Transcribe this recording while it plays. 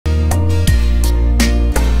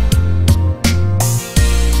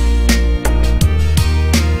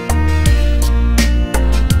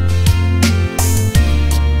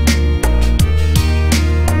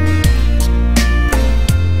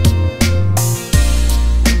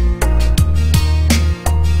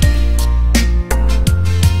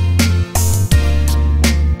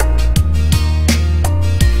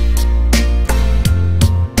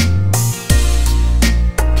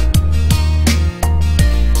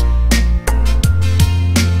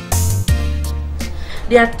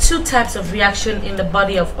There are two types of reaction in the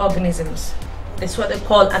body of organisms. There's what they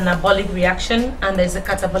call anabolic reaction and there's a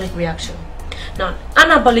catabolic reaction. Now,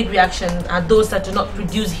 anabolic reaction are those that do not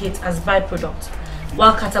produce heat as byproduct,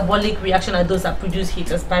 while catabolic reaction are those that produce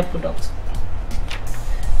heat as byproduct.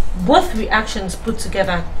 Both reactions put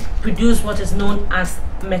together produce what is known as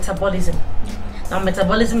metabolism. Now,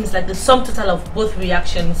 metabolism is like the sum total of both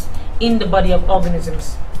reactions in the body of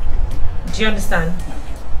organisms. Do you understand?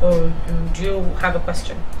 Or do you have a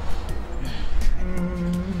question?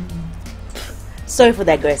 Sorry for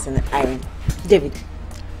digressing, Irene. David,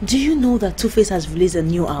 do you know that Two-Face has released a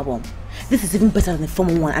new album? This is even better than the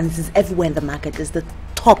former one and it is everywhere in the market. It's the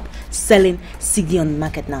top selling CD on the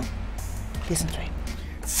market now. Listen to it.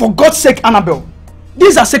 For God's sake, Annabelle,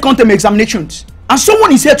 these are second term examinations and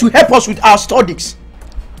someone is here to help us with our studies.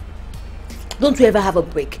 Don't we ever have a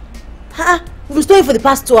break? We've been studying for the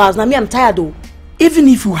past 2 hours. Now me, I'm tired though. Even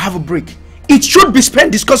if you have a break, it should be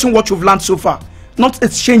spent discussing what you've learned so far, not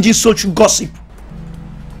exchanging social gossip.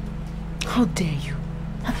 How dare you?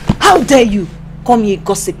 How dare you call me a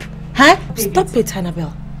gossip? Huh? Stop it,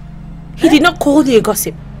 Annabelle. He did not call you a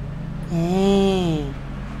gossip.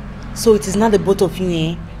 So it is not the both of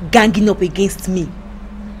you ganging up against me.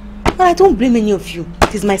 Well, I don't blame any of you.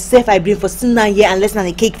 It is myself I blame for sitting down here and listening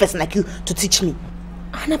to a cake person like you to teach me.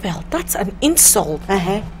 Annabelle, that's an insult.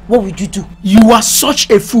 What would you do? You are such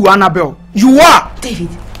a fool, Annabelle. You are! David,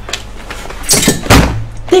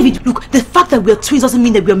 look, the fact that we're twins doesn't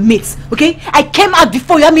mean that we're mates, okay? I came out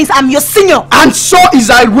before you, that means I'm your senior. And so is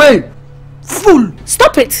Irene. Fool!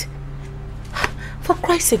 Stop it! For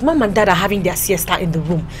Christ's sake, Mom and Dad are having their siesta in the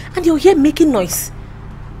room and you're here making noise.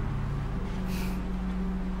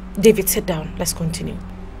 David, sit down. Let's continue.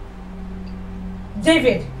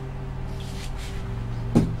 David!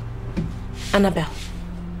 Annabelle,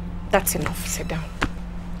 that's enough. Sit down.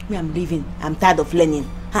 Me, I'm leaving. I'm tired of learning.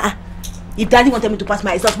 If Daddy wanted me to pass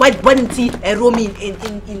my exams, why didn't he enroll me in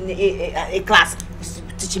a class? He's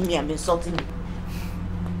teaching me and insulting me.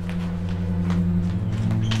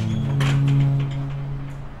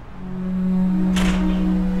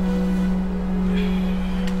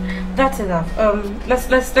 That's enough.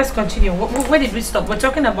 Let's continue. Where did we stop? We're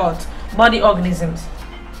talking about body organisms.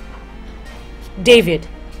 David,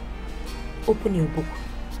 open your book.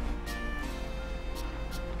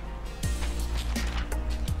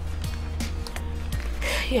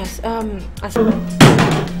 Yes, as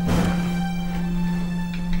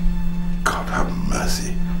God have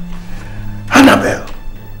mercy. Annabelle!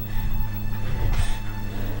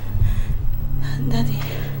 Daddy,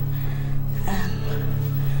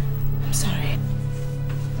 I'm sorry.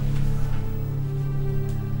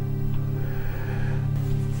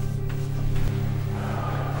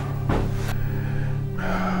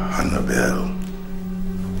 Annabelle,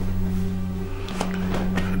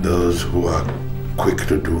 those who are quick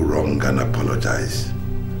to do wrong and apologize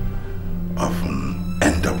often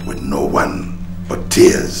end up with no one but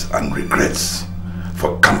tears and regrets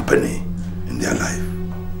for company in their life.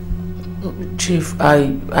 Chief,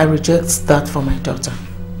 I reject that for my daughter.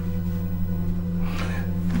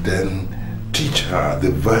 Then teach her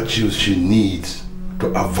the virtues she needs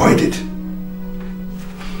to avoid it.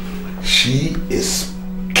 She is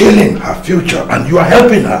killing her future and you are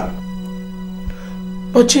helping her.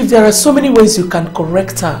 But Chief, there are so many ways you can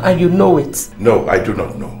correct her and you know it. No, I do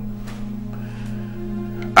not know.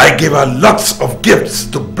 I gave her lots of gifts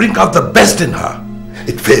to bring out the best in her.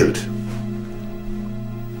 It failed.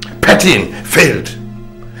 Petting failed.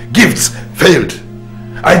 Gifts failed.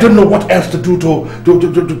 I don't know what else to do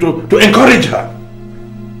to encourage her.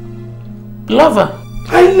 Love her.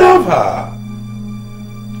 I love her.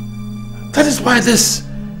 That is why this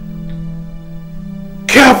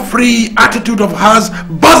carefree attitude of hers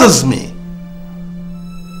bothers me.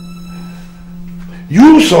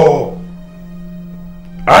 You saw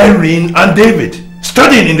Irene and David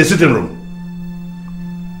studying in the sitting room.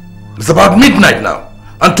 It's about midnight now,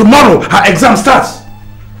 and tomorrow her exam starts.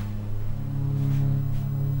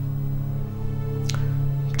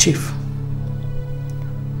 Chief,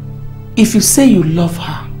 if you say you love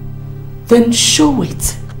her, then show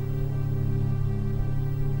it.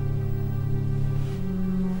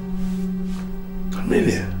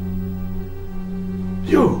 Amelia,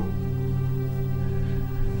 you.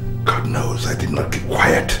 God knows I did not keep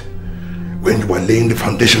quiet when you were laying the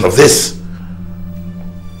foundation of this.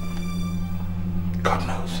 God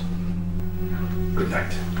knows. Good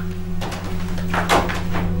night.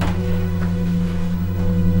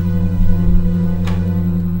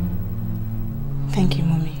 Thank you,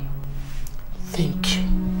 Mommy. Thank you.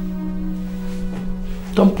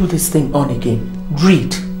 Don't put this thing on again.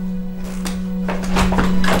 Read.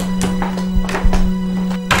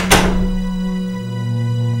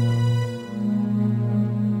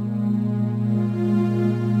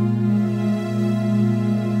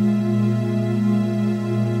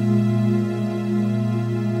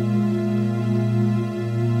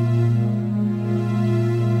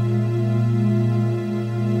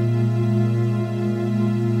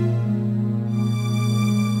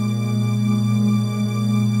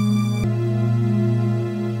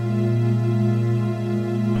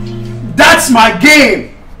 That's my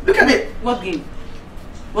game. Look at it. What game?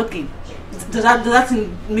 What game? Does that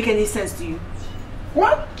make any sense to you?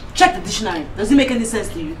 What? Check the dictionary. Does it make any sense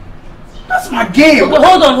to you? That's my game.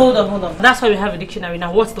 Hold on. That's why we have a dictionary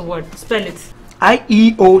now. What's the word? Spell it.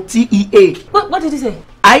 IEOTEA. What did you say?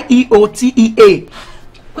 IEOTEA.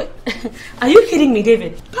 Wait, are you kidding me,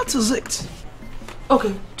 David? That is it.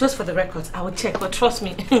 Okay, just for the records, I will check, but trust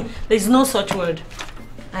me, there's no such word.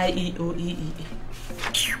 IEOEE.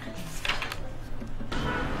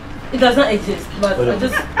 It does not exist, but I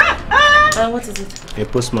just... what is it? A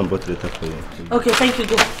postman bought letter for you. Okay, thank you,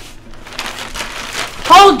 go.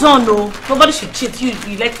 Hold on, no. Nobody should cheat.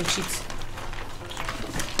 You like to cheat.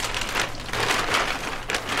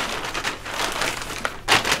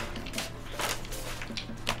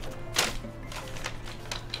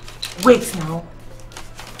 Wait now.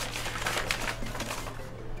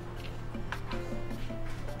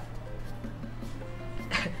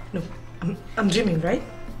 No, I'm dreaming, right?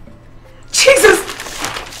 Jesus!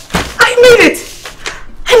 I made it!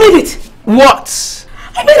 What?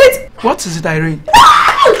 I made it! What is it, Irene? God,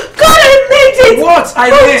 I made it! What,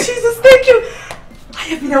 Irene? Oh, Jesus, thank you! I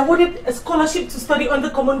have been awarded a scholarship to study on the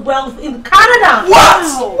Commonwealth in Canada!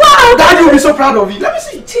 What? Wow! Daddy will be so proud of you. Let me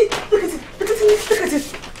see. Gee, look at it! Look at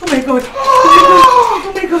it! Oh my God!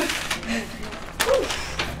 Oh my God!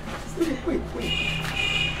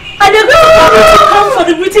 And you're going to come for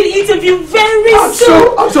the written interview very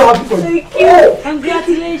soon! I'm so happy for you. Thank you!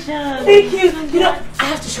 Congratulations! Thank you! You know, I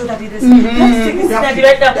have to show Daddy this. I have to take this to Daddy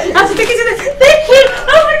right now. I have to take it to Daddy. Thank you!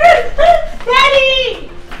 Oh my God! Daddy!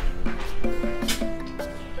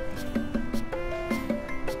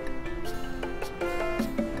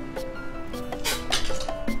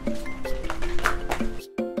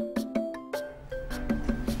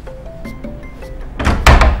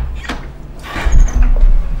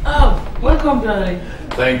 Welcome, darling.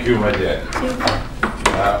 Thank you, my dear.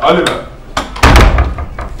 Oliver,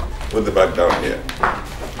 put the bag down here.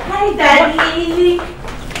 Hi, Daddy.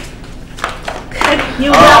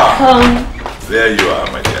 You're welcome. There you are,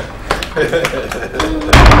 my dear.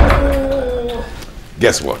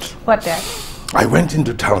 Guess what? What, Dad? I went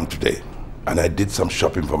into town today and I did some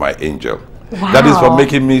shopping for my angel. Wow. That is for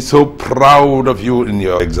making me so proud of you in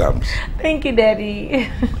your exams. Thank you, Daddy.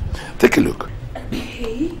 Take a look.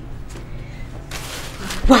 Okay.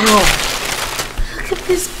 Wow. Look at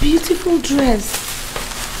this beautiful dress.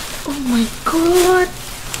 Oh my God.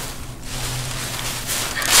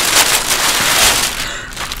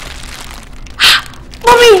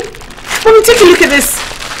 Mommy, take a look at this.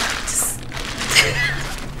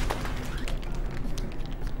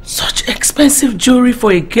 Such expensive jewelry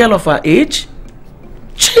for a girl of her age?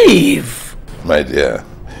 Chief! My dear,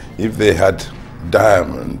 if they had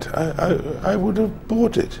diamond, I would have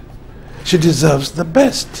bought it. She deserves the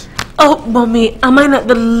best. Oh, Mommy, am I not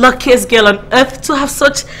the luckiest girl on earth to have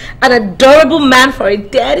such an adorable man for a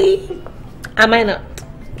daddy? Am I not?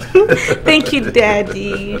 Thank you,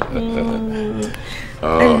 Daddy.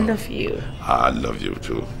 I love you. I love you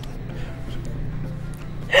too.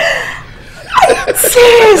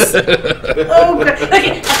 Serious? Oh, God.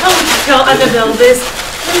 Okay, I can't wait to tell Annabelle this.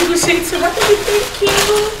 Let me go show it to her. Thank you.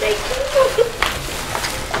 Thank you.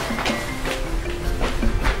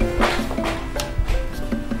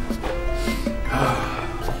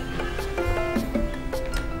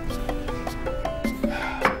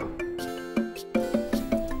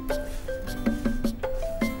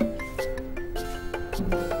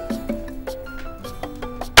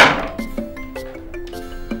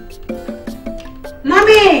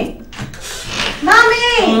 Mommy!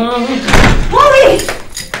 Mommy!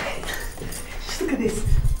 Just look at this.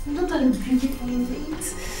 Look how beautiful it is.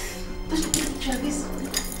 Just look at the picture of this.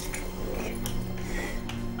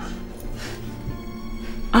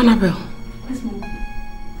 Annabelle. Yes, Mom.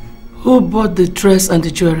 Who bought the dress and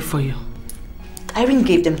the jewelry for you? Irene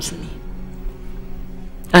gave them to me.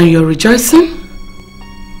 And you're rejoicing?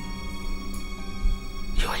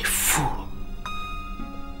 You're a fool.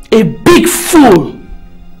 A big fool.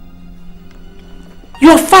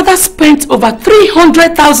 Your father spent over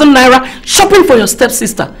 300,000 naira shopping for your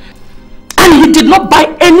stepsister. And he did not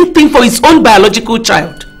buy anything for his own biological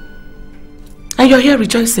child. And you're here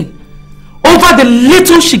rejoicing over the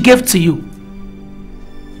little she gave to you.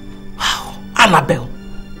 Wow, Annabelle.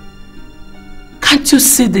 Can't you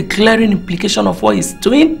see the glaring implication of what he's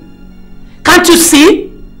doing? Can't you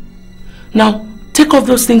see? Now, take off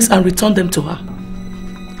those things and return them to her.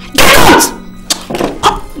 Get out!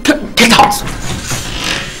 Get out!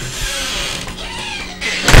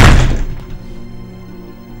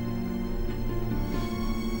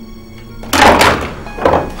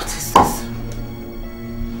 What is this?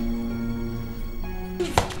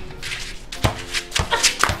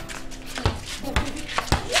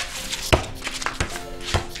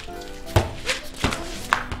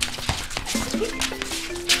 What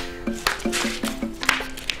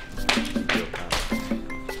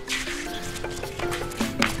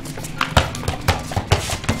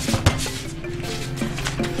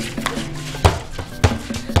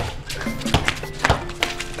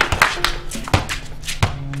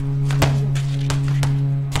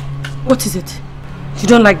is it? You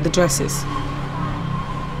don't like the dresses?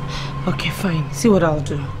 Okay, fine. See what I'll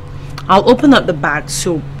do. I'll open up the bag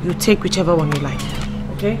so you take whichever one you like.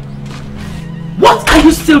 Okay? What are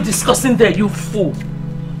you still discussing there, you fool?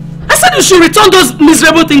 I said you should return those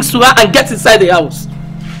miserable things to her and get inside the house.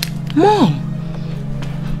 Mom!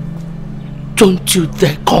 Don't you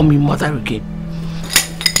dare call me mother again.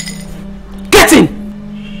 Get in!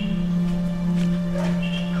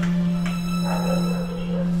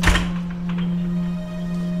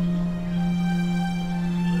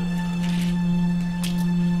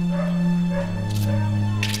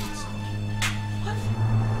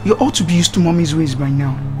 You ought to be used to mommy's ways by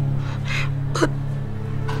now. But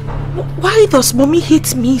why does mommy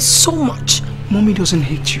hate me so much? Mommy doesn't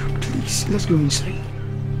hate you. Please, let's go inside.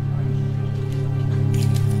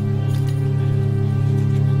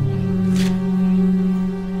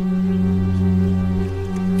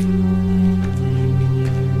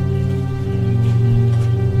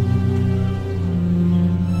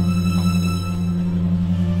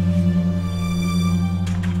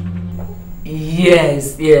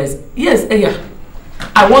 Yes, yeah.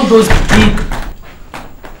 I want those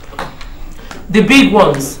the big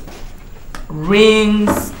ones.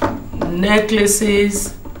 Rings,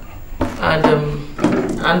 necklaces,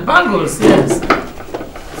 and bangles, yes.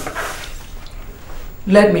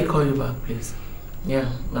 Let me call you back, please. Yeah,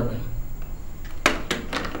 bye-bye.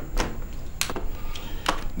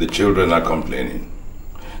 The children are complaining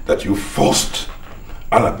that you forced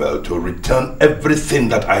Annabelle to return everything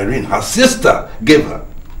that Irene, her sister, gave her.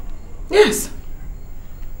 Yes.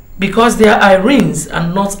 Because they are Irene's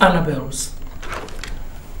and not Annabelle's.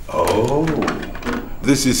 Oh,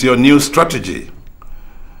 this is your new strategy.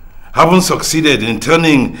 Haven't succeeded in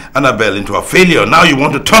turning Annabelle into a failure. Now you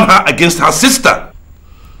want to turn her against her sister.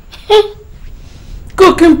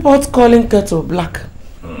 Cooking pot calling kettle black.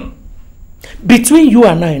 Between you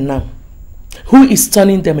and I now, who is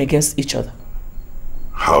turning them against each other?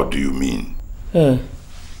 How do you mean?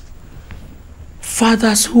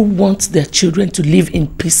 Fathers who want their children to live in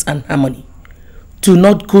peace and harmony do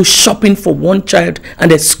not go shopping for one child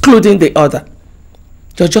and excluding the other.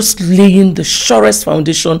 You're just laying the surest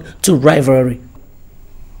foundation to rivalry.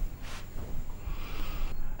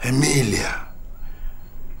 Emilia,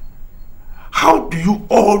 how do you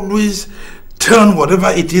always turn whatever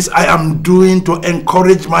it is I am doing to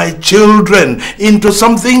encourage my children into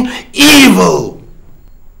something evil?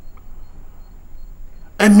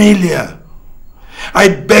 Emilia, I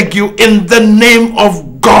beg you in the name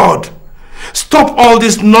of God, stop all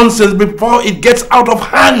this nonsense before it gets out of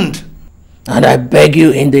hand. And I beg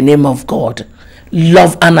you in the name of God,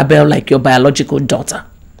 love Annabelle like your biological daughter.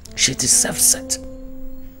 She deserves it.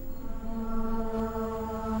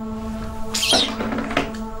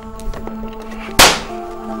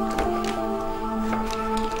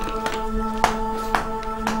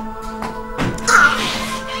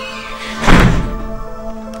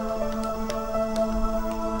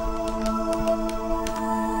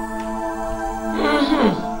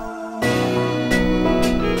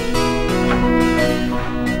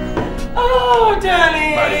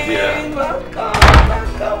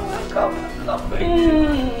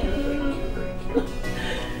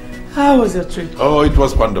 How was your trip? Oh, it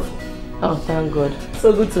was wonderful. Oh, thank God.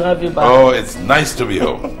 So good to have you back. Oh, it's nice to be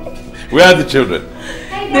home. Where are the children?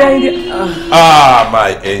 Hi, Daddy. Ah,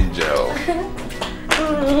 my angel.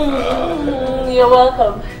 You're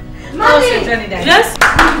welcome. Mommy! Yes?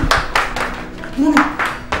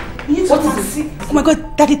 Mommy, what is this? Oh my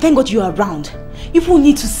God, Daddy, thank God you are around. You people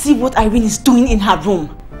need to see what Irene is doing in her room.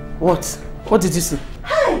 What? What did you see?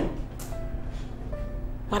 Hi!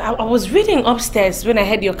 But I was reading upstairs when I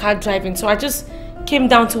heard your car driving, so I just came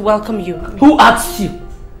down to welcome you. Who asked you?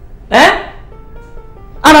 Eh?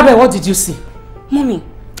 Annabelle, what did you see? Mommy,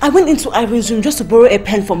 I went into Irene's room just to borrow a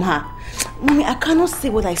pen from her. Mommy, I cannot say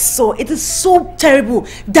what I saw. It is so terrible.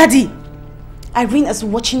 Daddy, Irene is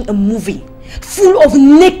watching a movie full of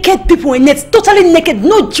naked people in it, totally naked,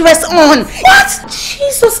 no dress on. What?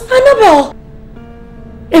 Jesus, Annabelle!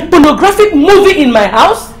 A pornographic movie in my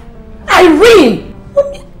house? Irene!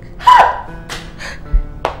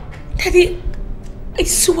 Daddy, I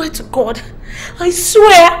swear to God, I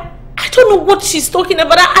swear, I don't know what she's talking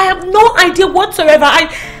about. I have no idea whatsoever.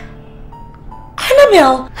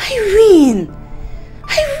 Annabelle! Irene!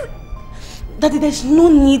 Daddy, there's no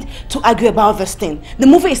need to argue about this thing. The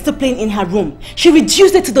movie is still playing in her room. She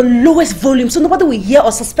reduced it to the lowest volume so nobody will hear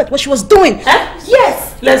or suspect what she was doing. Huh?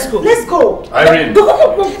 Yes! Let's go. Let's go. Irene, Go.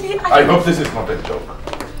 I hope this is not a joke.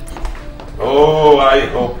 Oh, I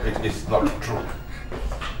hope it is not true.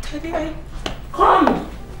 Daddy, come.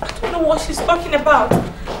 I don't know what she's talking about.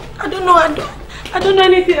 I don't know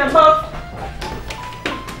anything about.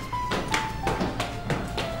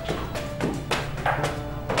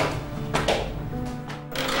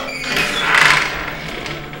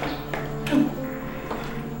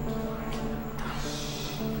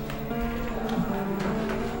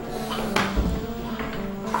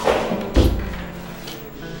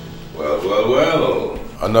 Well,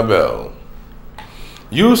 Annabelle,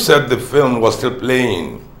 you said the film was still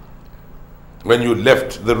playing when you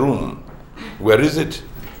left the room. Where is it?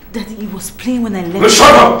 Daddy, it was playing when I left. No,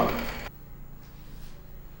 shut up!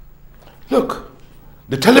 Look,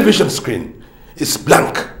 the television screen is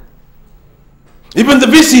blank. Even the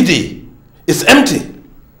VCD is empty.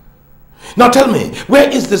 Now tell me, where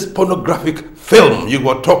is this pornographic film you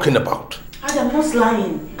were talking about? I'm not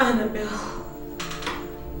lying. Annabelle.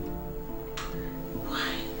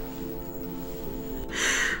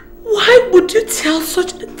 Why would you tell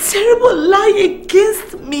such a terrible lie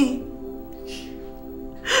against me?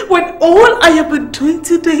 When all I have been doing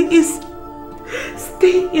today is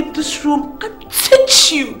stay in this room and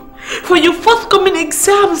teach you for your forthcoming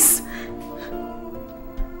exams.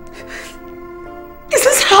 Is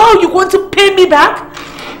this how you want to pay me back?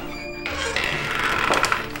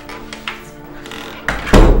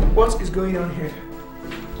 What is going on here?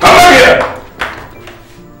 Come here!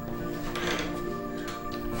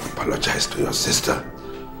 Apologize to your sister.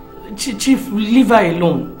 Chief, leave her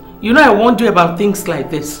alone. You know I won't do about things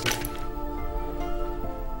like this.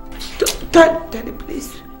 Daddy,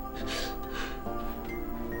 please.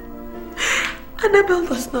 Annabelle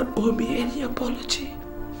does not owe me any apology.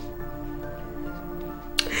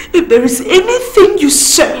 If there is anything you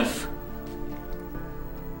serve,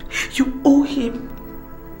 you owe him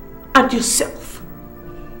and yourself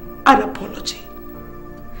an apology.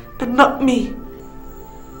 And not me.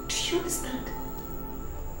 Do you understand?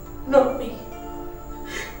 Not me.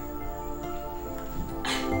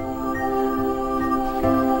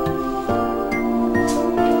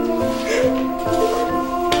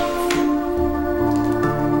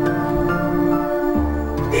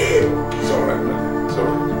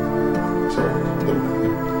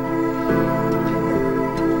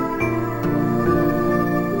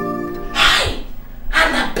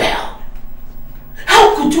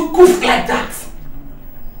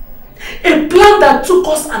 That took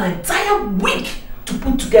us an entire week to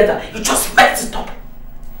put together. You just messed it up.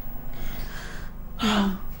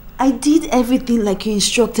 I did everything like you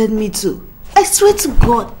instructed me to. I swear to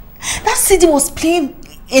God. That CD was playing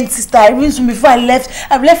in Sister Irene's room before I left.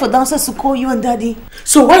 I left for downstairs to call you and Daddy.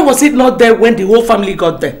 So why was it not there when the whole family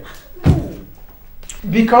got there?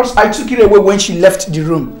 Because I took it away when she left the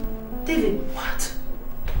room. David, what?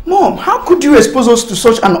 Mom, how could you expose us to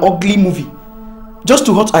such an ugly movie? Just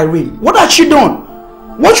to hurt Irene. What has she done?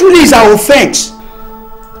 What really is our offense?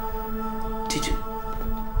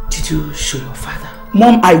 Did you show your father?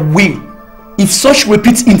 Mom, I will. If such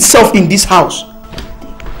repeats itself in this house.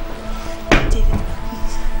 David,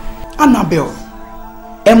 please. Annabelle,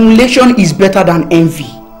 emulation is better than envy.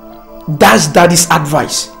 That's Daddy's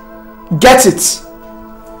advice. Get it?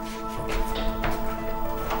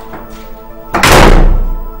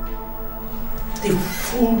 The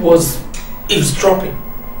fool was eavesdropping.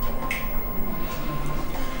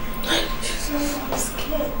 I'm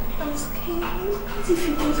scared. What if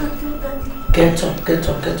he goes and tell Daddy? Get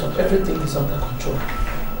up. Everything is under control.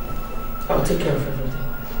 I'll take care of everything.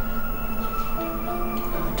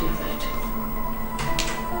 Oh, David.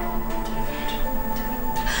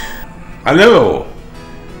 Hello.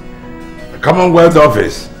 Commonwealth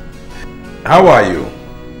Office. How are you?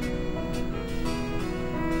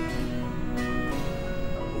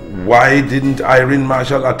 Why didn't Irene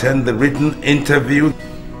Marshall attend the written interview?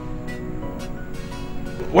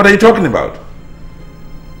 What are you talking about?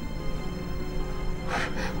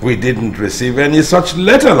 We didn't receive any such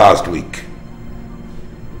letter last week.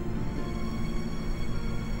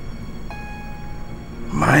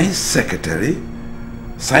 My secretary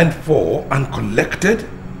signed for and collected?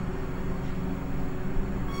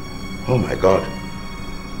 Oh my God.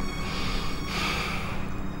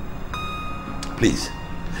 Please.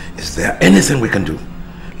 Is there anything we can do?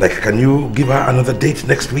 Like, can you give her another date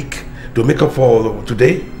next week to make up for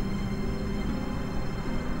today?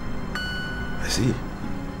 I see.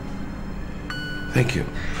 Thank you.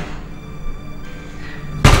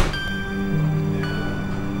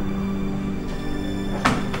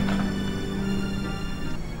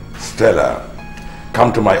 Stella,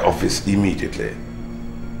 come to my office immediately.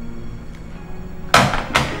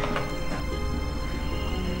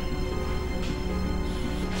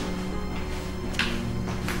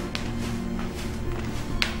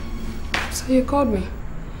 So you called me?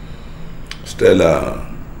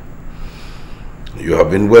 Stella, you have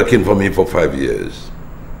been working for me for 5 years.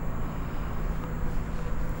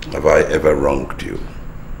 Have I ever wronged you?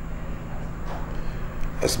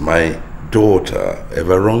 Has my daughter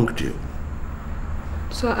ever wronged you?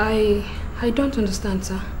 So I don't understand,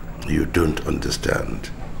 sir. You don't understand.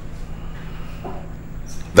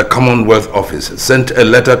 The Commonwealth Office sent a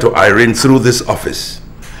letter to Irene through this office.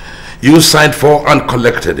 You signed for and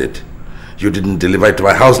collected it. You didn't deliver it to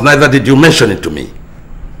my house, neither did you mention it to me.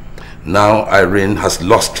 Now Irene has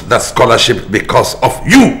lost that scholarship because of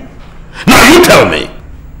you. Now you tell me,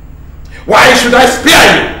 why should I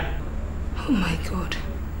spare you? Oh my God.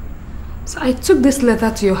 So I took this letter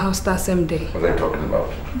to your house that same day. What are you talking about?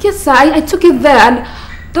 Yes, sir. I took it there, and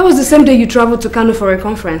that was the same day you traveled to Kano for a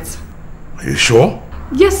conference. Are you sure?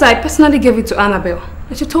 Yes, sir. I personally gave it to Annabelle.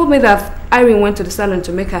 And she told me that Irene went to the salon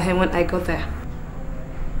to make her hair when I got there.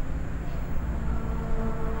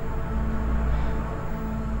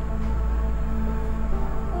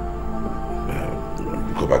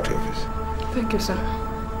 Go back to your office. Thank you, sir.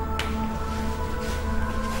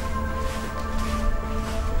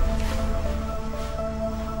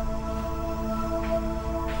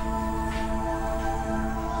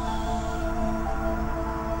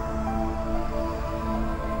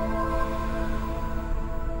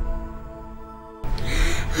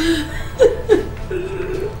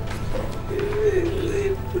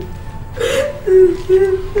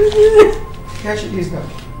 Here she is now.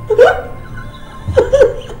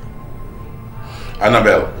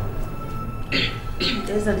 Annabelle,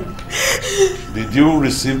 Yes, Daddy. did you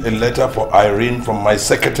receive a letter for Irene from my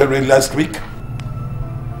secretary last week?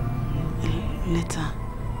 Letter.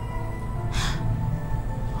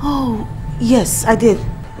 Oh, yes, I did.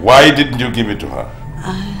 Why didn't you give it to her?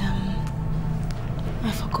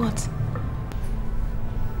 I forgot.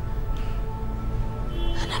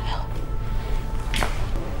 Annabelle.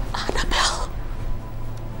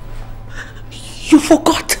 You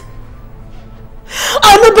forgot.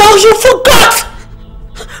 Annabelle, you forgot!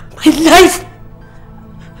 My life!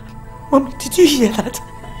 Mommy, did you hear that?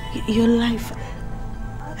 Your life.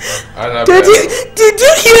 Annabelle, Daddy, did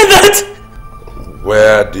you hear that?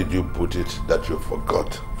 where did you put it that you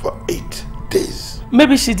forgot for 8 days?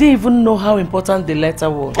 Maybe she didn't even know how important the letter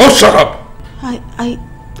was. Oh, shut up! I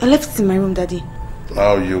left it in my room, Daddy.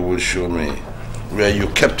 Now you will show me where you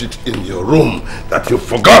kept it in your room that you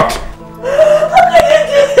forgot.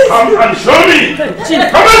 Come and show me! Come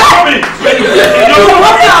and show me! Where you kept it in your room.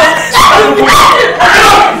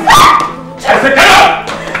 I said, get up!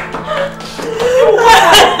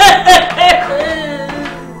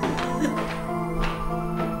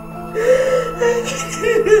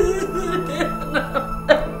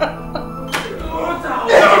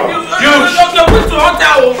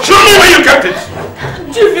 Show me where you kept it!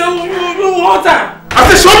 I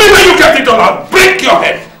said, show me where you kept it or I'll break your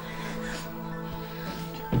head!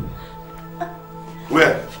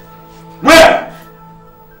 Where? Where?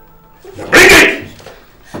 Bring it!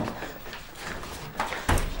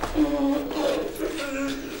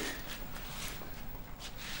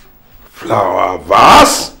 Flower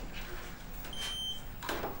vase?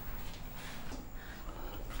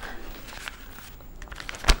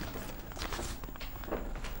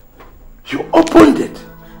 You opened it.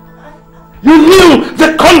 You knew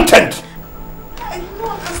the content. I don't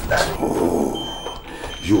understand. Oh,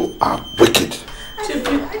 you are wicked. I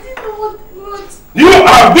didn't know what. You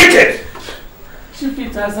are wicked. Chief,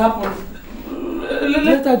 it has happened.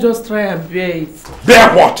 Let her just try and bear it.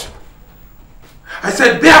 Bear what? I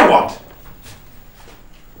said bear what?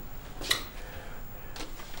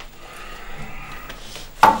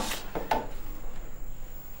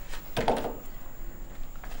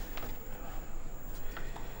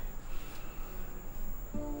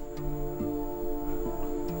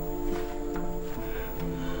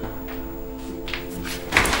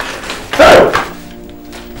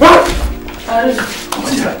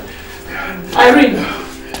 Irene.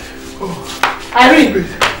 Irene.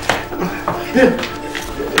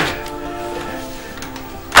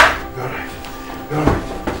 You're alright.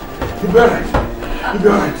 You'll be alright. You'll be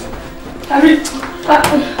alright. Irene.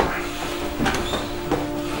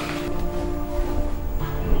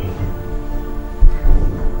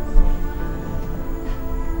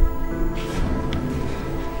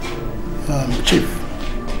 Chief,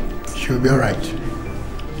 she'll be alright.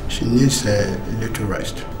 She needs a little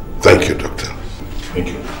rest. Thank you, doctor. Thank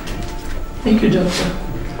you. Thank you, Doctor.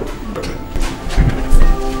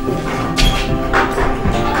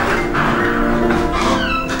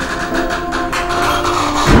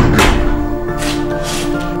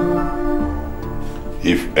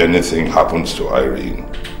 If anything happens to Irene,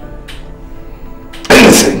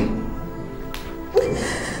 anything,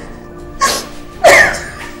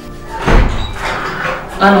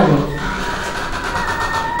 Annabelle.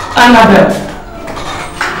 Annabelle.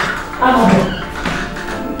 Annabelle.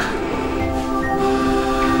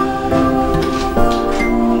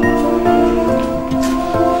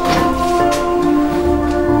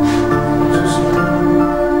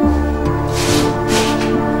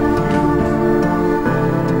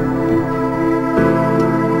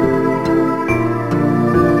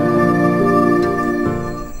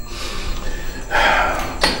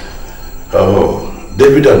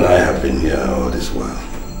 David and I have been here all this while.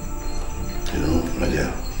 You know,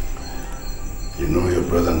 Nadia, you know your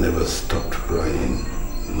brother never stopped crying,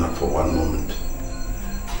 not for one moment,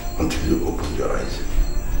 until you opened your eyes.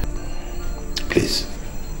 Please,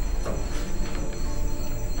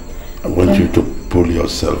 I want you to pull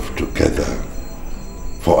yourself together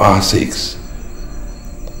for our sakes.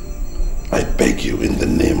 I beg you in the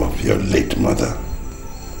name of your late mother.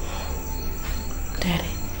 Daddy.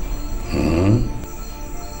 Hmm?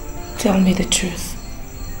 Tell me the truth.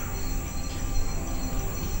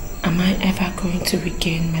 Am I ever going to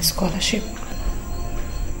regain my scholarship?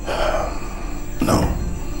 No.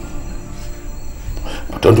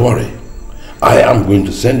 But don't worry. I am going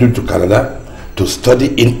to send you to Canada to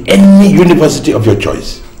study in any university of your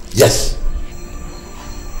choice. Yes.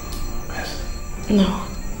 Yes. No.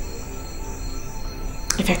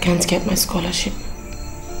 If I can't get my scholarship,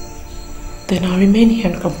 then I'll remain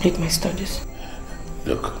here and complete my studies.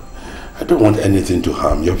 Look, I don't want anything to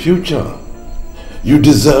harm your future. You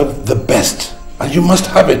deserve the best, and you must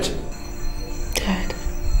have it. Dad,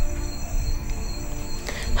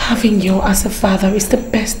 having you as a father is the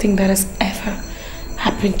best thing that has ever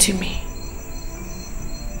happened to me.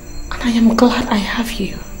 And I am glad I have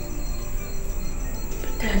you.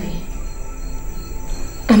 But Daddy,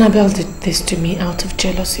 Annabelle did this to me out of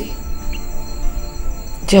jealousy.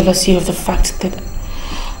 Jealousy of the fact that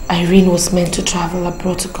Irene was meant to travel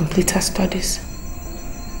abroad to complete her studies.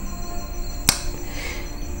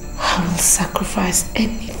 I will sacrifice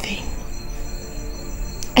anything,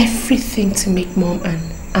 everything to make Mom and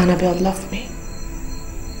Annabelle love me.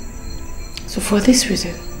 So for this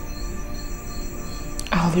reason,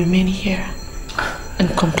 I'll remain here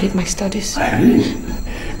and complete my studies. Irene.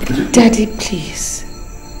 Daddy, please,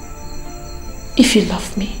 if you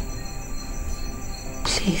love me,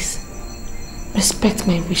 please respect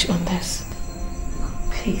my wish on this.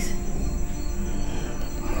 Please.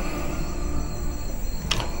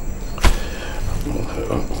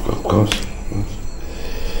 Of course.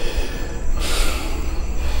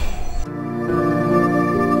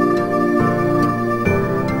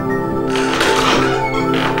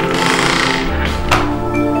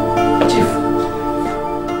 Chief,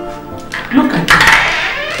 look at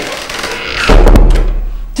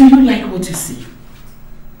you. Do you like what you see?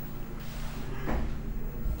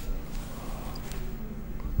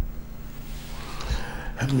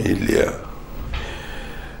 Amelia,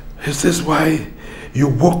 is this why you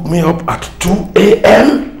woke me up at 2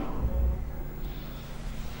 a.m.?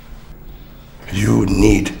 You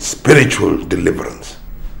need spiritual deliverance.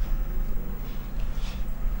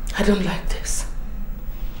 I don't like this.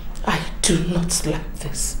 I do not like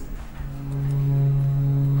this.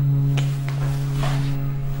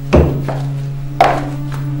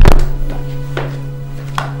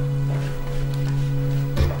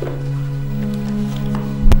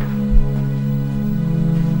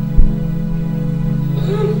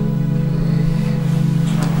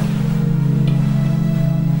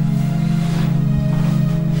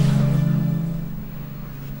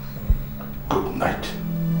 Good night.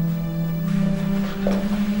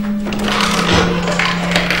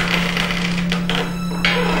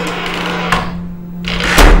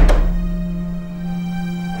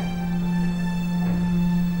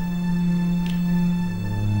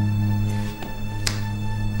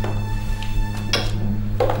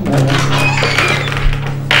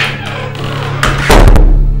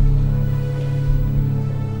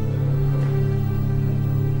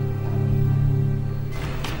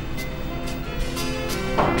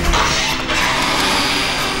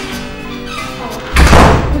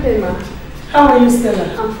 How are you, Stella?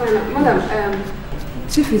 I'm fine. Madam,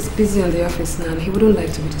 Chief is busy in the office now and he wouldn't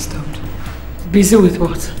like to be disturbed. Busy with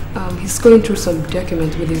what? He's going through some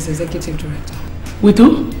documents with his executive director. With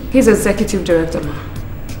who? His executive director, ma.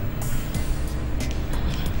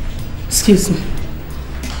 Excuse me.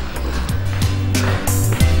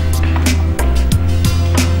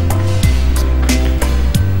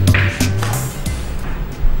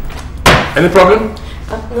 Any problem?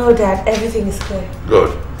 No, Dad. Everything is clear.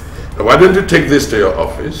 Good. Now, why don't you take this to your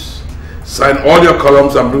office, sign all your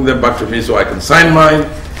columns and bring them back to me so I can sign mine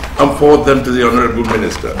and forward them to the Honorable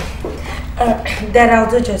Minister. Dad,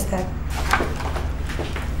 I'll do just that.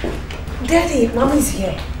 Daddy, Mommy's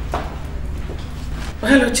here.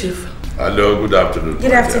 Hello, Chief. Hello, good afternoon.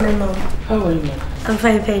 Good afternoon, Mom. How are you, Mom? I'm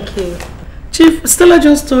fine, thank you. Chief, Stella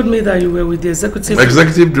just told me that you were with the executive...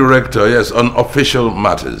 Executive Director, yes, on official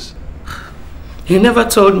matters. You never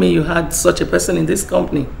told me you had such a person in this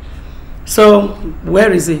company. So,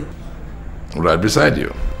 where is he? Right beside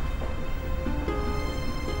you.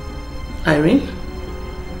 Irene?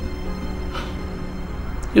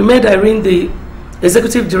 You made Irene the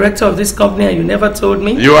executive director of this company and you never told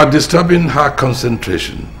me? You are disturbing her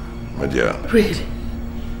concentration, my dear. Really?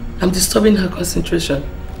 I'm disturbing her concentration.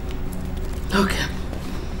 Okay.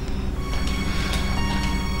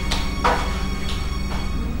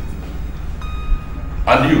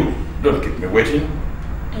 And you, don't keep me waiting.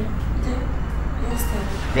 Yes,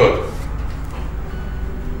 Dad. Good.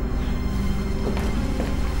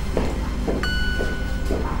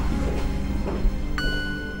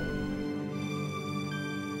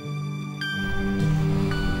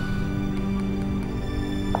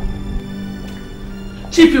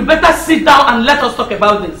 Chief, you better sit down and let us talk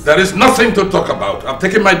about this. There is nothing to talk about. I've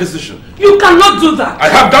taken my decision. You cannot do that. I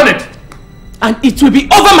have done it. And it will be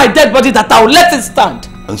over my dead body that I will let it stand.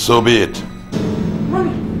 And so be it.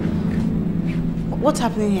 Mommy, what's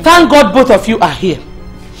happening here? Thank God both of you are here.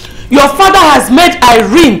 Your father has made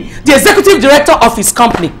Irene the executive director of his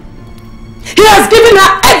company. He has given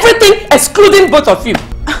her everything excluding both of you.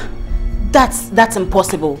 That's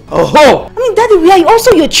impossible. Oh! I mean, Daddy, we are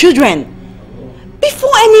also your children.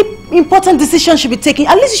 Before any important decision should be taken,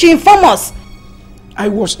 at least you should inform us. I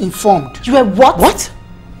was informed. You were what? What?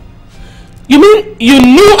 You mean you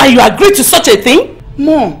knew and you agreed to such a thing?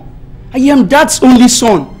 Mom, I am Dad's only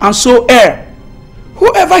son and so heir.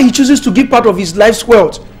 Whoever he chooses to give part of his life's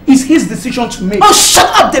wealth is his decision to make. Oh, shut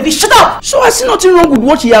up, David, shut up! So I see nothing wrong with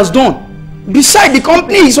what he has done. Besides, the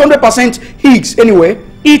company is 100% his anyway.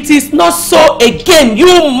 It is not so again, you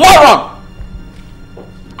moron!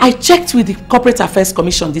 I checked with the Corporate Affairs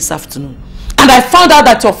Commission this afternoon and I found out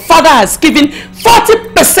that your father has given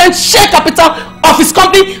 40% share capital of his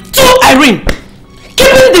company to Irene,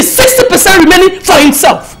 keeping the 60% remaining for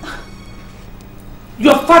himself.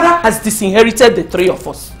 Your father has disinherited the three of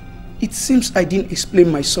us. It seems I didn't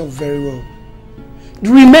explain myself very well. The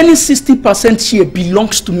remaining 60% share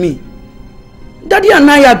belongs to me. Daddy and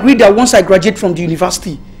I agreed that once I graduate from the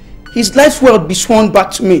university, his life's wealth be sworn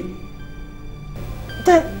back to me.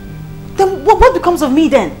 Then what becomes of me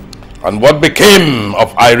then? And what became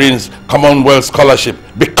of Irene's Commonwealth Scholarship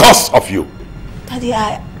because of you? Daddy,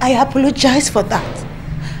 I apologize for that.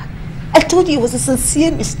 I told you it was a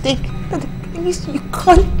sincere mistake. Daddy, please, you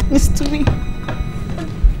can't do this to me.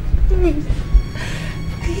 Please.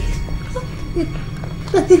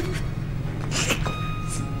 Daddy.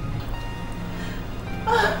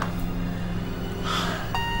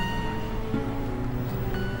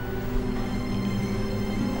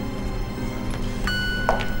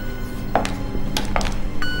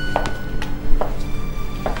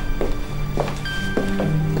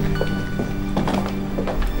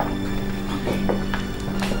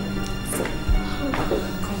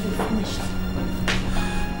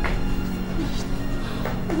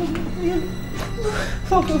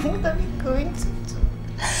 What are we going to do?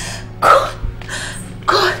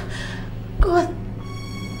 God.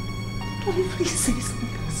 Daddy, please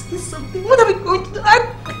say something. What are we going to do?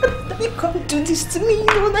 Daddy, can't do this to me. You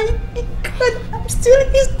know, I'm still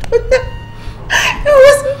his daughter. It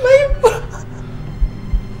wasn't my fault.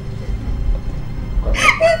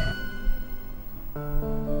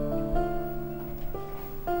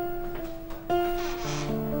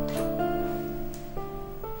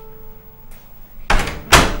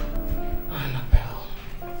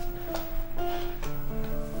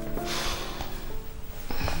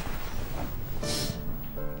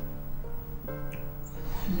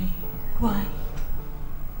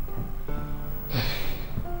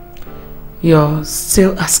 You're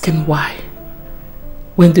still asking why,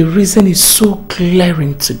 when the reason is so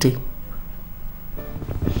glaring today.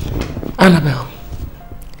 Annabelle,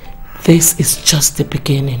 this is just the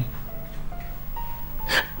beginning.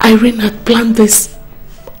 Irene had planned this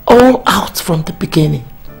all out from the beginning.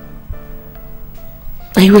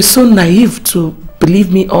 And you were so naive to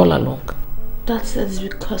believe me all along. That's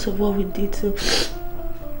because of what we did to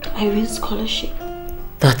Irene's scholarship.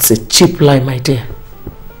 That's a cheap lie, my dear.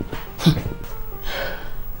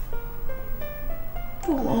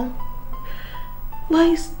 Mom, why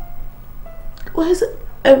is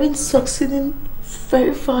Irene succeeding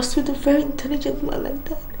very fast with a very intelligent man like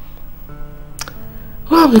that?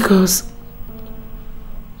 Well, because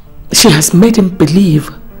she has made him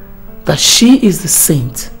believe that she is the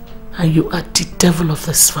saint and you are the devil of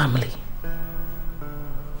this family.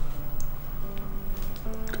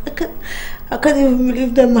 I can't even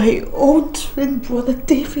believe that my own twin brother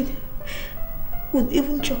David would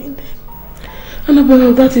even join them.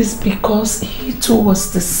 Annabelle, that is because he too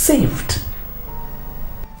was deceived.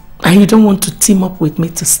 And you don't want to team up with me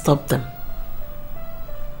to stop them.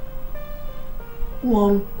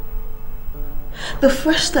 Mom, the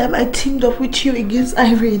first time I teamed up with you against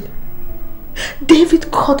Irene,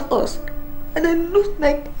 David caught us and I looked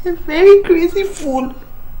like a very crazy fool.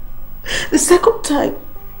 The second time,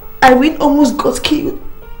 Irene almost got killed.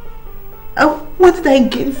 And what did I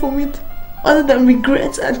gain from it other than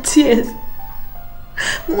regrets and tears?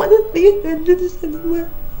 Mom, I don't think I can do this anymore.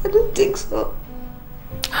 I don't think so.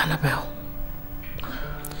 Annabelle,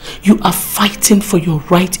 you are fighting for your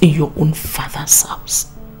right in your own father's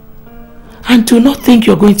house. And do not think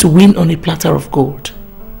you're going to win on a platter of gold.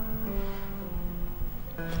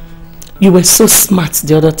 You were so smart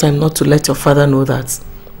the other time not to let your father know that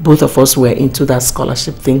both of us were into that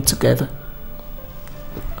scholarship thing together.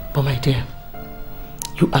 But my dear,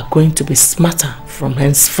 you are going to be smarter from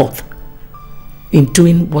henceforth in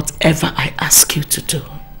doing whatever I ask you to do.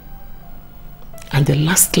 And the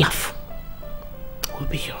last laugh will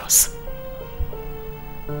be yours.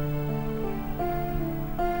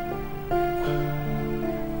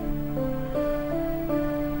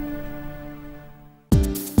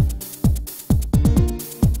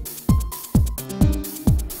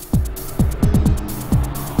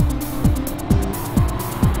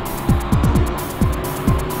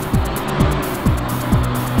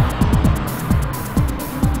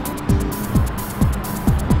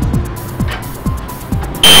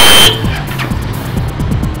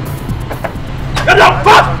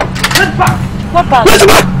 Where's the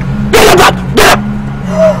back? Where's the back?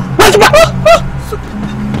 Where's the back?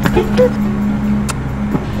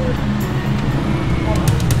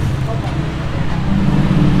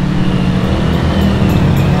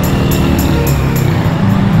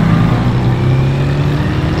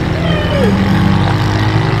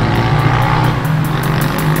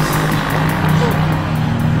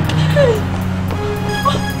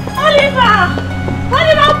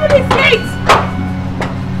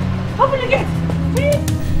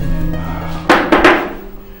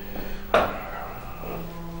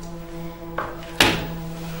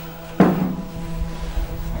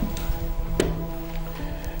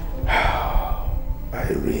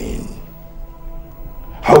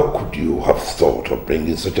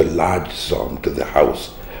 Such a large sum to the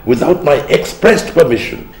house without my expressed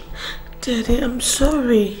permission. Daddy, I'm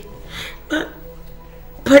sorry. But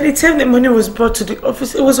by the time the money was brought to the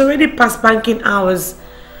office, it was already past banking hours.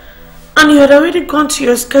 And you had already gone to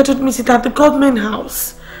your scheduled meeting at the government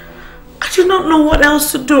house. I did not know what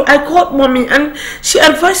else to do. I called Mommy and she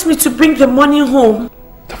advised me to bring the money home.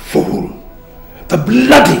 The fool. The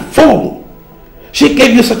bloody fool. She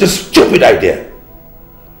gave you such a stupid idea.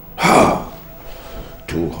 How?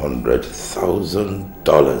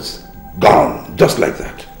 $200,000 gone just like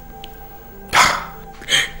that.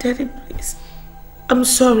 Daddy, please. I'm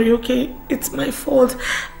sorry, okay? It's my fault.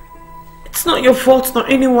 It's not your fault,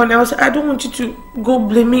 not anyone else. I don't want you to go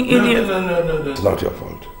blaming any of them. No. It's not your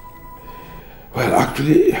fault. Well,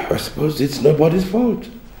 actually, I suppose it's nobody's fault.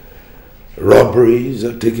 Robberies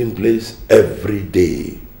are taking place every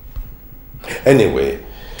day. Anyway,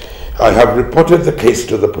 I have reported the case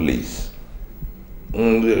to the police.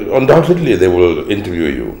 Undoubtedly they will interview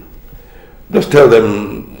you. Just tell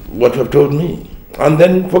them what you have told me and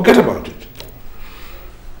then forget about it.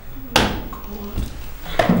 Oh God.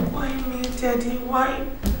 Why me, Daddy? Why?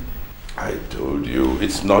 I told you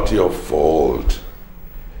it's not your fault.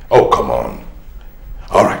 Oh, come on.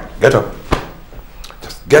 Alright, get up.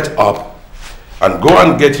 Just get up and go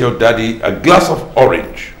and get your daddy a glass of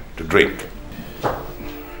orange to drink.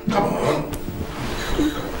 Come on.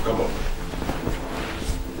 Come on.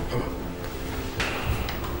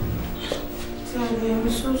 I'm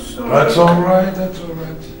so sorry. That's alright, that's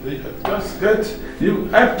alright. Just get,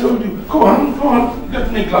 I told you, go on,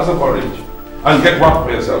 get me a glass of orange and get one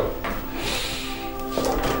for yourself.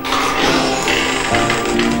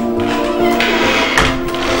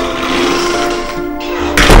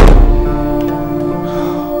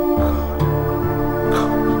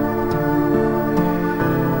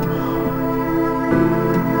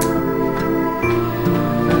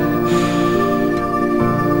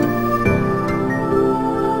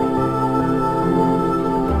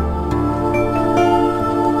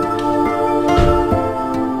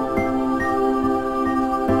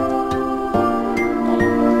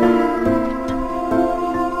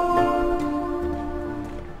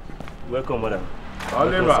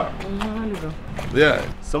 Yeah.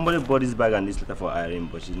 Somebody bought this bag and this letter for Irene,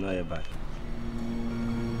 but she's not here back.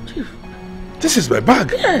 Chief, this is my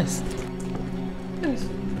bag. Yes. Yes.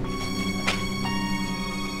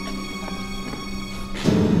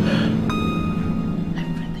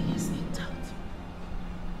 Everything is intact.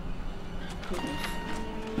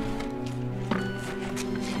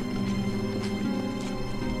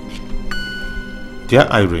 Dear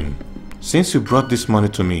Irene, since you brought this money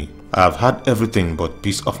to me, I have had everything but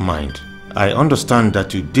peace of mind. I understand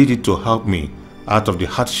that you did it to help me out of the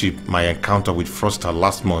hardship my encounter with Froster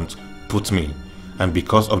last month put me, and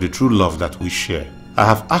because of the true love that we share. I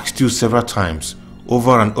have asked you several times,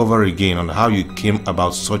 over and over again, on how you came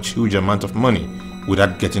about such huge amount of money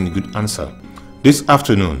without getting a good answer. This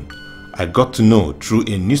afternoon, I got to know through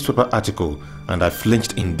a newspaper article and I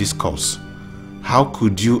flinched in discourse. How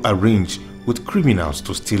could you arrange with criminals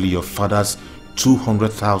to steal your father's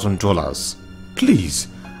 $200,000? Please,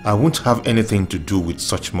 I won't have anything to do with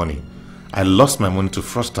such money. I lost my money to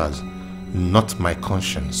fraudsters, not my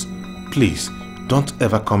conscience. Please, don't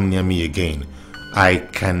ever come near me again. I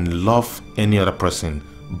can love any other person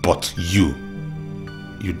but you.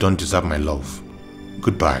 You don't deserve my love.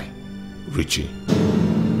 Goodbye, Richie.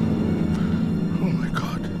 Oh my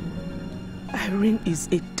God. Irene is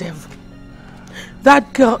a devil.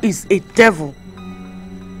 That girl is a devil.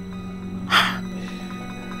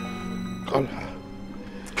 Call her.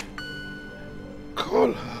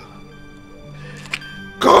 Call her.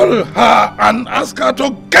 Call her and ask her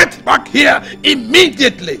to get back here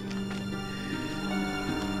immediately.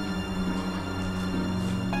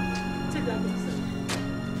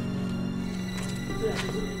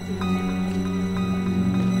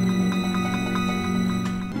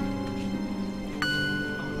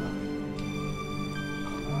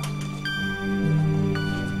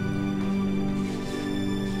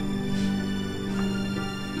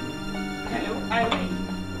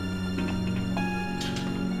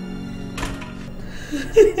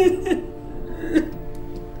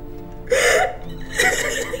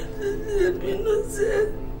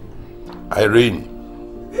 Irene,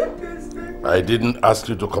 I didn't ask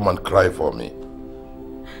you to come and cry for me.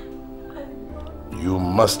 You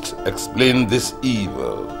must explain this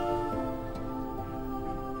evil.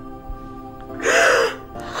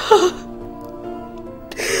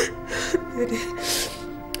 Daddy,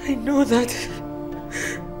 I know that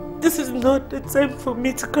this is not the time for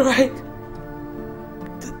me to cry.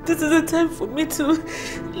 This is the time for me to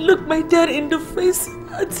look my dad in the face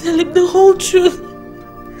and tell him the whole truth.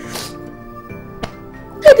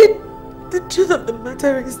 The truth of the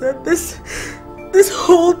matter is that this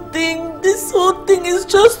whole thing is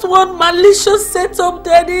just one malicious setup,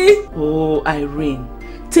 Daddy. Oh, Irene,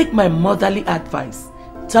 take my motherly advice.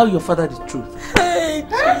 Tell your father the truth. Hey,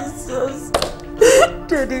 Jesus.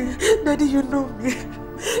 Daddy, you know me.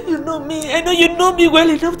 You know me. I know you know me well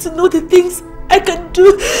enough to know the things I can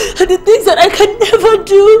do and the things that I can never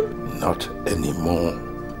do. Not anymore.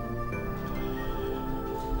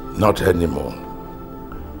 Not anymore.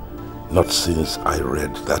 Not since I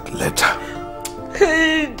read that letter.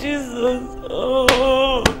 Hey, Jesus.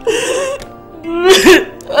 Oh.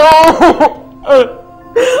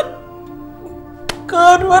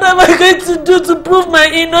 God, what am I going to do to prove my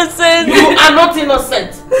innocence? You are not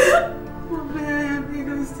innocent. Mommy, I am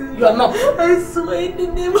innocent. You are not. I swear in the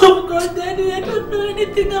name of God, Daddy, I don't know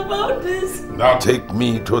anything about this. Now take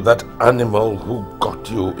me to that animal who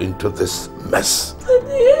got you into this mess.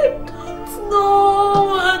 Daddy, I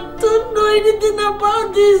don't know anything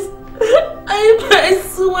about this. I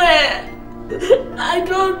swear. I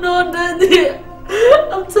don't know, Daddy.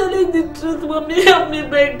 I'm telling the truth, Mommy. Help me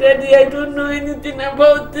back, Daddy. I don't know anything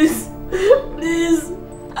about this. Please.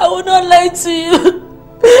 I will not lie to you.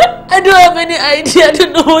 I don't have any idea. I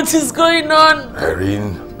don't know what is going on.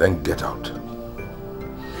 Irene, then get out.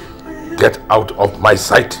 Get out of my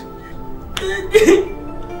sight. Daddy.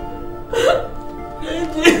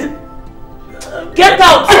 Get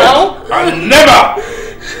out now! And never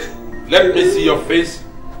let me see your face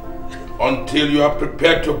until you are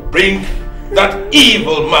prepared to bring that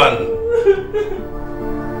evil man.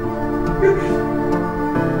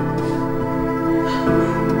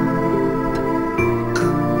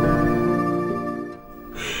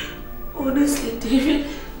 Honestly, David,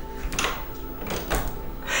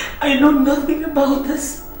 I know nothing about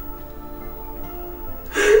this.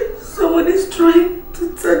 Someone is trying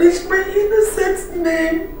to tarnish my innocent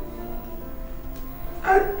name.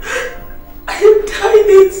 And I am dying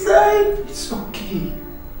inside. It's okay.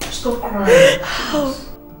 Stop crying. How?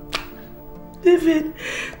 David,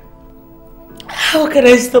 how can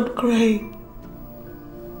I stop crying?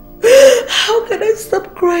 How can I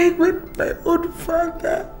stop crying when my own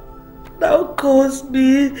father now calls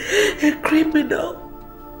me a criminal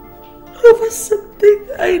over something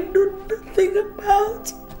I know nothing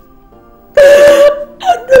about?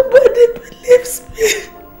 And nobody believes me.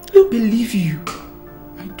 I believe you.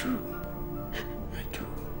 I do.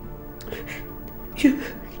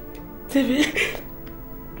 David,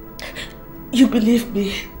 you believe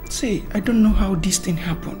me? See, I don't know how this thing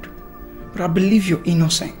happened, but I believe you're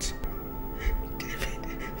innocent. David,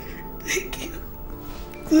 thank you.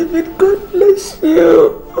 David, God bless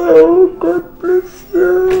you. Oh, God bless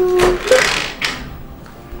you.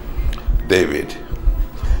 David,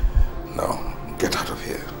 now get out of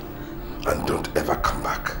here and don't ever come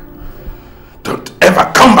back. Don't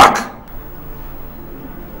ever come back!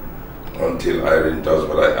 Until Irene does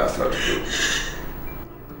what I asked her to do.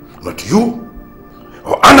 Not you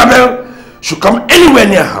or Annabelle should come anywhere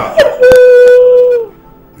near her.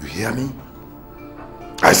 You hear me?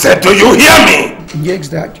 I said, do you hear me? Yes,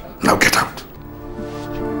 Dad. Now get out.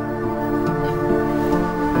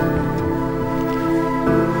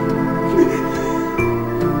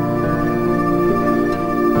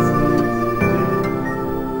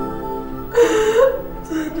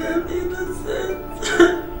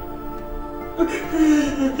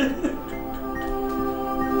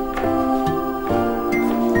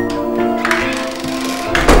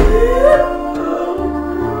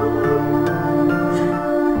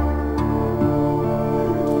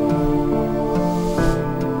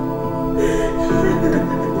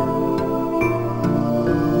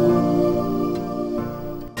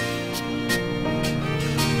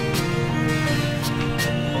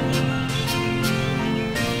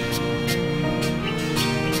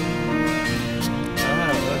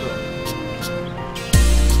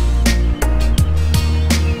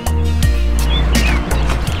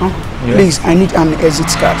 Please, I need an exit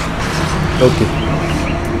card. Okay.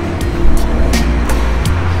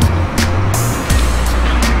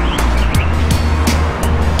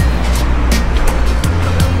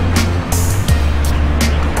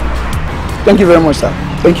 Thank you very much, sir.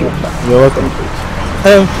 Thank you. You're welcome.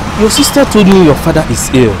 Your sister told me your father is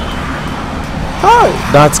ill. Hi.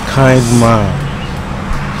 That kind man.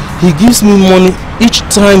 He gives me money each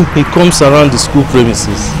time he comes around the school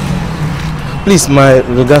premises. Please, my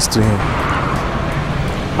regards to him.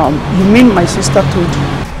 You mean my sister told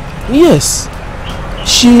you? Yes.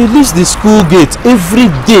 She leaves the school gate every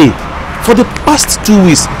day for the past 2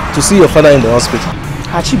 weeks to see your father in the hospital.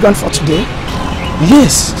 Had she gone for today?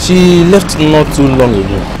 Yes, she left not too long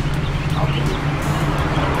ago.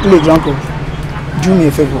 Please, uncle, do me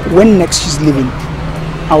a favor. When next she's leaving,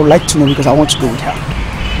 I would like to know because I want to go with her.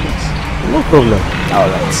 Yes. No problem. All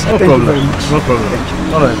right. No Thank problem. you very much. No problem. Thank you.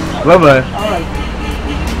 All right. Bye-bye. All right.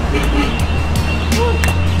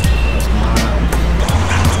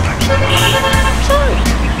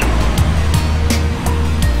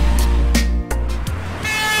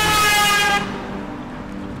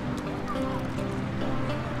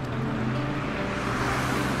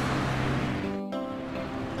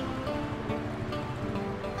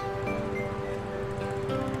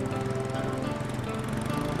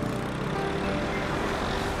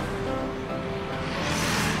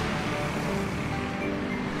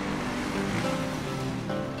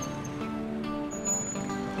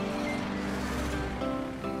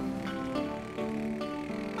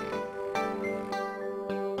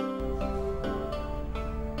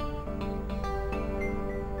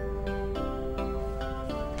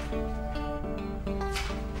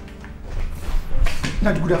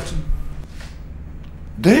 Dad, good afternoon.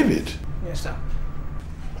 David? Yes, sir.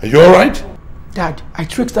 Are you alright? Dad, I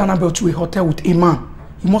tricked Annabelle to a hotel with a man.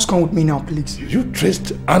 You must come with me now, please. You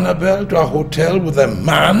traced Annabelle to a hotel with a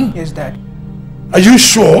man? Yes, Dad. Are you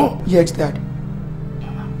sure? Yes, Dad.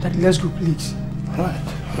 Dad, let's go, please. Right,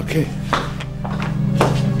 okay.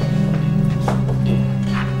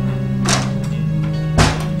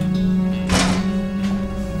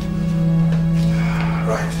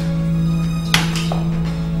 Right.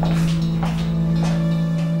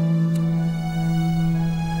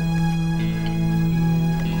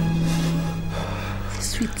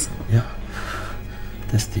 Sweet. Yeah.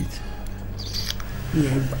 Test it.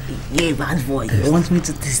 Yeah, bad boy. You want me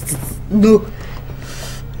to test it? No.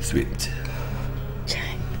 Sweet.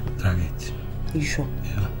 Chai. Drag it. You sure?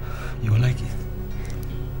 Yeah. You will like it.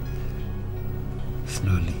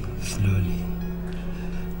 Slowly, slowly,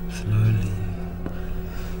 slowly.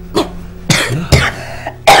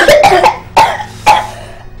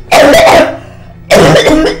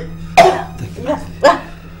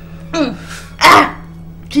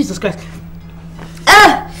 Jesus Christ.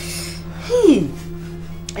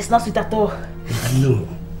 It's not sweet at all. I know.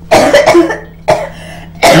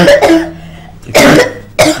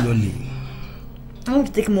 Slowly. I want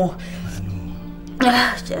to take more. I know.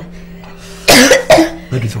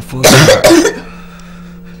 But it's your fault.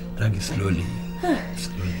 Drag it slowly.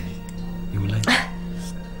 Slowly. You will like it.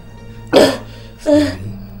 Slowly.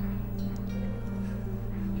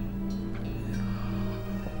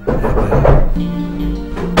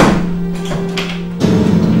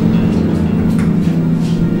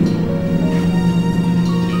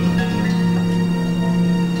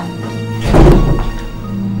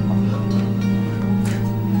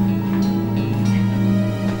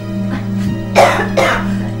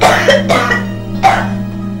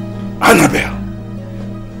 Annabelle.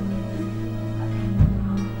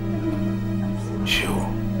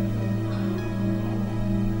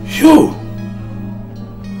 You.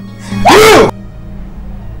 I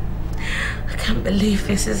can't believe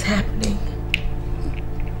this is happening.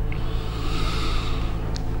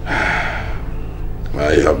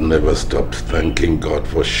 I have never stopped thanking God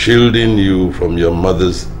for shielding you from your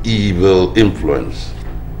mother's evil influence.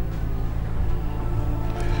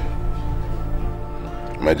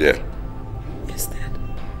 My dear. Yes, Dad.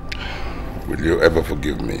 Will you ever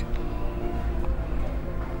forgive me?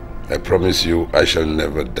 I promise you I shall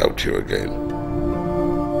never doubt you again.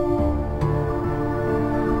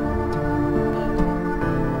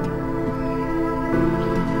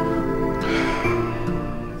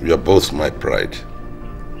 You are both my pride,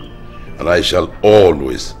 and I shall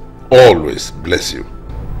always, always bless you.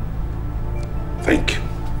 Thank you.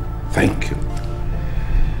 Thank you.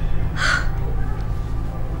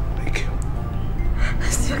 Thank you. I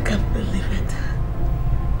still can't believe it.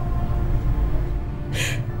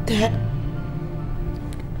 Dad,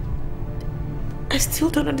 I still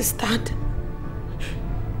don't understand.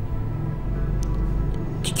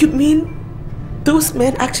 You mean those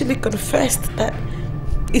men actually confessed that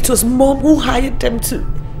it was Mom who hired them to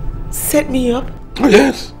set me up? Oh,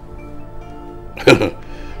 yes.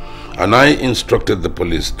 And I instructed the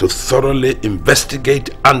police to thoroughly investigate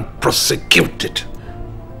and prosecute it.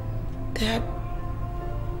 Dad,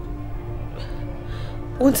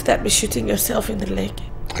 won't that be shooting yourself in the leg?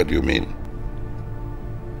 What do you mean?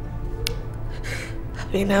 I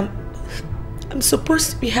mean, I'm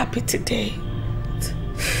supposed to be happy today,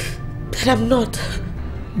 but I'm not.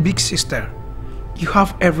 Big sister, you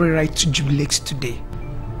have every right to jubilate today.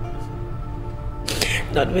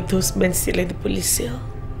 Not with those men still in the police cell.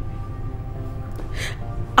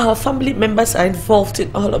 Our family members are involved in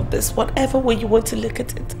all of this, whatever way you want to look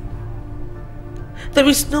at it. There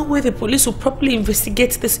is no way the police will properly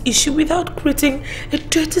investigate this issue without creating a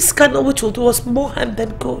dirty scandal which will do us more harm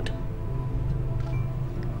than good.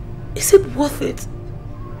 Is it worth it?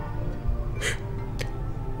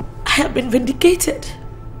 I have been vindicated.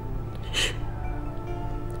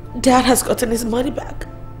 Dad has gotten his money back,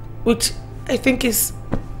 which I think is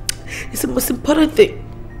the most important thing.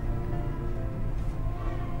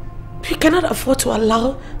 We cannot afford to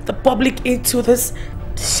allow the public into this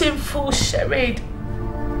shameful charade.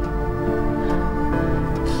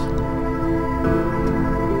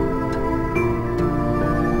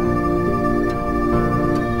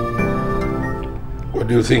 What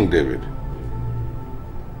do you think, David?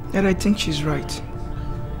 And I think she's right.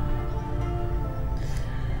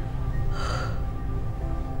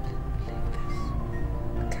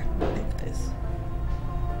 I can't believe this.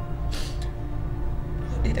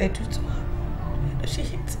 What did I do to her? I know she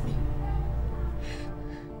hates me.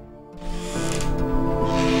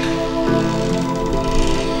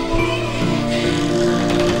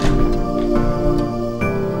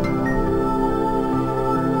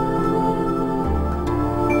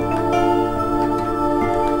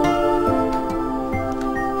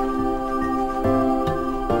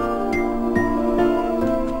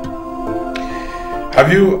 Have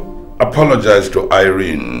you apologized to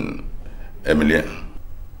Irene, Emilia?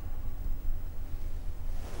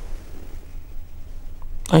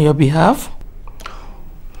 On your behalf?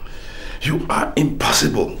 You are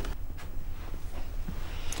impossible.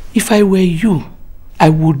 If I were you, I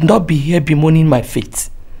would not be here bemoaning my fate.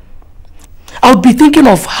 I would be thinking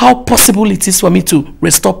of how possible it is for me to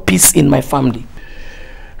restore peace in my family.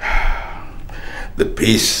 The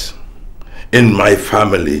peace in my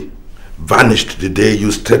family vanished the day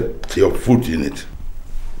you stepped your foot in it.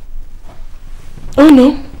 Oh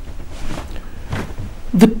no.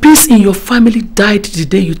 The peace in your family died the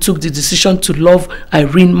day you took the decision to love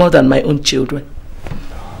Irene more than my own children.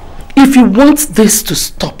 If you want this to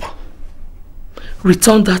stop,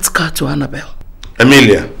 return that car to Annabelle.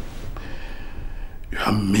 Emilia, you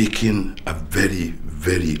are making a very,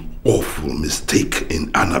 very awful mistake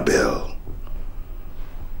in Annabelle.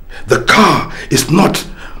 The car is not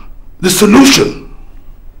the solution.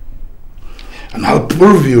 And I'll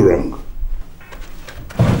prove you wrong.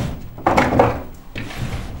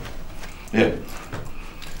 Here.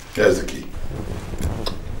 Here's the key.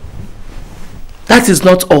 That is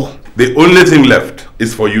not all. The only thing left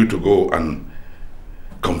is for you to go and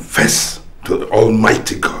confess to the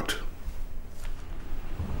Almighty God.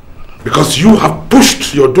 Because you have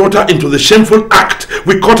pushed your daughter into the shameful act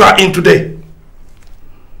we caught her in today.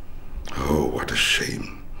 Oh, what a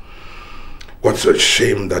shame. What a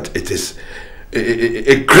shame that it is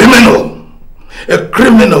a criminal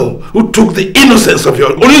who took the innocence of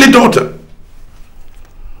your only daughter.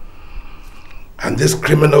 And this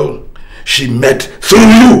criminal she met through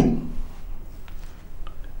you.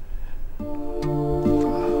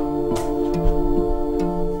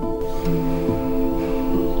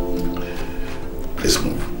 Please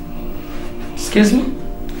move. Excuse me?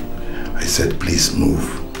 I said please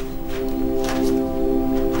move.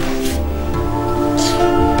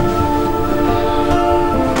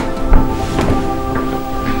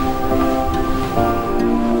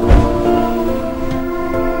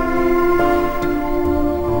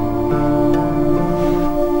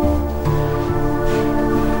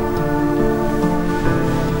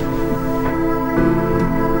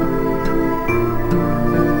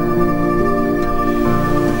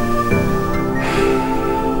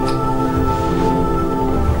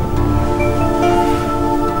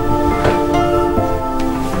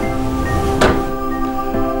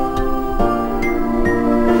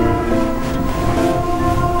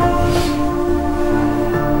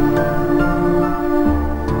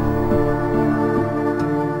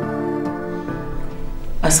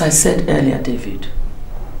 As I said earlier, David,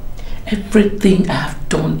 everything I have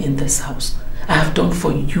done in this house, I have done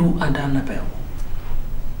for you and Annabelle.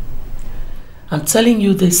 I'm telling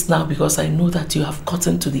you this now because I know that you have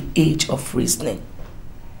gotten to the age of reasoning.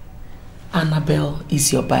 Annabelle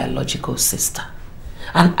is your biological sister.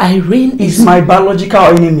 And Irene is my biological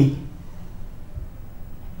enemy.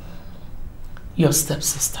 Your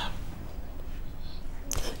stepsister.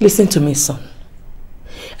 Listen to me, son.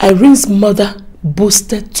 Irene's mother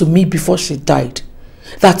boasted to me before she died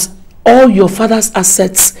that all your father's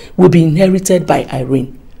assets will be inherited by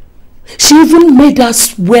Irene. She even made her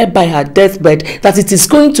swear by her deathbed that it is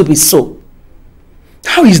going to be so.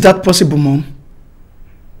 How is that possible, Mom?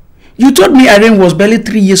 You told me Irene was barely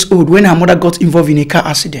 3 years old when her mother got involved in a car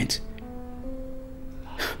accident.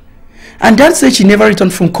 And Dad said she never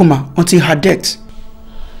returned from coma until her death.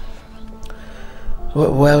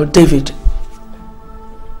 Well, David,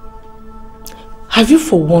 have you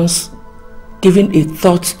for once given a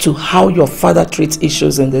thought to how your father treats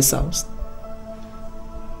issues in this house?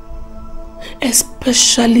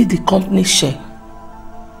 Especially the company share.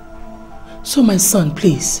 So my son,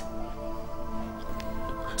 please,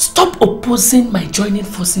 stop opposing my joining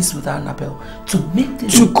forces with Annabelle to make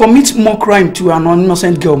this... To commit more crime to an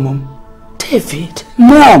innocent girl, Mom. David.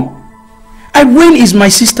 Mom, Irene is my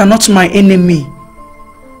sister, not my enemy.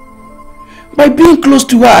 By being close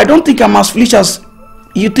to her, I don't think I'm as foolish as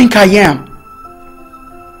you think I am.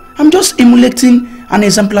 I'm just emulating an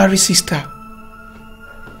exemplary sister.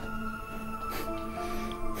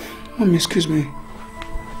 Mom, excuse me.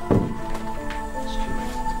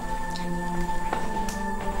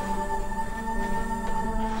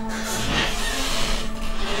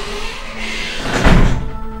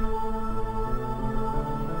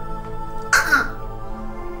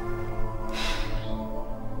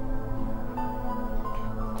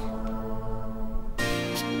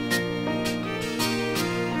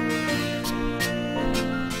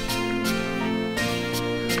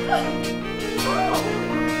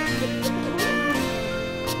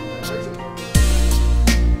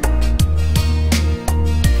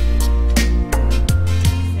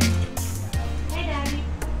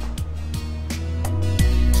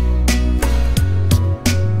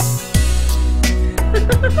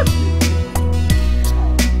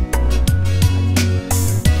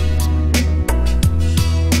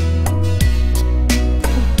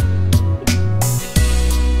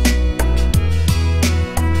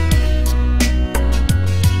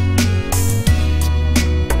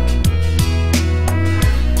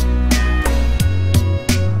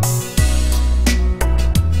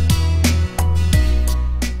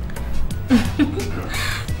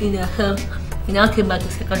 You now came back the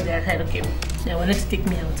second day I said, okay, they wanted to take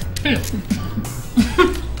me out.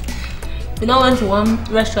 You now went to one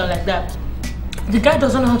restaurant like that. The guy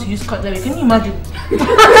doesn't know how to use cutlery. Can you imagine?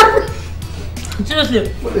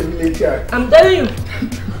 Seriously. What a village guy. I'm telling you.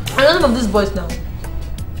 I know some of these boys now.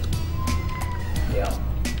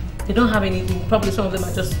 They don't have anything. Probably some of them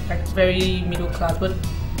are just like very middle class, but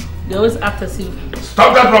they always act as if...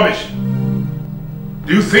 Stop that rubbish!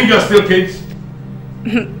 Do you think you're still kids?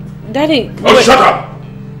 Daddy... Oh, wait. Shut up!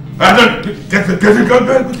 And then get the girl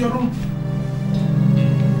back with your room.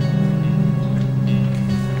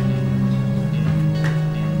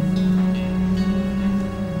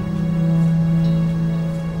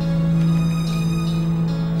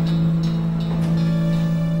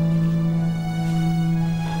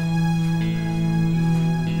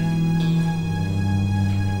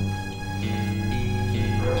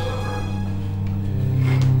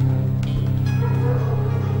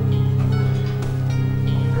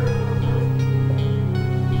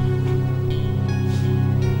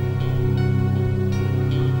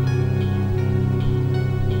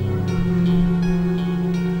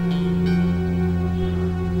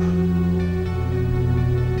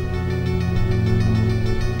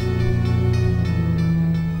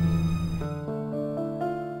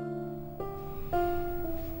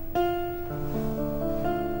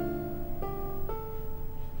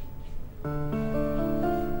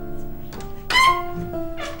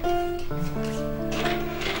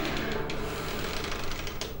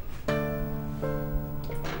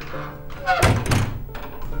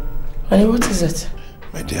 Honey, what is it?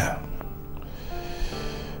 My dear,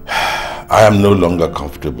 I am no longer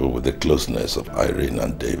comfortable with the closeness of Irene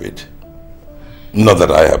and David. Not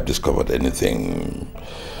that I have discovered anything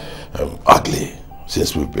ugly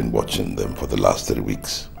since we've been watching them for the last 3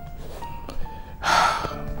 weeks.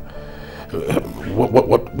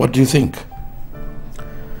 What do you think?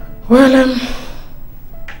 Well,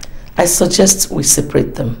 I suggest we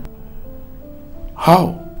separate them.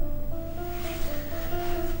 How?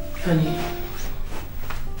 Honey.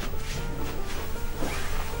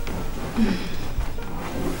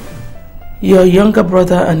 Your younger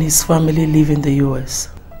brother and his family live in the US.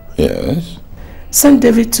 Yes. Send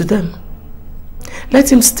David to them.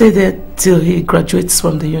 Let him stay there till he graduates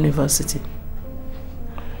from the university.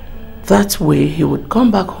 That way he would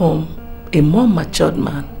come back home a more matured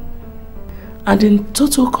man and in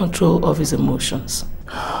total control of his emotions.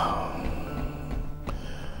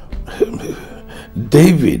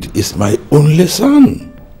 David is my only son.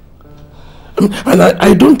 And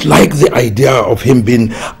I don't like the idea of him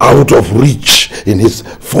being out of reach in his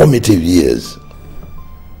formative years.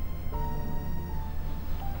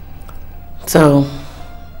 So,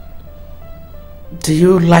 do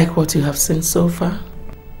you like what you have seen so far?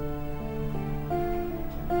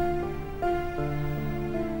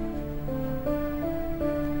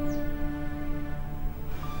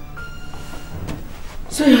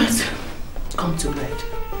 Sweetheart, come to bed.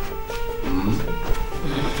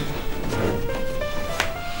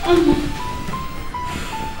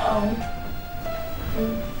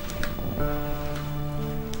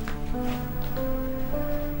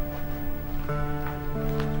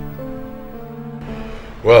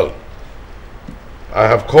 Well, I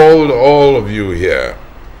have called all of you here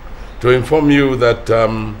to inform you that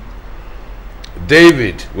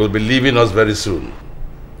David will be leaving us very soon.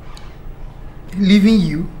 Leaving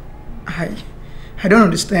you? I don't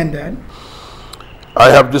understand that.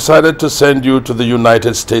 I have decided to send you to the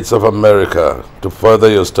United States of America to further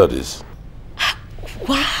your studies.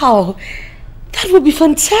 Wow, that would be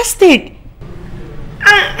fantastic.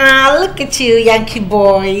 Look at you, Yankee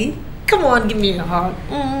boy. Come on, give me a hug.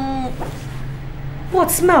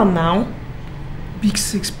 What, smell now? Big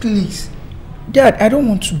Six, please. Dad, I don't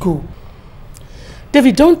want to go.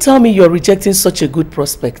 David, don't tell me you're rejecting such a good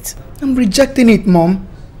prospect. I'm rejecting it, Mom.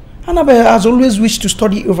 Annabelle has always wished to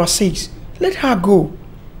study overseas. Let her go.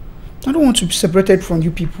 I don't want to be separated from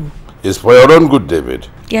you people. It's for your own good, David.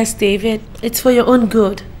 Yes, David. It's for your own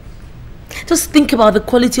good. Just think about the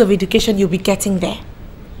quality of education you'll be getting there.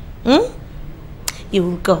 You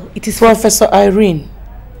will go. It is Professor Irene.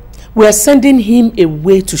 We are sending him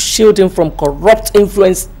away to shield him from corrupt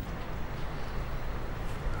influence.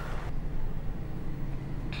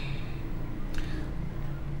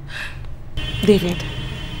 David,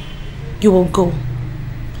 you will go.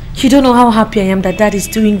 You don't know how happy I am that Dad is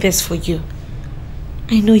doing this for you.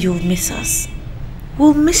 I know you'll miss us.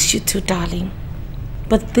 We'll miss you too, darling.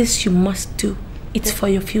 But this you must do. It's for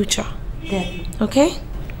your future. Daddy. Okay?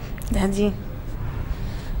 Daddy.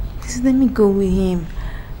 Please let me go with him.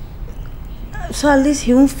 So at least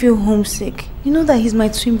he won't feel homesick. You know that he's my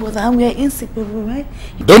twin brother and we are inseparable, right?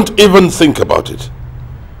 Don't even think about it.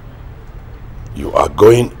 You are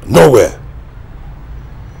going nowhere.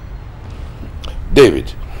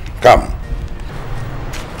 David, come.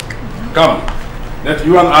 Come. Let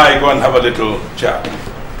you and I go and have a little chat.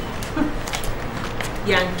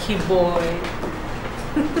 Yankee boy.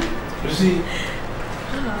 You see? Oh,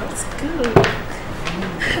 that's good.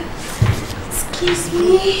 Excuse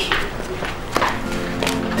me.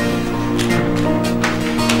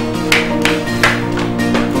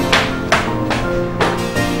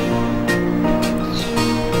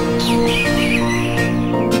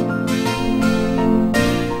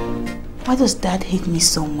 Why does Dad hate me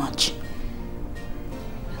so much?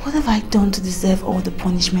 What have I done to deserve all the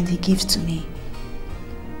punishment he gives to me?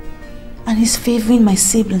 And he's favoring my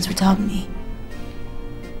siblings without me.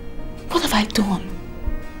 What have I done?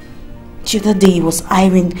 The other day it was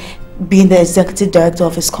Irene being the executive director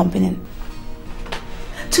of his company.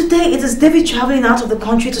 Today it is David traveling out of the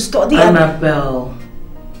country to study. Annabelle.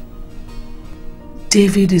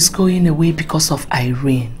 David is going away because of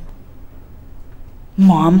Irene.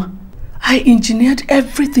 Mom? I engineered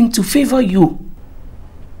everything to favor you.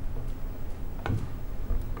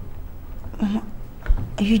 Mama,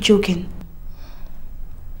 are you joking?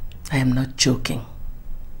 I am not joking.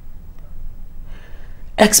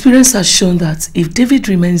 Experience has shown that if David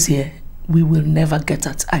remains here, we will never get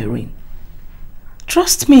at Irene.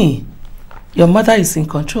 Trust me, your mother is in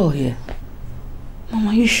control here. Mom,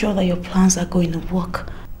 are you sure that your plans are going to work?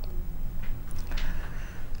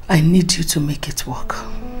 I need you to make it work.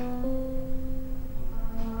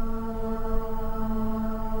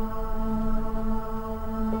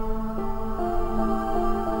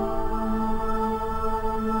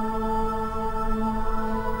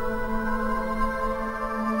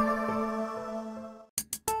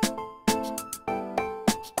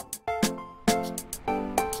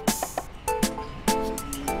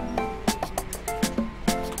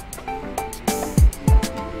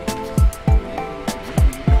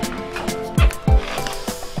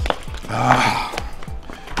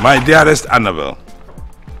 My dearest Annabelle,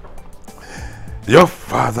 your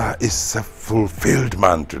father is a fulfilled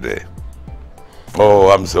man today. Oh,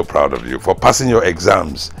 I'm so proud of you for passing your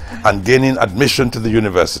exams and gaining admission to the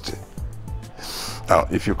university. Now,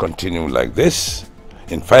 if you continue like this,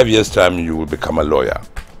 in 5 years' time, you will become a lawyer.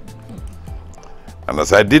 And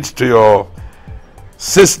as I did to your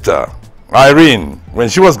sister, Irene, when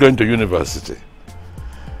she was going to university,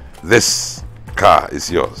 this car is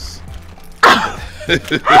yours.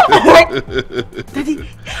 Daddy,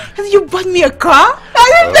 you bought me a car?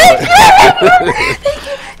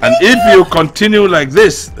 And if you continue like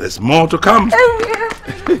this, there's more to come.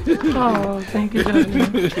 Oh, thank you,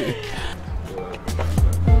 Daddy.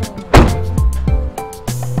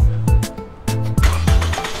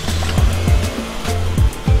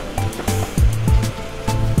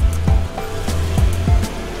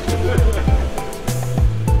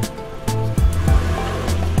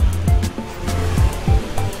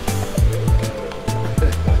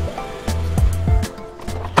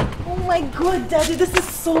 God, Daddy, this is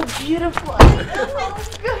so beautiful. Oh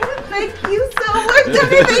God, thank you so much,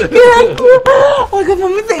 Daddy. Thank you. Oh my God,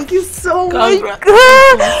 Mommy, thank you so much.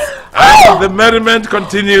 And the merriment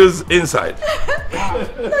continues inside. No,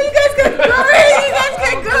 you guys can go in. You guys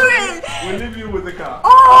can go in. We'll leave you with the car.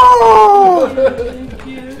 Oh! Thank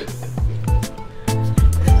you.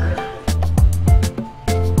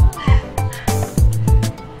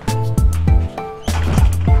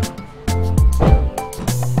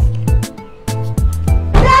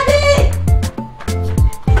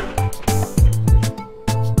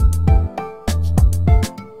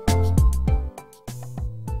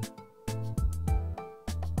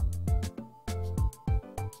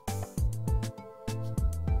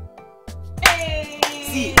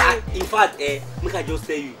 Make I just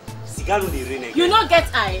tell you, cigar no dey rain again. You not get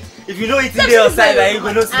eye. If you know it's in the outside, I ain't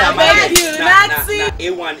gonna see that man. I beg you, Nazi.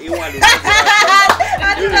 A1.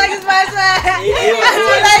 I do like his passport.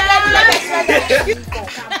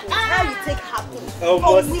 How you take happen? Oh,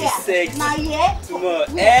 boss is sex. Now yeah. Tomorrow,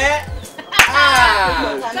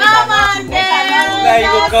 Come on, then. Now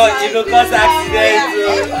you go cause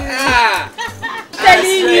accident.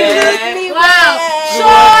 Telling you. Wow.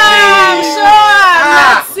 Sure.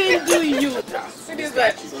 Nothing do you. See this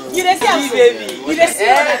guy. You dey see baby. You dey see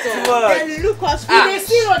road at all. Then look us. You dey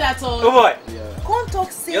see road at all. Oh boy. Come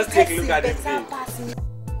talk say. Just take a look at this.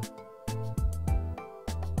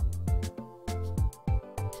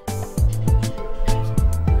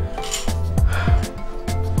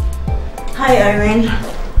 Hi, Irene.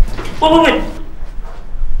 Wait.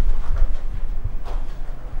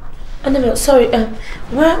 Annabelle, sorry.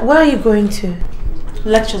 Where are you going to?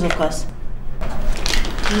 Lectures, of course.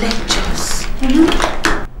 Lectures.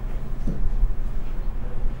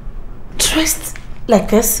 Dressed like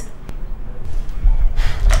this?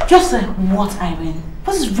 Just like what, Irene?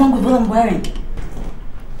 What is wrong with what I'm wearing?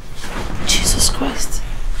 Jesus Christ.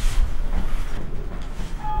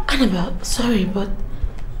 Annabelle, sorry, but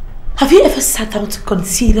have you ever sat down to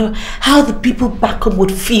consider how the people back home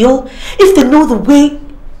would feel if they know the way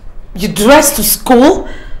you dress to school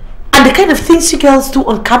and the kind of things you girls do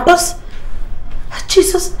on campus?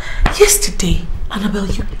 Jesus, yesterday, Annabelle,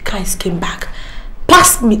 you guys came back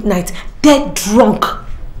past midnight, dead drunk.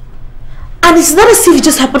 And it's not as if it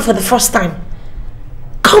just happened for the first time.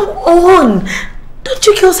 Come on! Don't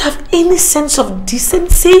you girls have any sense of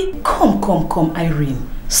decency? Come, Irene.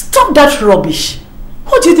 Stop that rubbish.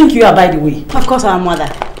 Who do you think you are, by the way? Of course, our mother.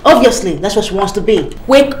 Obviously, that's what she wants to be.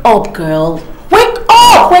 Wake up, girl. Wake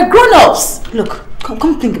up! We're grown-ups. Look,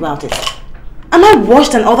 come think about it. Am I worse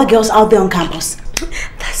than other girls out there on campus?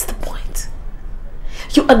 That's the point.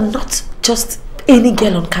 You are not just any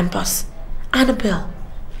girl on campus. Annabelle,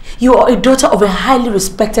 you are a daughter of a highly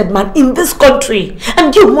respected man in this country.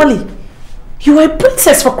 And you, Molly, you are a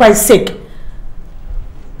princess, for Christ's sake.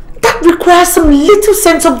 That requires some little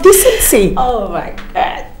sense of decency. Oh my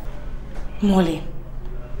God. Molly,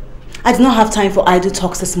 I did not have time for idle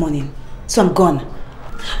talks this morning, so I'm gone.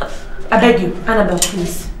 I beg you, Annabelle,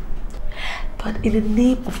 please. But in the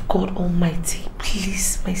name of God Almighty,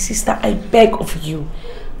 please, my sister, I beg of you,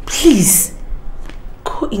 please,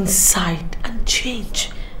 go inside and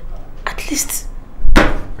change. At least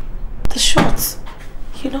the shorts,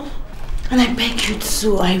 you know? And I beg you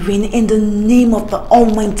too, Irene, in the name of the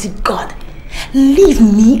Almighty God, leave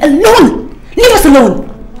me alone! Leave us alone!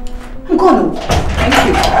 I'm gone. Thank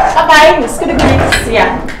you. Bye-bye. It's gonna be nice to see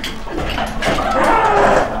ya.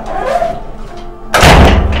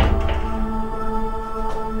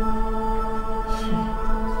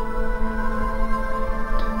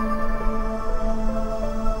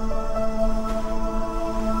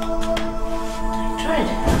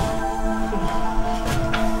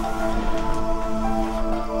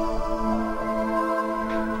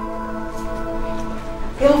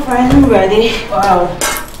 Girlfriend, I'm ready. Wow.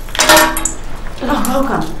 Oh,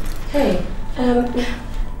 welcome. Hey,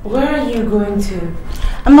 where are you going to?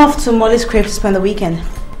 I'm off to Molly's crib to spend the weekend.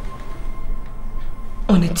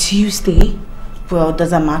 On a Tuesday? Well,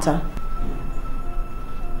 does that matter?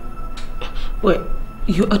 Wait,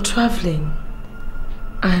 you are traveling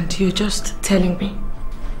and you're just telling me?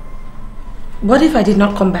 What if I did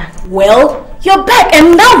not come back? Well, you're back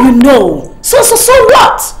and now you know. So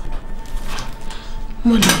what?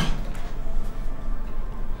 Molly,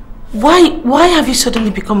 why have you suddenly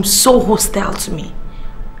become so hostile to me?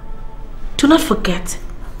 Do not forget,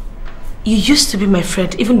 you used to be my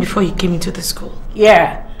friend even before you came into the school.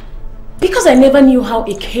 Yeah, because I never knew how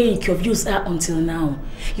archaic your views are until now.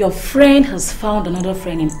 Your friend has found another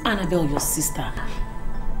friend in Annabelle, your sister.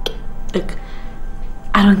 Look,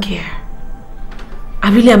 I don't care. I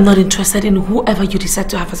really am not interested in whoever you decide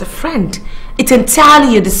to have as a friend. It's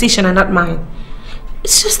entirely your decision and not mine.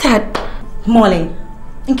 It's just that... Molly,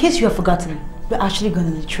 in case you have forgotten, we're actually going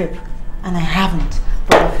on a trip. And I haven't.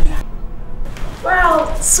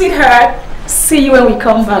 Well, sweetheart, see you when we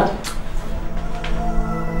come back.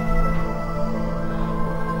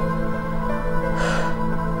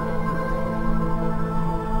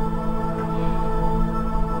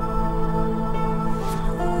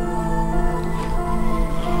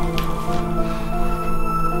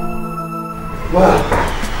 Wow.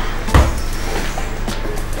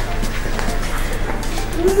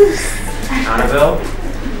 Annabelle?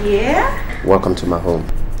 Yeah? Welcome to my home.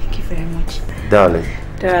 Thank you very much. Darling.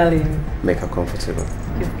 Darling. Make her comfortable.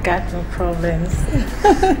 You've got no problems.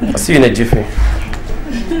 I'll see you in a jiffy.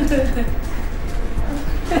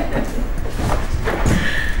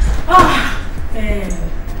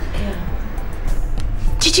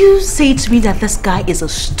 Did you say to me that this guy is a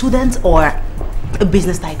student or a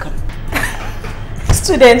business tycoon?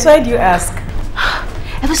 Student, why do you ask?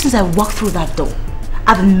 Ever since I walked through that door,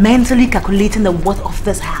 I've been mentally calculating the worth of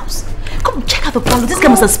this house. Come check out the parlor. This guy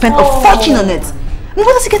must have spent a fortune on it. I mean,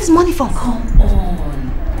 where does he get his money from? Come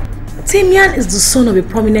on. Tamian is the son of a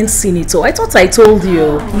prominent senator. I thought I told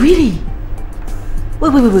you. Really?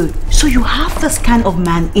 Wait. So you have this kind of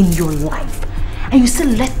man in your life and you still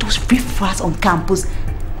let those riffraffs on campus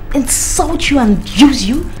insult you and use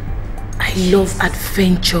you? I love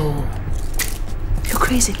adventure. You're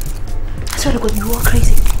crazy. I swear to God, you are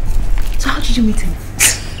crazy. So how did you meet him?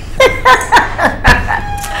 You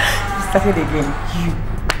started again.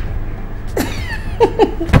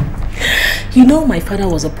 You know, my father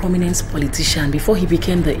was a prominent politician before he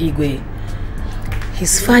became the Igwe.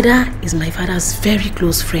 His father is my father's very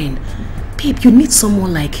close friend. Babe, you need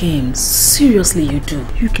someone like him. Seriously, you do.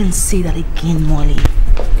 You can say that again, Molly.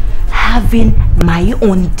 Having my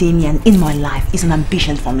own Damien in my life is an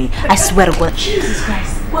ambition for me. I swear to God. Jesus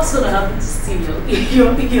Christ. What's gonna happen to Steve?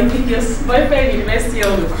 Your boyfriend university.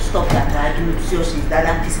 Look, stop that, right? Look, seriously,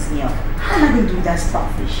 that pisses me off. How am I going to do that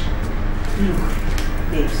starfish? Look,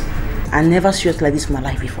 babes, I never seriously like this in my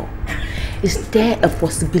life before. Is there a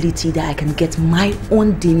possibility that I can get my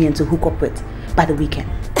own Damien to hook up with by the weekend?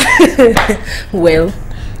 Well,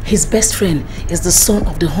 his best friend is the son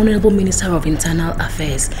of the Honorable Minister of Internal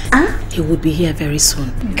Affairs. Huh? He would be here very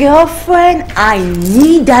soon. Girlfriend, I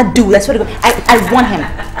need that dude. That's what I want him.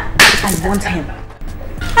 I want him.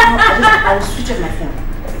 I will switch off my phone.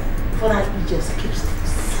 For that, he just keeps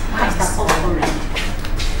that all already.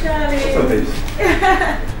 What's up, babes?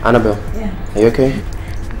 Annabelle, Yeah. are you okay?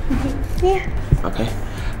 Yeah. Okay.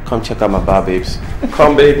 Come check out my bar, babes.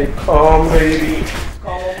 Come, baby. Come, baby.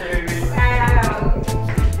 Come, baby.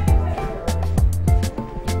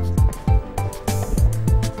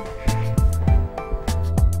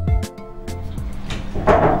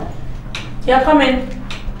 Yeah, come in.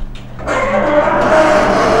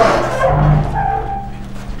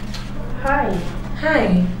 Hi.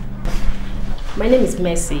 Hi. My name is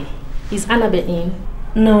Mercy. Is Annabelle in?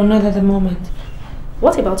 No, not at the moment.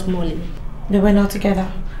 What about Molly? They went out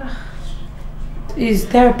together. Is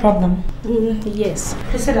there a problem? Yes.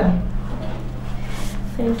 Please sit down.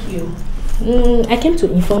 Thank you. I came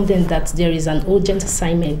to inform them that there is an urgent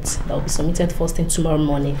assignment that will be submitted first thing tomorrow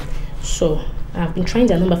morning. So, I've been trying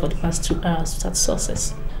their number for the past 2 hours without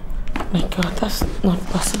success. My God, that's not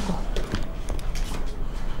possible.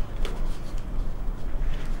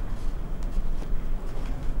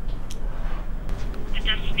 The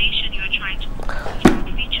destination you are trying to call is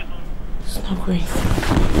not reachable. It's not great.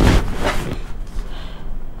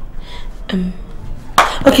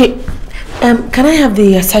 Okay. Can I have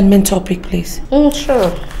the assignment topic, please?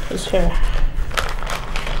 Sure. Sure.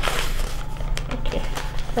 Okay.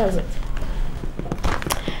 That's it.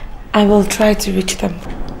 I will try to reach them.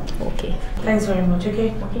 Okay. Thanks very much,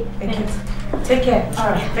 okay? Okay. Thank you. Take care.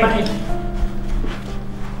 Alright. Thank you.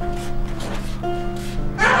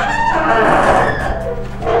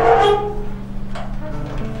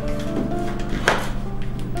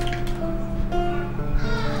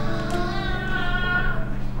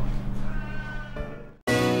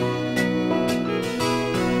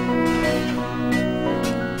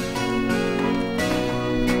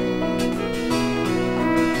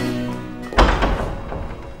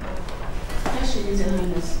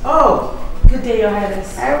 Oh, Good day, Your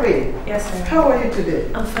Highness. Irene. Yes, sir. How are you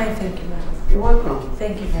today? I'm fine, thank you, ma'am. You're welcome.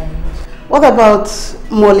 Thank you very much. What about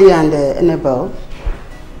Molly and Annabelle?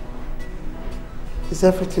 Is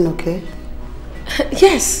everything okay?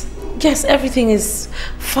 Yes, everything is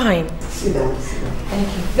fine. Sit down, sit down. Thank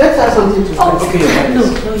you. Let's have something to say. Okay, Your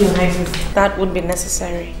Highness. No, Your Highness. That wouldn't be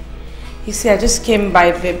necessary. You see, I just came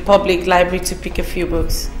by the public library to pick a few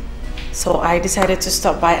books. So I decided to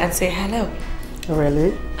stop by and say hello.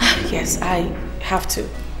 Really? Yes, I have to.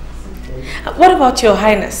 What about Your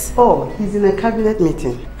Highness? Oh, he's in a cabinet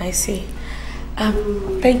meeting. I see.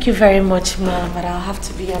 Thank you very much, ma'am, but I'll have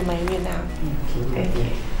to be on my way now. Thank you.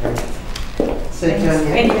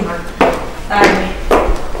 Thank you, ma'am. Bye.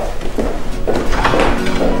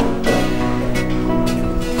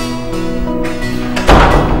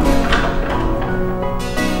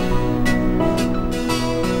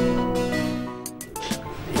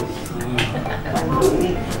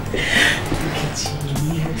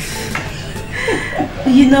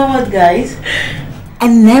 You know what, guys? I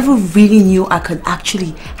never really knew I could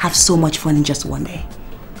actually have so much fun in just one day.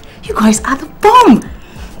 You guys are the bomb!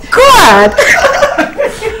 God!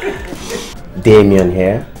 Damien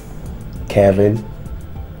here. Kevin.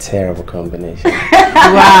 Terrible combination.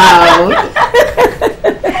 Wow!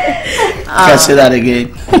 Can't say that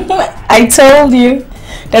again. I told you.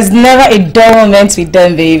 There's never a dull moment with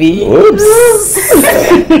them, baby. Oops.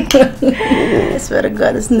 I swear to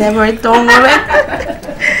God, it's never a dull moment.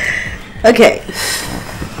 Okay.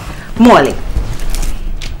 Molly,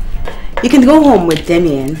 you can go home with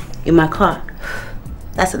Damien in my car.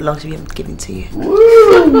 That's a luxury I'm giving to you.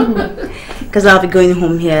 Because I'll be going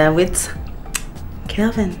home here with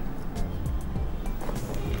Kelvin.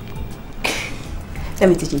 Let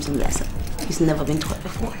me teach him some lesson. He's never been taught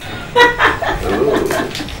before.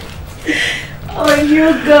 Oh,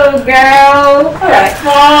 you go, girl. Have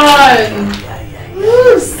fun.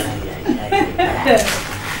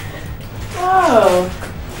 Oh.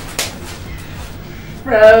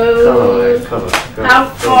 Bro. Come on. Have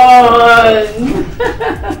fun.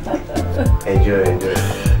 Enjoy.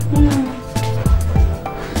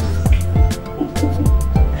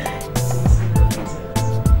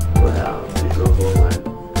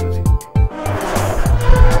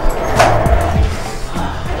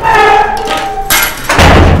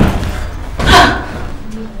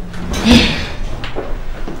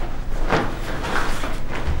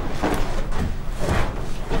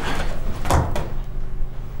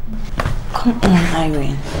 Come on,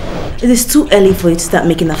 Irene. It is too early for you to start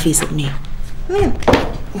making a face at me. I mean,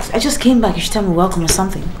 I just came back. You should tell me welcome or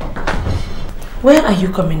something. Where are you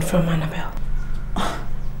coming from, Annabelle?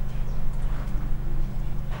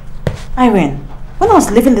 Irene, when I was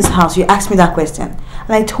leaving this house, you asked me that question. And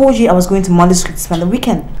I told you I was going to Monday Street to spend the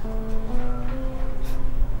weekend.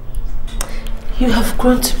 You have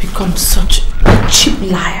grown to become such a cheap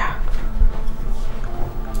liar.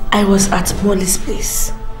 I was at Molly's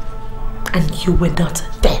place. And you were not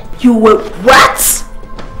there. You were what?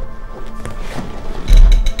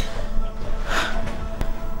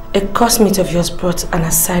 A classmate of yours brought an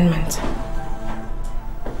assignment.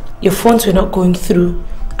 Your phones were not going through.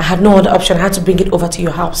 I had no other option. I had to bring it over to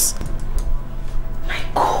your house. My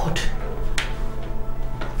God.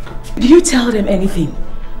 Did you tell them anything?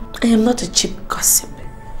 I am not a cheap gossip.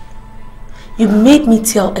 You made me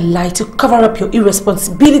tell a lie to cover up your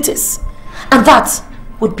irresponsibilities. And that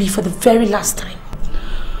would be for the very last time.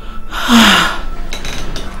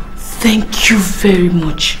 Thank you very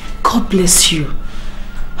much. God bless you.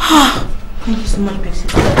 Thank you so much, Betsy.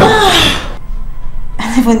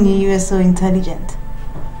 I never knew you were so intelligent.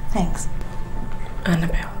 Thanks.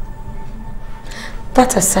 Annabelle,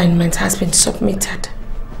 that assignment has been submitted.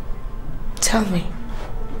 Tell me,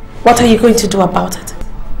 what are you going to do about it?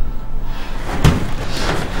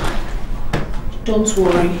 Don't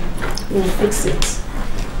worry, we'll fix it.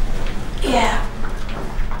 Yeah.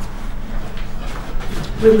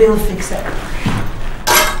 We will fix it.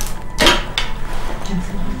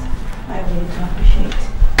 I really do appreciate it.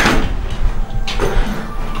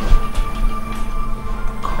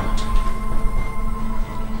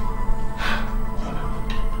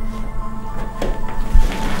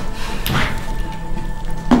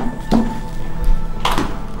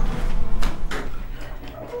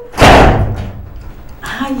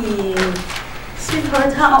 Hi,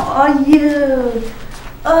 sweetheart, how are you?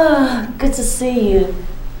 Oh, good to see you.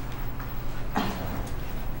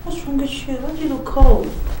 What's wrong with you? Why do you look cold?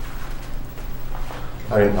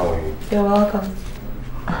 Irene, how are you? You're welcome.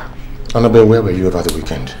 Annabelle, where were you over the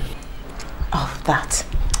weekend? Oh, that.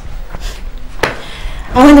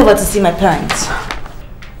 I went over to see my parents.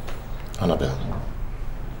 Annabelle,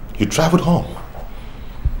 you traveled home.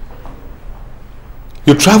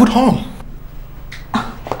 You traveled home.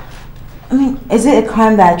 I mean, is it a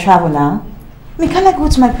crime that I travel now? I mean, can't I go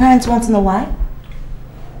to my parents once in a while?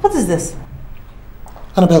 What is this?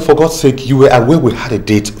 Annabelle, for God's sake, you were aware we had a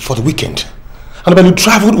date for the weekend. Annabelle, you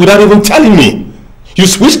traveled without even telling me. You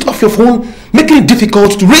switched off your phone, making it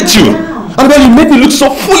difficult to reach you. Annabelle, you made me look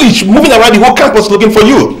so foolish, moving around the whole campus looking for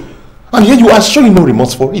you. And here you are showing no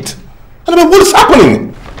remorse for it. Annabelle, what is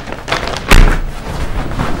happening?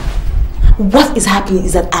 What is happening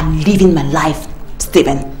is that I'm living my life,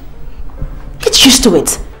 Stephen. Get used to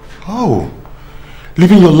it. Oh,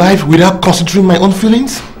 living your life without considering my own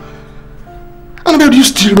feelings? Annabelle, do you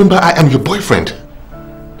still remember I am your boyfriend?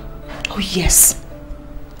 Oh yes,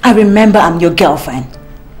 I remember I'm your girlfriend.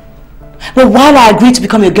 But while I agreed to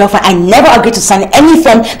become your girlfriend, I never agreed to sign any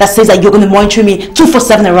form that says that you're going to monitor me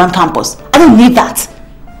 24/7 around campus. I don't need that.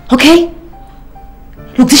 Okay?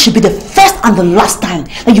 Look, this should be the first and the last time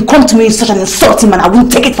that you come to me in such an insulting manner. I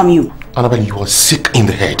won't take it from you. Annabelle, you are sick in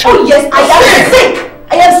the head. Oh yes, I am sick.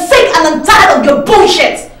 I am sick and I'm tired of your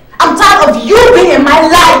bullshit. I'm tired of you being in my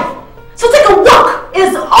life. So take a walk. It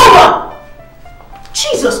is over.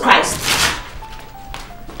 Jesus Christ.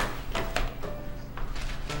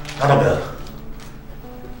 Annabelle.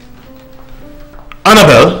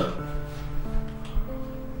 Annabelle?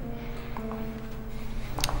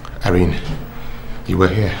 Irene, you were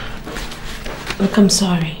here. Look, I'm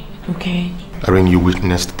sorry, okay? Irene, you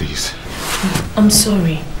witnessed this. I'm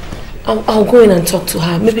sorry. I'll go in and talk to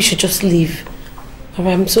her. Maybe she should just leave.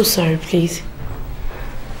 Alright, I'm so sorry, please.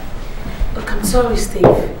 Look, I'm sorry, Steve.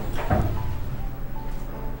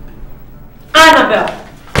 Annabelle!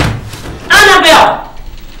 Annabelle!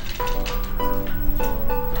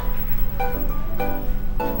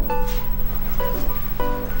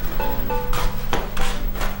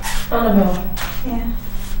 Annabelle. Yeah.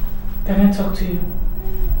 Can I talk to you?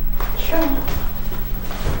 Sure.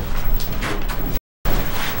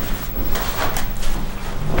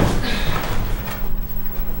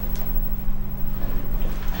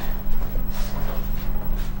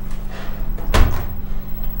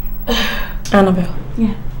 Annabelle.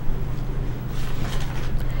 Yeah.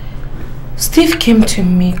 Steve came to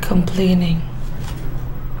me complaining.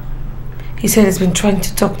 He said he's been trying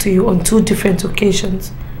to talk to you on 2 different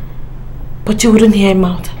occasions, but you wouldn't hear him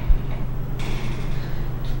out.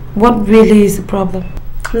 What really is the problem?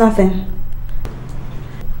 Nothing.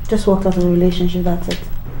 Just walked out of the relationship, that's it.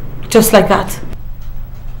 Just like that?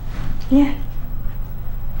 Yeah.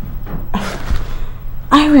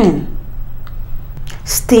 Irene,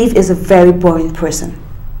 Steve is a very boring person.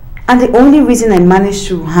 And the only reason I managed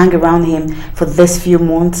to hang around him for this few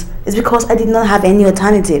months is because I did not have any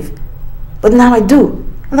alternative. But now I do.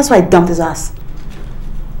 And that's why I dumped his ass.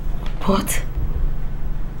 What?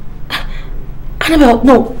 Annabelle,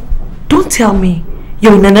 no. Don't tell me.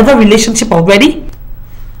 You're in another relationship already?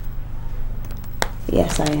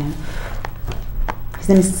 Yes, I am. His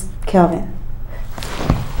name is Kelvin.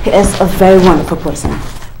 He is a very wonderful person.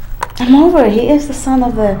 And moreover, he is the son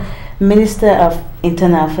of the Minister of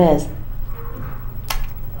Internal Affairs.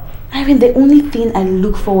 I mean, the only thing I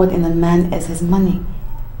look forward in a man is his money.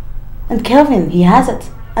 And Kelvin, he has it.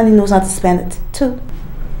 And he knows how to spend it, too.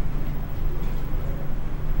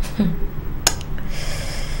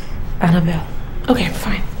 Annabelle, okay,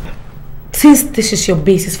 fine. Since this is your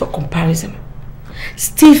basis for comparison,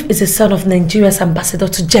 Steve is the son of Nigeria's ambassador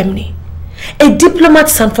to Germany. A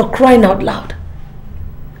diplomat's son, for crying out loud.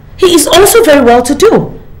 He is also very well to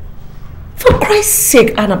do. For Christ's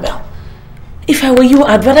sake, Annabelle, if I were you,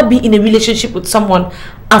 I'd rather be in a relationship with someone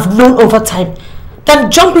I've known over time than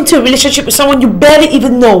jump into a relationship with someone you barely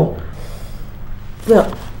even know.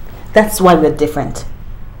 Well, that's why we're different.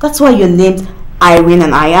 That's why you're named Irene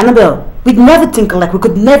and I, Annabelle. We'd never think alike. We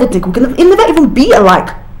could never think. We could never even be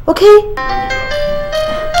alike. Okay?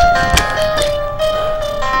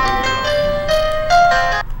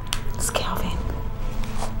 It's Kelvin.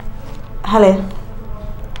 Hello.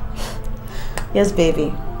 Yes,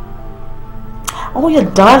 baby. Oh, your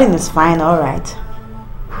darling is fine. All right.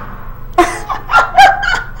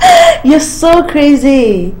 You're so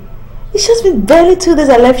crazy. It's just been barely 2 days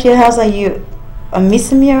I left your house and you are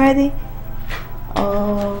missing me already?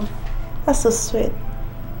 Oh, that's so sweet.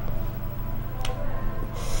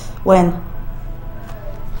 When?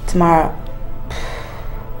 Tomorrow.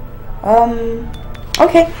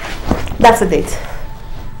 Okay. That's the date.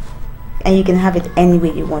 And you can have it any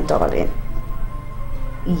way you want, darling.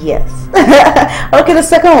 Yes. Okay, the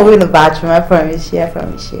second one will be in the bathroom. I promise you. I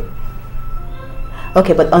promise you.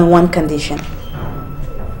 Okay, but on one condition.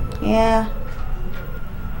 Yeah.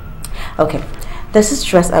 Okay. There's this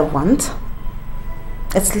dress I want.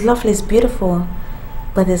 It's lovely. It's beautiful,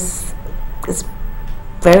 but it's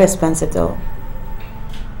very expensive though.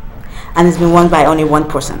 And it's been worn by only one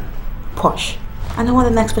person. Posh. And I want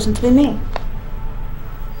the next person to be me.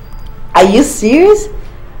 Are you serious?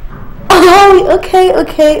 Oh,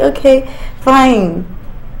 okay. Fine.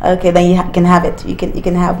 Okay, then you can have it. You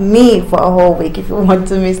can have me for a whole week if you want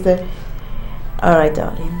to, mister. All right,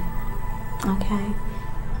 darling. Okay.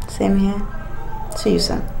 Same here. See you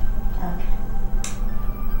soon.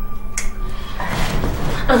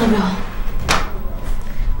 Annabelle,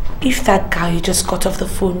 if that guy you just got off the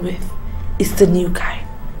phone with is the new guy,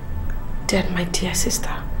 then my dear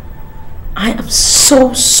sister, I am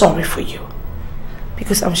so sorry for you,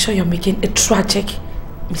 because I'm sure you're making a tragic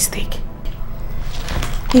mistake.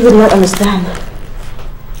 You would not understand.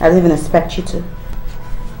 I didn't even expect you to.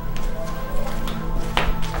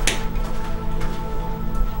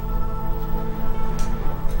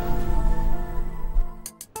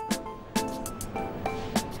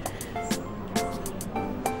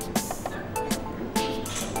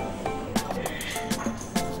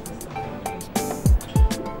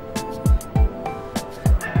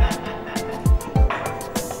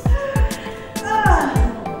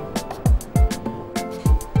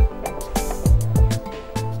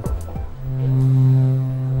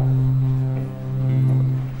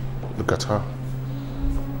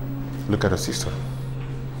 Look at her sister.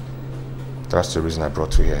 That's the reason I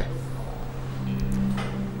brought you here.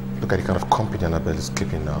 Look at the kind of company Annabelle is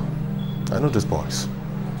keeping now. I know these boys.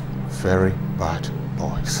 Very bad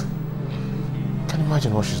boys. Can you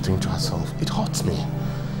imagine what she's doing to herself? It hurts me.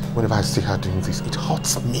 Whenever I see her doing this, it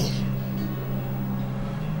hurts me.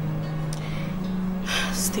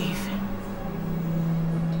 Steve,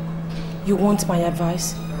 you want my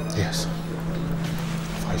advice? Yes.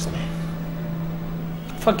 Advise me.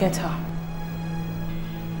 Forget her.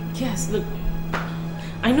 Yes, look,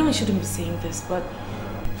 I know I shouldn't be saying this, but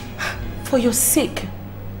for your sake,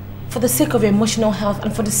 for the sake of your emotional health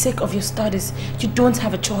and for the sake of your studies, you don't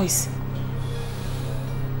have a choice.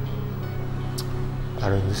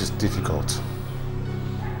 Irene, this is difficult.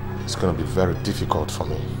 It's going to be very difficult for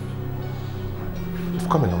me. We've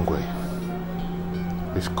come a long way.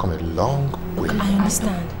 We've come a long way. Look, I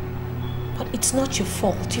understand, but it's not your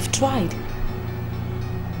fault. You've tried.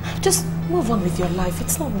 Just move on with your life.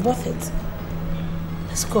 It's not worth it.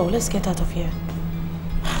 Let's go. Let's get out of here.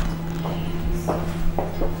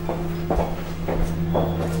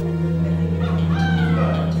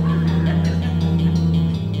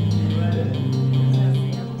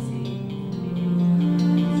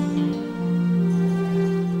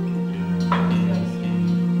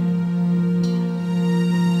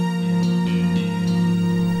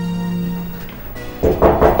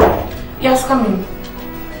 come in.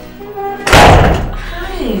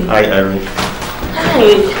 Hi, Irene. Hi.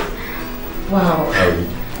 Wow. How are you?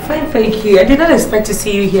 Fine, thank you. I did not expect to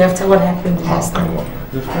see you here after what happened last time.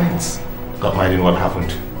 We're friends. Not minding what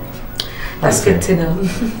happened. That's good to know.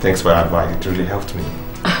 Thanks for your advice. It really helped me.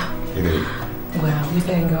 You did. Well, we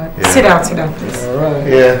thank God. Yeah. Sit down, please. All right.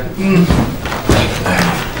 Yeah.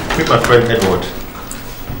 Meet my friend Edward.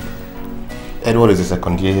 Edward is a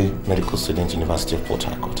second-year medical student, University of Port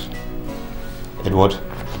Harcourt. Edward,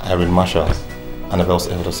 Irene Marshall, Annabelle's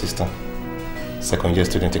elder sister, second-year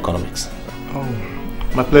student economics. Oh,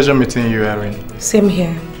 my pleasure meeting you, Irene. Same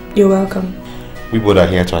here. You're welcome. We both are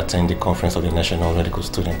here to attend the conference of the National Medical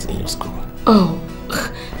Students in your school. Oh,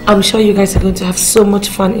 I'm sure you guys are going to have so much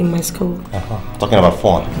fun in my school. Talking about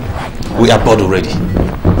fun, we are bored already.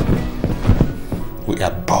 We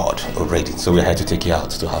are bored already, so we're here to take you out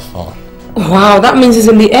to have fun. Wow, that means it's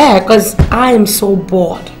in the air, because I am so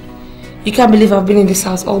bored. You can't believe I've been in this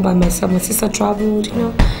house all by myself. My sister traveled, you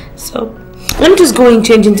know. So, let me just go and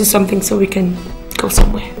change into something so we can go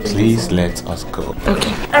somewhere. Please let us go.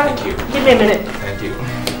 Okay. Thank you. Give me a minute. Thank you.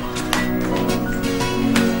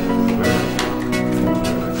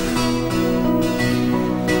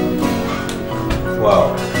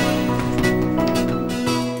 Wow.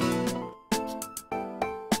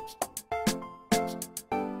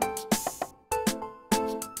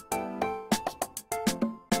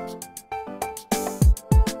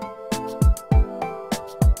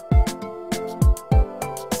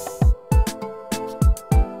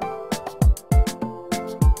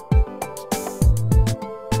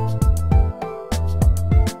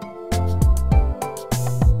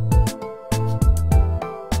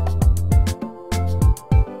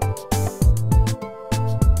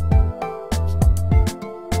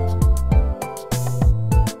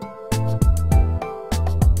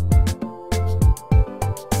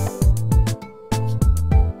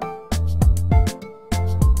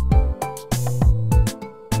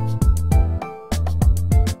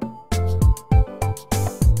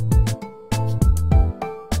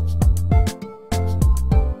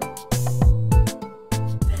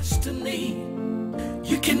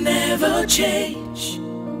 Change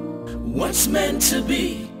what's meant to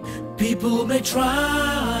be. People may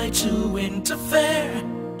try to interfere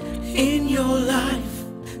in your life,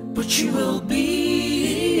 but you will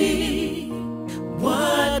be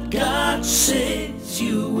what God says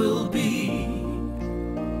you will be.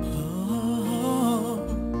 Oh,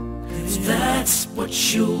 that's what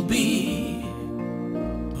you'll be.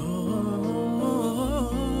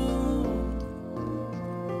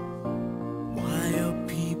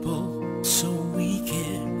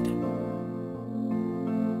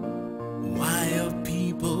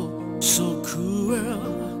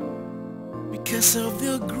 Of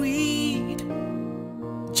their greed,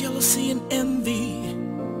 jealousy and envy,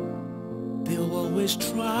 they'll always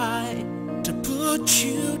try to put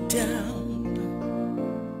you down.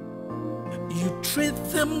 You treat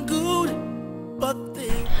them good, but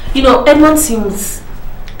they... You know, Edmund seems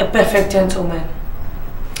a perfect gentleman.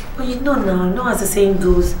 But you know as the saying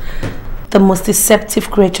goes, the most deceptive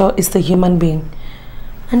creature is the human being.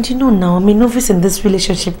 And you know now, I'm a novice in this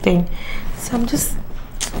relationship thing. So I'm just...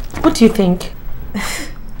 What do you think?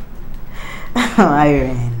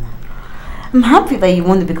 Irene, I'm happy that you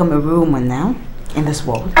want to become a woman now in this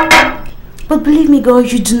world. But believe me, girl,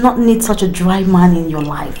 you do not need such a dry man in your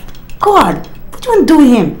life. God, what do you want to do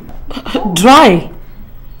with him? Dry?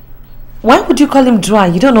 Why would you call him dry?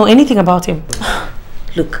 You don't know anything about him.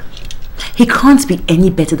 Look, he can't be any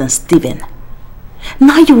better than Steven.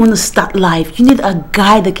 Now you want to start life, you need a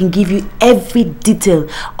guy that can give you every detail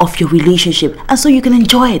of your relationship, and so you can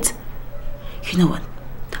enjoy it. You know what?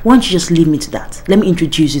 Why don't you just leave me to that? Let me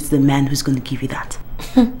introduce you to the man who's going to give you that.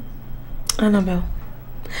 Annabelle,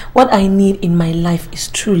 what I need in my life is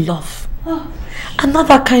true love. And not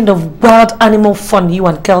that kind of wild animal fun you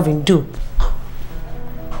and Kelvin do.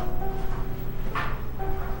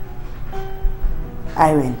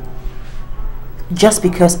 Irene, just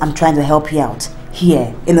because I'm trying to help you out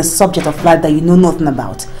here in a subject of life that you know nothing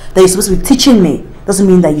about, that you're supposed to be teaching me, doesn't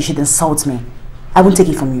mean that you should insult me. I won't take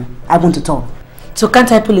it from you. I won't at all. So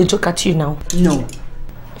can't I pull a joke at you now? No.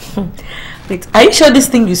 Wait, are you sure this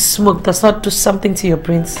thing you smoke does not do something to your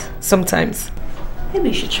brains sometimes? Maybe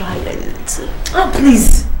you should try it a little. Oh,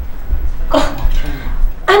 please. Oh.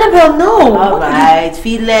 Annabelle, no. Alright,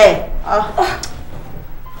 feel it.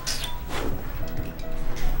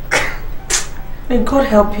 May God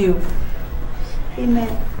help you.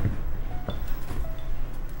 Amen.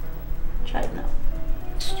 Try it now.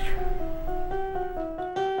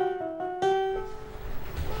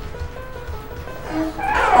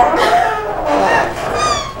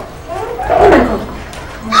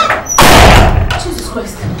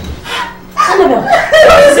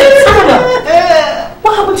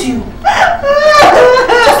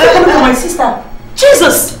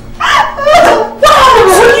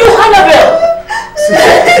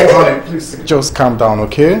 just calm down,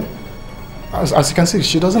 okay? As you can see,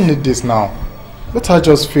 she doesn't need this now. Let her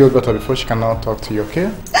just feel better before she can now talk to you,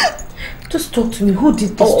 okay? Just talk to me. Who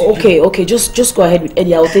did this to okay, you? okay. Just go ahead with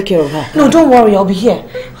Eddie. I'll take care of her. No, don't worry. I'll be here.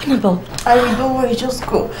 Annabelle. Irene, don't worry. Just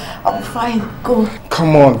go. I'll be fine. Go.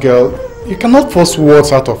 Come on, girl. You cannot force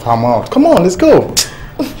words out of her mouth. Come on, let's go.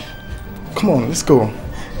 Come on, let's go.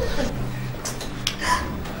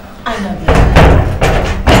 Annabelle.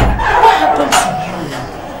 What happened to you?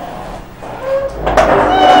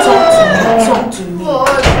 Talk to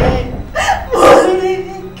me.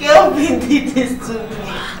 Kelvin did this to me.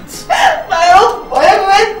 My own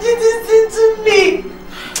boyfriend did this thing to me.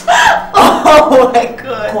 Oh my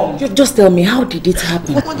God. Come. Just tell me, how did it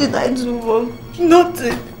happen? What did I do wrong?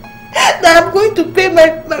 Nothing. That I'm going to pay my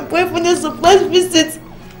boyfriend a surprise visit.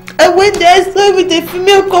 I went there, I saw him with a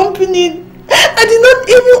female company. I did not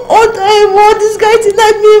even order him. All this guy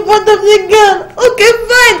denied me in front of the girl. Okay,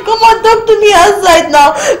 fine. Come on, talk to me outside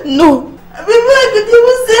now. No. Before I could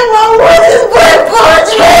even say one word, this boy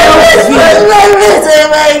punched me.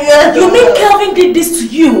 You mean Kelvin did this to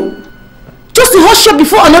you? Just to hush up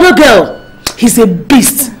before another girl. He's a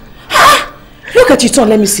beast. Look at you, Tom.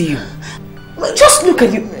 Let me see you. Just look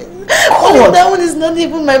at you. Oh, that one is not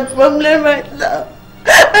even my problem right now.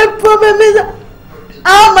 My problem is,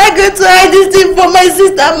 how am I going to hide this thing from my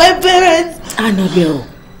sister and my parents? Annabelle,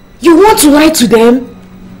 you want to lie to them?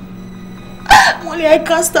 Molly, I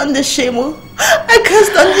can't stand the shame. I can't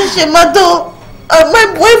stand the shame at all. My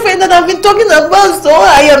boyfriend that I've been talking about so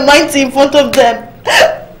I am 90 in front of them.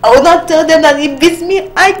 I will not tell them that he beats me.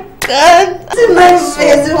 I can't. See my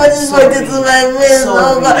face. What is wanted to my face?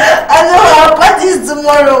 Oh, I know our party is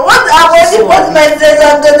tomorrow. What I've already put myself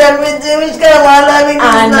and done everything. Which kind of alarming is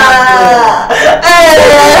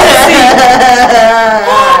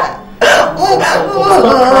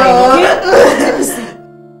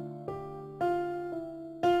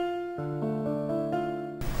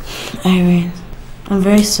Irene, I'm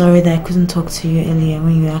very sorry that I couldn't talk to you earlier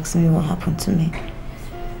when you asked me what happened to me.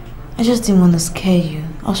 I just didn't want to scare you.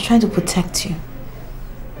 I was trying to protect you.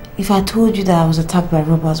 If I told you that I was attacked by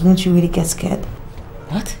robbers, wouldn't you really get scared?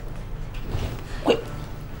 What? Wait,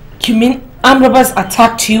 you mean armed robbers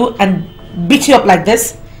attacked you and beat you up like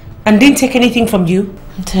this and didn't take anything from you?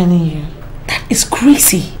 I'm telling you. That is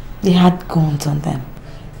crazy. They had guns on them.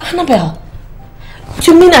 Annabelle,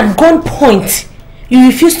 you mean at gunpoint you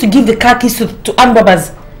refused to give the car keys to armed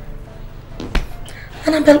robbers?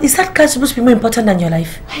 Annabelle, is that car supposed to be more important than your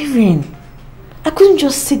life? Irene, I couldn't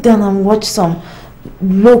just sit down and watch some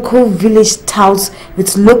local village touts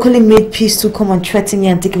with locally made piece to come and threaten me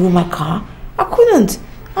and take away my car. I couldn't.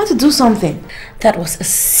 I had to do something. That was a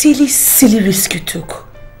silly, silly risk you took.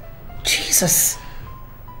 Jesus.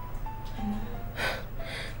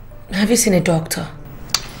 Have you seen a doctor?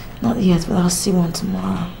 Not yet, but I'll see one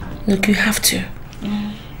tomorrow. Look, you have to.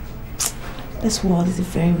 Yeah. This world is a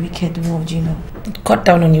very wicked world, you know. Cut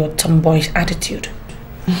down on your tomboyish attitude.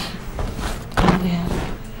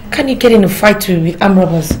 Can you get in a fight with armed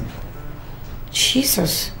robbers?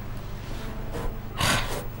 Jesus.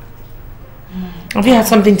 Have you had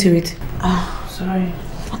something to eat? Ah, sorry.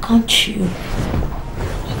 I can't chew.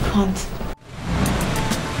 I can't.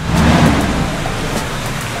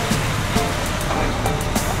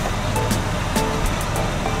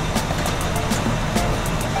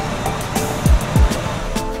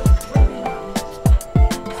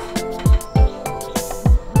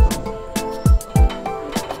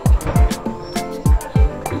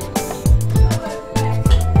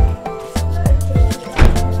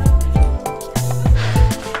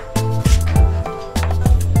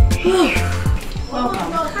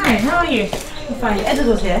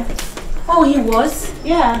 Oh, he was?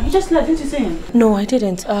 Yeah, he just left. Didn't you see him? No, I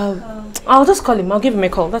didn't. I'll just call him. I'll give him a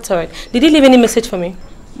call. That's alright. Did he leave any message for me?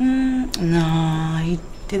 No, he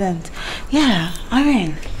didn't. Yeah,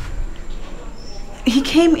 Irene. He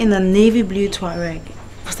came in a navy blue Touareg.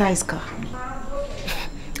 Was that his car?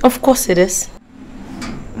 Of course it is.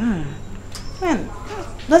 Man,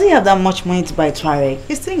 doesn't he have that much money to buy a Touareg?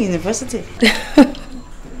 He's still in university.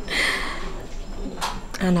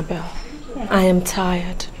 Annabelle, I am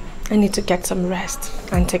tired. I need to get some rest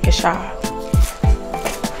and take a shower.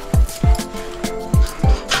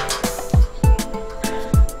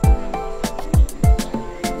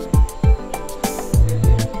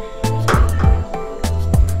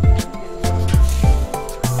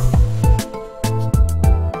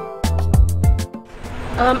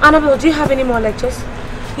 Annabelle, do you have any more lectures?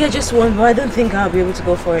 Yeah, just one, but I don't think I'll be able to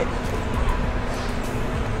go for it.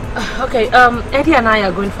 Okay, Eddie and I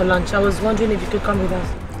are going for lunch. I was wondering if you could come with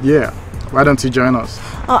us. Yeah, why don't you join us?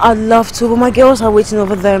 I'd love to, but my girls are waiting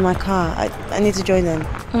over there in my car. I need to join them.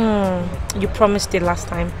 You promised it last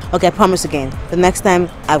time. Okay, I promise again. The next time,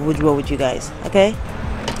 I would roll with you guys, okay?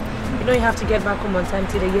 You know you have to get back home on time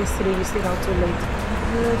today. Yesterday you stayed out too late.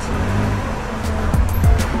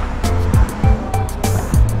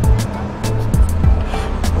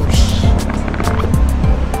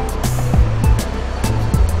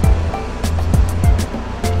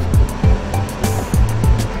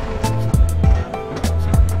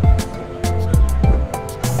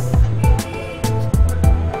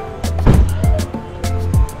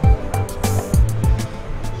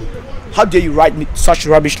 How dare you write me such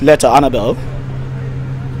rubbish letter, Annabelle?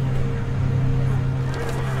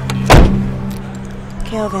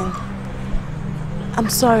 Kelvin, I'm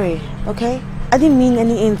sorry, okay? I didn't mean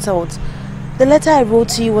any insult. The letter I wrote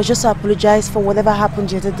to you was just to apologize for whatever happened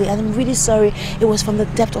the other day, and I'm really sorry. It was from the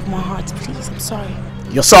depth of my heart. Please, I'm sorry.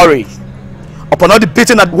 You're sorry? Upon all the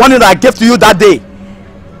beating and warning that I gave to you that day,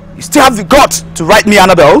 you still have the guts to write me,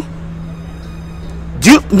 Annabelle?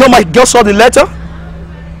 Do you know my girl saw the letter?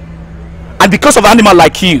 And because of an animal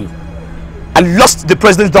like you, I lost the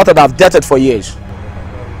president's daughter that I've dated for years.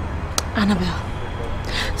 Annabelle,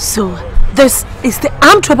 so this is the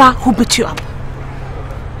armed robber who beat you up.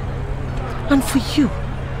 And for you,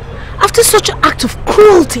 after such an act of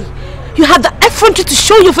cruelty, you had the effrontery to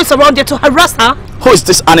show your face around there to harass her? Who is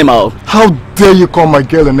this animal? How dare you call my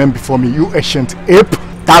girl a name before me, you ancient ape?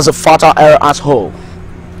 That's a fatal error, asshole.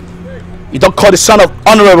 You don't call the son of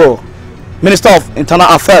Honorable Minister of Internal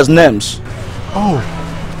Affairs names. Oh,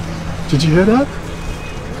 did you hear that?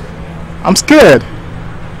 I'm scared.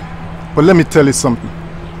 But let me tell you something.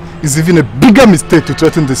 It's even a bigger mistake to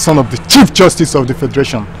threaten the son of the Chief Justice of the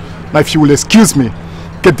Federation. Now if you will excuse me,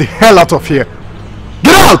 get the hell out of here.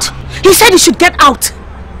 Get out! He said you should get out.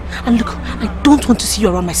 And look, I don't want to see you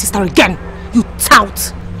around my sister again. You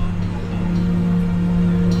tout.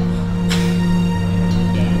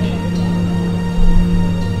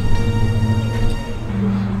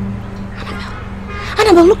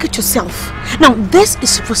 Annabelle, look at yourself. Now, this is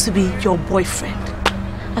supposed to be your boyfriend.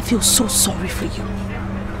 I feel so sorry for you.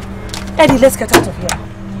 Eddie, let's get out of here.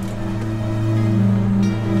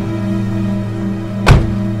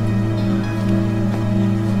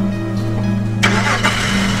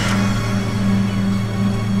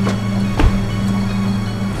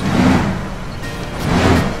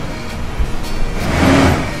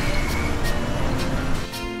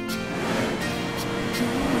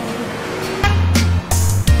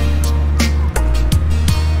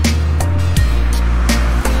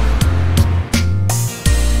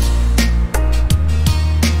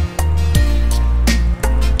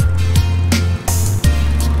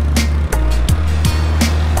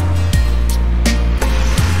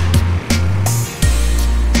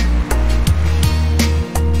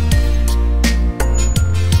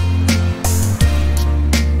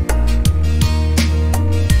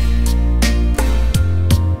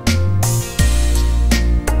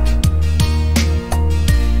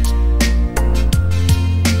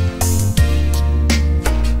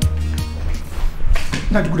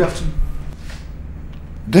 Dad, good afternoon.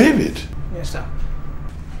 David? Yes, sir.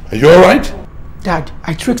 Are you alright? Dad,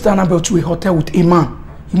 I tricked Annabelle to a hotel with a man.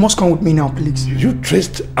 You must come with me now, please. You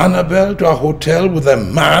traced Annabelle to a hotel with a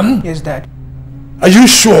man? Yes, Dad. Are you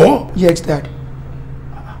sure? Yes, Dad.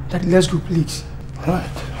 Dad, let's go, please. Right,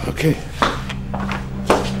 okay.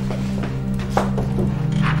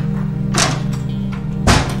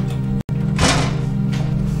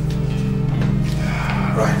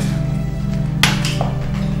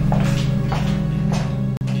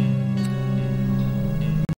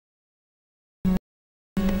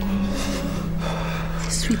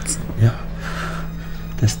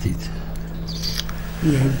 Test it.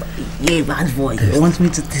 Yeah, bad boy. You want me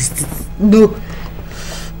to test it? No.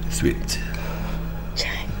 Sweet.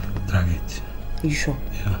 Chai. Drag it. You sure?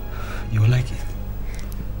 Yeah. You will like it.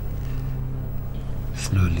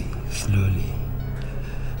 Slowly, slowly,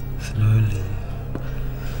 slowly.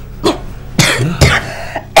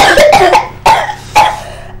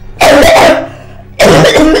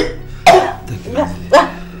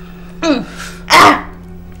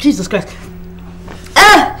 Jesus Christ.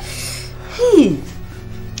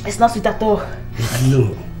 It's not sweet at all. I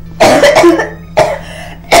know.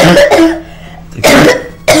 Take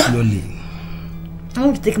it slowly. I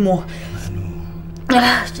want to take more. I know.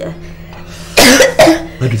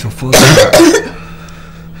 That is your first.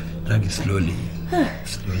 Drag it slowly.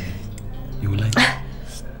 Slowly. You will like it.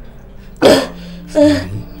 Slowly.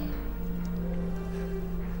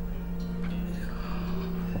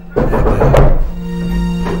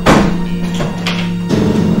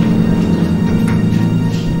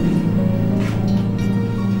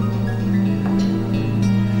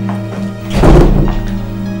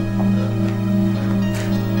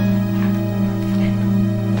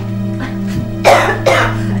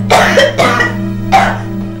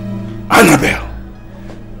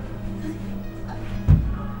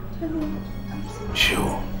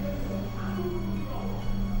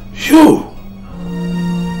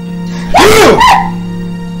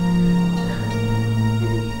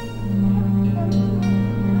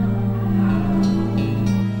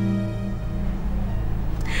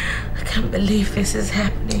 this is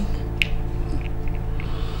happening?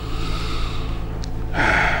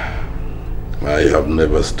 I have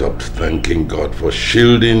never stopped thanking God for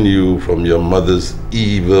shielding you from your mother's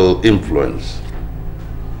evil influence.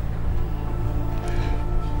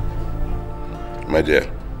 My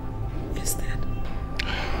dear. Yes, Dad.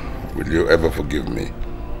 Will you ever forgive me?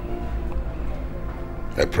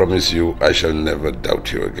 I promise you I shall never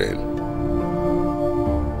doubt you again.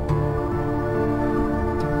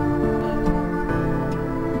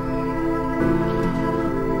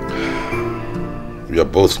 You are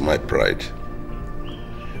both my pride.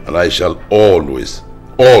 And I shall always,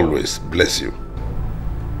 always bless you.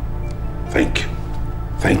 Thank you.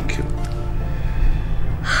 Thank you.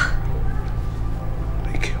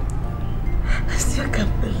 Thank you. I still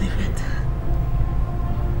can't believe it.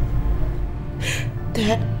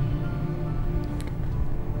 Dad,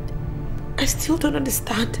 I still don't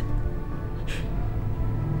understand.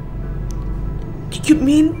 You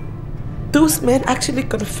mean those men actually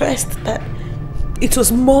confessed that it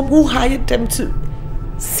was Mom who hired them to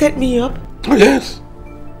set me up? Oh, yes.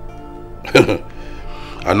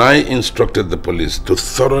 And I instructed the police to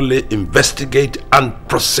thoroughly investigate and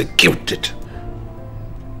prosecute it.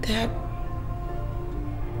 Dad,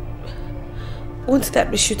 won't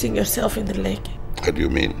that be shooting yourself in the leg? What do you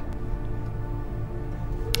mean?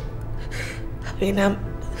 I mean,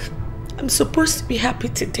 I'm supposed to be happy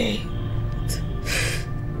today,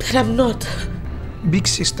 but I'm not. Big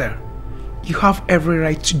sister, you have every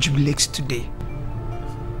right to jubilate today.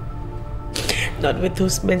 Not with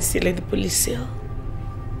those men still in the police cell.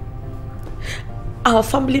 Our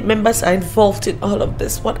family members are involved in all of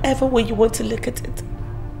this, whatever way you want to look at it.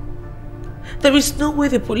 There is no way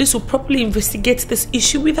the police will properly investigate this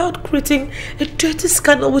issue without creating a dirty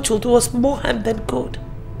scandal which will do us more harm than good.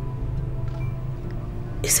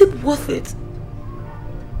 Is it worth it?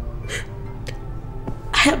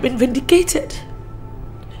 I have been vindicated.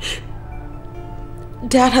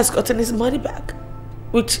 Dad has gotten his money back,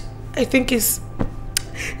 which I think is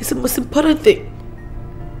the most important thing.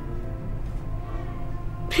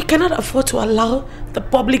 We cannot afford to allow the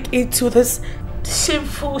public into this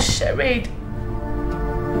shameful charade.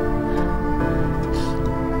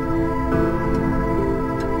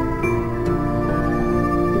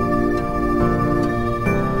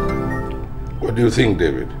 What do you think,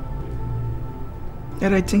 David?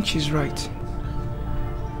 Dad, I think she's right.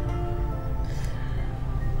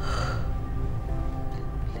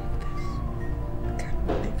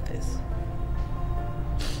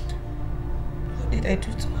 What did I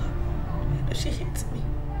do to her? I know she hates me.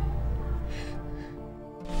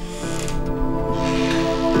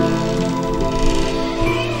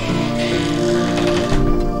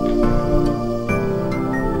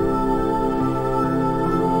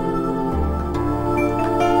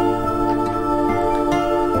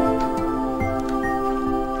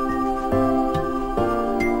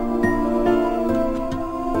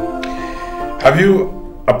 Have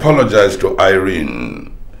you apologized to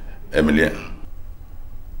Irene, Emilia?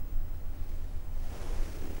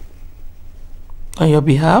 On your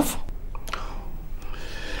behalf?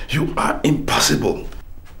 You are impossible.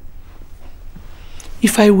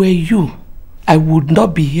 If I were you, I would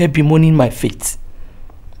not be here bemoaning my fate.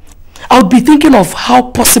 I would be thinking of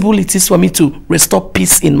how possible it is for me to restore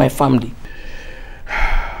peace in my family.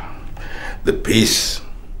 The peace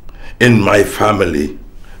in my family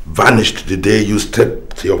vanished the day you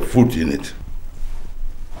stepped your foot in it.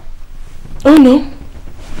 Oh no.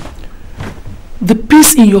 The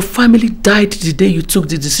peace in your family died the day you took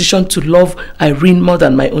the decision to love Irene more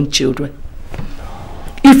than my own children.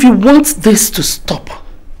 If you want this to stop,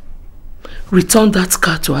 return that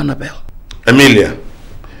car to Annabelle. Emilia,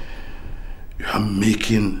 you are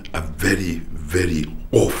making a very, very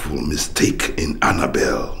awful mistake in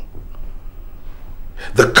Annabelle.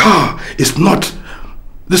 The car is not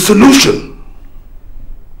the solution.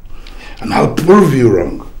 And I'll prove you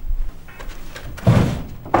wrong.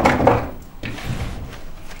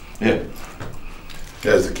 Here.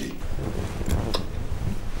 Here's the key.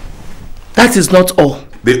 That is not all.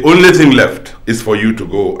 The only thing left is for you to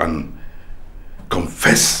go and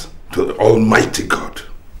confess to the Almighty God.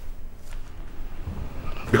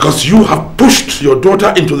 Because you have pushed your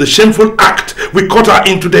daughter into the shameful act we caught her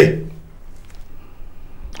in today.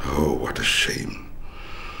 Oh, what a shame.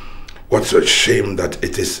 What a shame that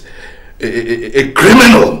it is a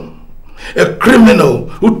criminal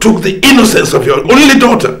who took the innocence of your only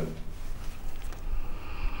daughter.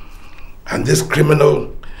 And this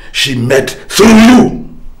criminal she met through you.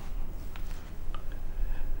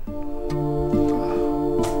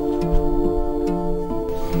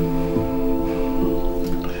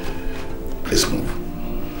 Please move.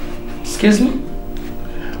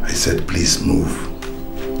 I said, please move.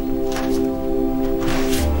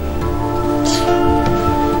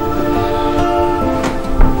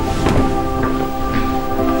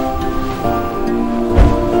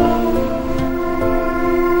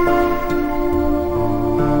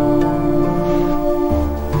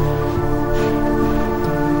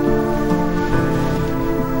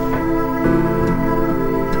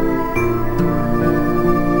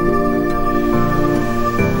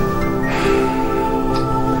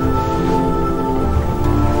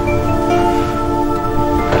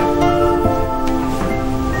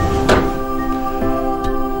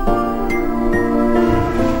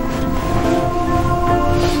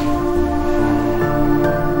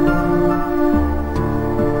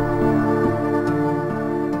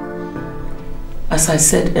 As I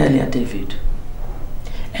said earlier, David,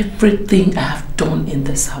 everything I have done in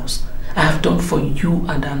this house, I have done for you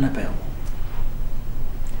and Annabelle.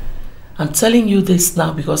 I'm telling you this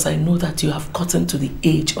now because I know that you have gotten to the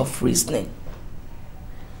age of reasoning.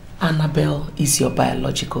 Annabelle is your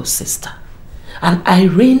biological sister. And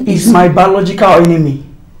Irene is my biological enemy.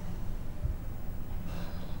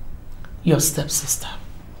 Your stepsister.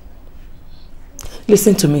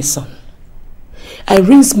 Listen to me, son.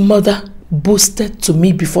 Irene's mother boasted to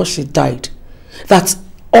me before she died that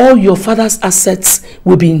all your father's assets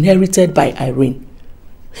will be inherited by Irene.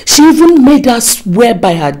 She even made her swear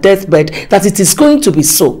by her deathbed that it is going to be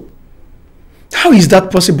so. How is that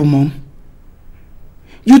possible, Mom?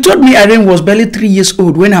 You told me Irene was barely 3 years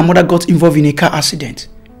old when her mother got involved in a car accident.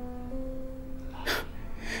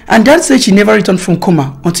 And Dad said she never returned from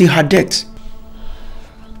coma until her death.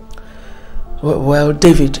 Well,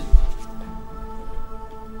 David,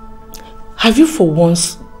 have you for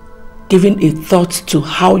once given a thought to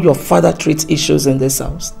how your father treats issues in this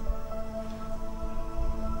house?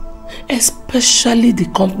 Especially the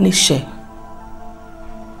company share.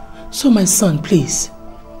 So my son, please,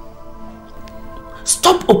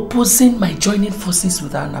 stop opposing my joining forces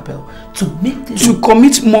with Annabelle to make this... To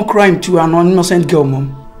commit more crime to an innocent girl,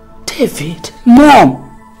 Mom. David.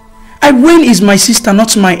 Mom, Irene is my sister,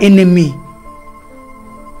 not my enemy.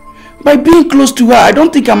 By being close to her, I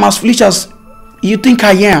don't think I'm as foolish as you think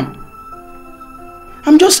I am.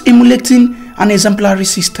 I'm just emulating an exemplary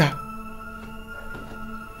sister.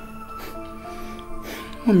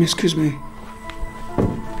 Mom, excuse me.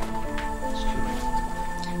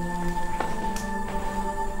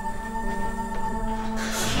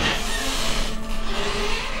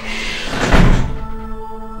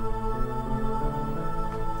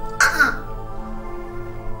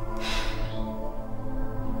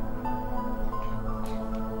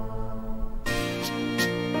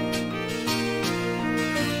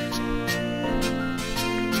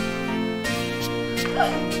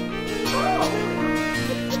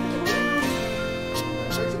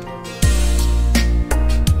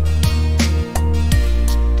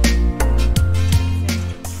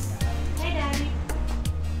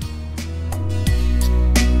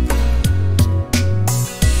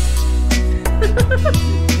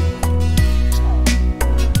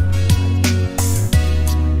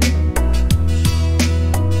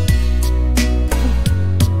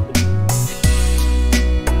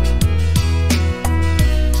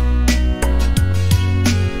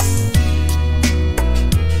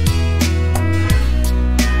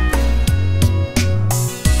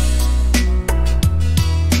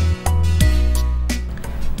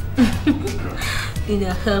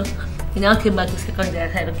 He now came back the second day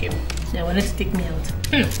I said, okay, they wanted to take me out.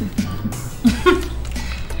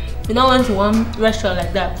 We now went to one restaurant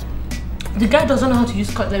like that. The guy doesn't know how to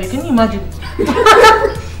use cutlery. Can you imagine?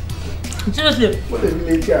 Seriously. What a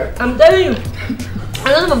village guy. I'm telling you.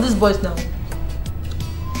 I know some of these boys now.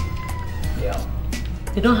 Yeah.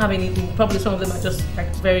 They don't have anything. Probably some of them are just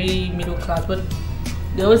like very middle class, but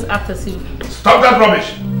they always act as if... Stop that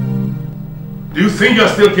rubbish! Do you think you're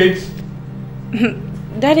still kids?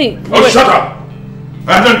 Daddy. Oh, shut up!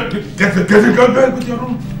 Get the girl back with your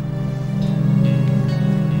room.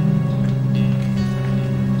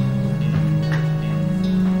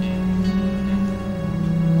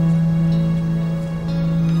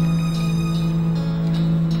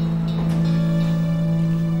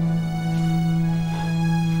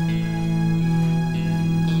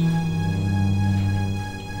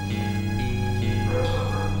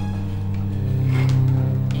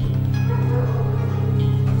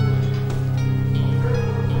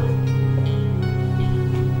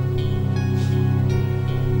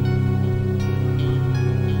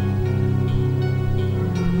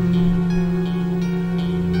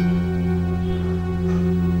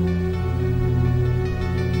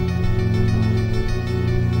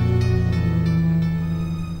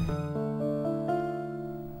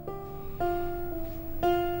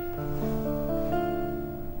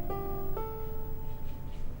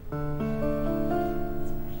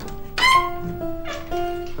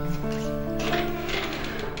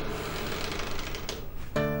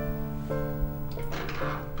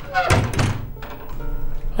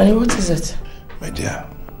 Honey, what is it? My dear,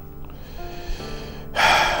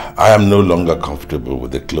 I am no longer comfortable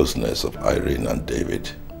with the closeness of Irene and David.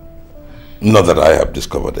 Not that I have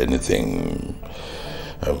discovered anything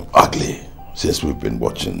ugly since we've been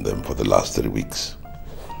watching them for the last 3 weeks.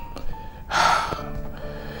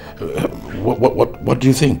 What do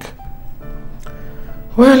you think?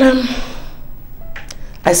 Well,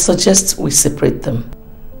 I suggest we separate them.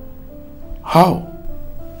 How?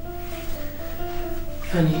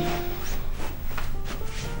 Honey.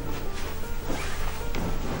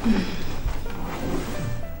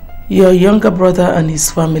 Your younger brother and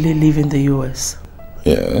his family live in the US.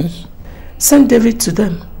 Yes. Send David to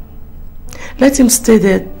them. Let him stay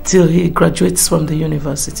there till he graduates from the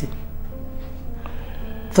university.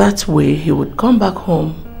 That way he would come back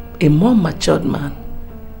home a more matured man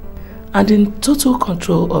and in total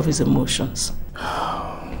control of his emotions.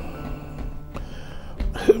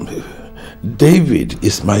 David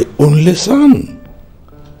is my only son.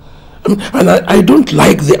 And I don't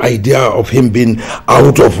like the idea of him being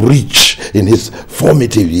out of reach in his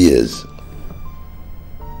formative years.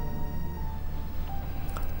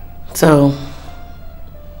 So,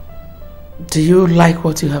 do you like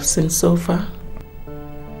what you have seen so far?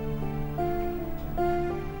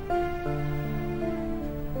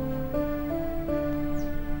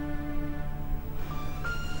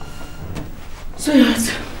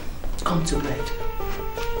 Sweetheart, come to bed.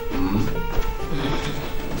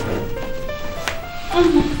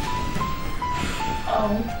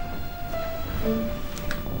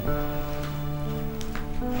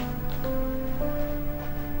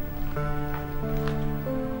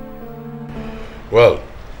 Well,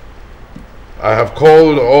 I have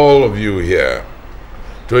called all of you here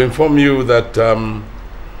to inform you that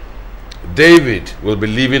David will be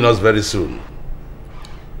leaving us very soon.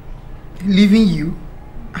 Leaving you?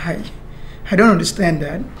 I don't understand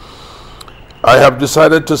that. I have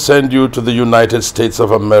decided to send you to the United States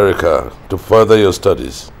of America to further your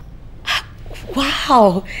studies.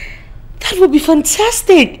 Wow, that would be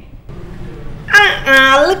fantastic.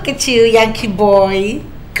 Look at you, Yankee boy.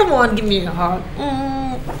 Come on, give me a hug.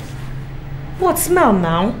 What, smell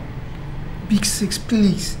now? Big Six,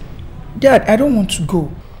 please. Dad, I don't want to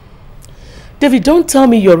go. David, don't tell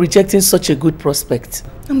me you're rejecting such a good prospect.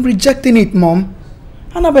 I'm rejecting it, Mom.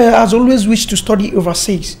 Annabelle has always wished to study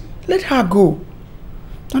overseas. Let her go.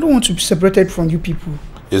 I don't want to be separated from you people.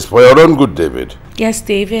 It's for your own good, David. Yes,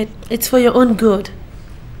 David. It's for your own good.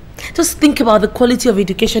 Just think about the quality of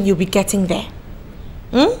education you'll be getting there.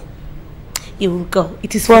 You will go.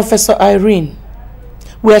 It is Professor Irene.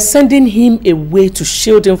 We are sending him away to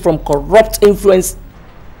shield him from corrupt influence.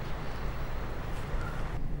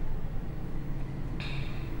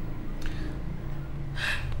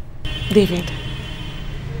 David,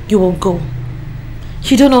 you will go.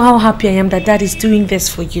 You don't know how happy I am that Dad is doing this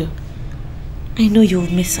for you. I know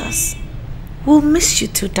you'll miss us. We'll miss you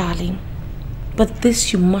too, darling. But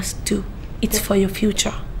this you must do. It's for your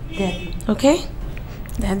future. Daddy. Okay?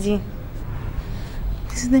 Daddy.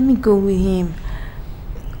 Please let me go with him.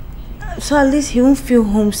 So at least he won't feel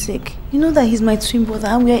homesick. You know that he's my twin brother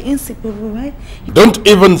and we are inseparable, right? Don't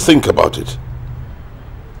even think about it.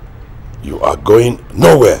 You are going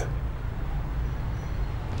nowhere.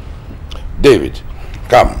 David,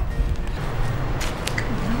 come.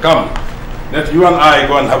 Come. Let you and I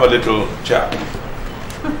go and have a little chat.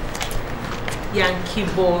 Yankee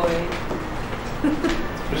boy.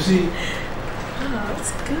 You see? Oh,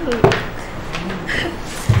 it's good.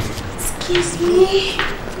 Excuse me.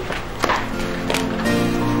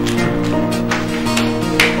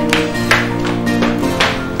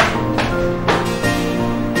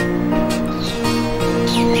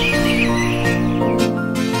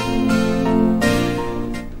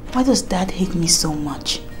 Why does Dad hate me so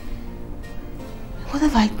much? What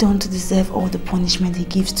have I done to deserve all the punishment he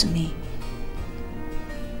gives to me?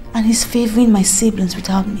 And he's favoring my siblings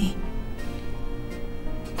without me.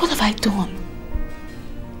 What have I done?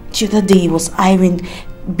 The other day it was Irene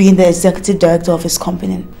being the executive director of his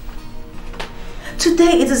company.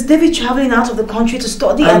 Today it is David traveling out of the country to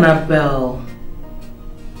study. Annabelle.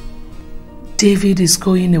 David is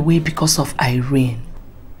going away because of Irene.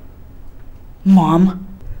 Mom?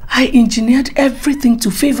 I engineered everything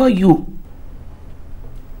to favor you.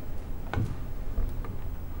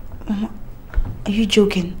 Mama, are you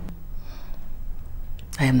joking?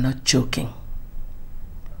 I am not joking.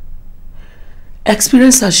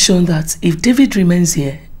 Experience has shown that if David remains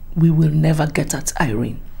here, we will never get at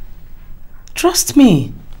Irene. Trust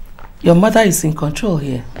me, your mother is in control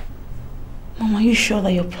here. Mom, are you sure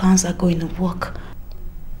that your plans are going to work?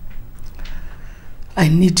 I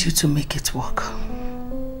need you to make it work.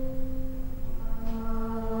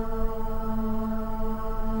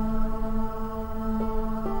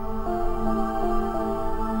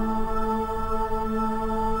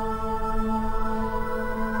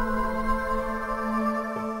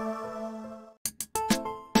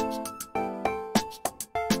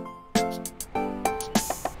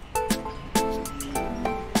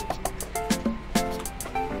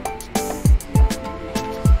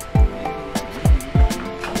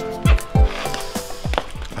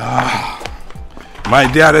 My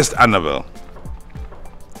dearest Annabel,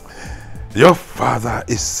 your father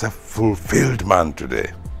is a fulfilled man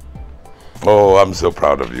today. Oh, I'm so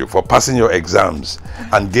proud of you for passing your exams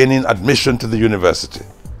and gaining admission to the university.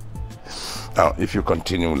 Now, if you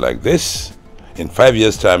continue like this, in 5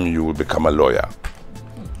 years' time, you will become a lawyer.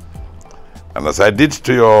 And as I did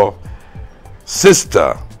to your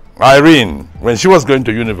sister, Irene, when she was going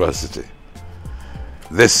to university,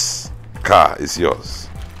 this car is yours.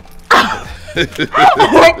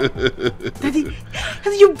 Daddy,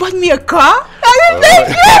 you bought me a car? Thank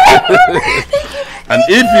you! And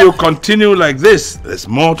if you continue like this, there's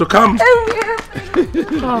more to come.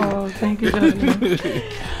 Oh, thank you, darling.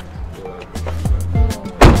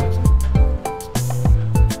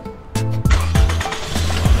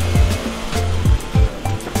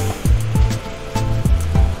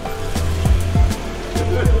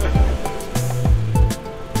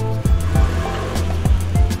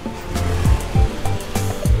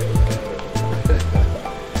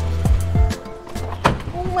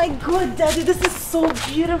 God, Daddy, this is so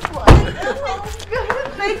beautiful. Oh God,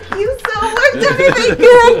 thank you so much, Daddy. Thank you.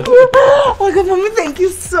 Oh my God, Mommy, thank you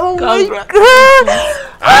so much.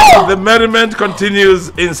 And the merriment continues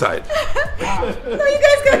inside. No, you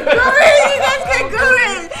guys get going. You guys get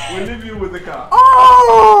going. We'll leave you with the car.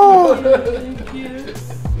 Oh, thank you.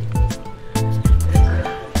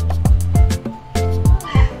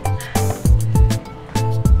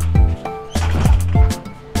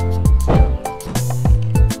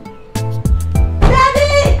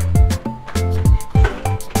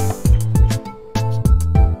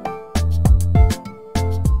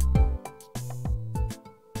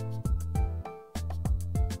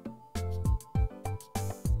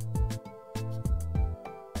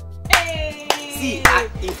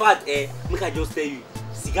 Make I just tell you,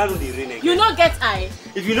 cigar no dey rain again. You no get eye.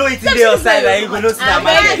 If you know it's in there outside, like, you go know see that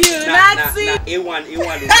market. You Nazi. A1. I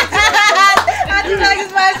do like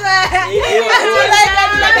this myself.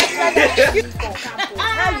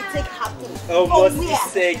 How you take happy? Oh, must be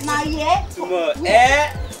sex. Now yeah. Tomorrow. Come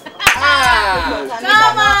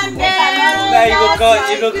on, girl. Now you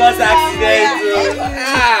go cause accident.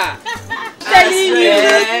 Telling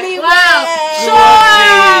you. Wow. Show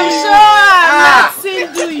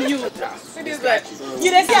do you? See this guy.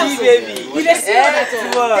 You dey see baby. You dey see road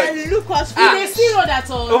at all. Then look us. You dey see road at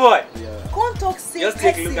all. Oh boy. Come talk say. Just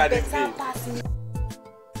take a look at this thing.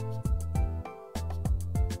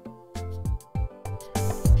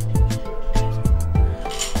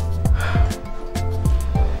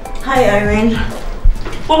 Hi, Irene.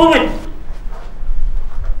 Wait.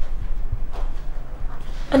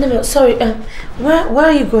 Annabelle, sorry. Where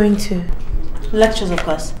are you going to? Lectures, of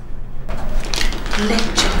course.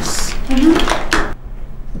 Lectures?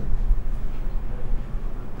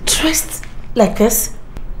 Dressed like this?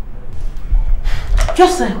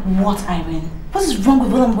 Just like what, Irene? What is wrong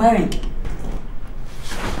with what I'm wearing?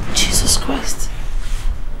 Jesus Christ.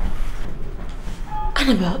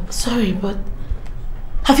 Annabelle, sorry, but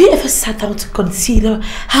have you ever sat down to consider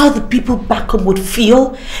how the people back home would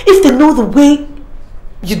feel if they know the way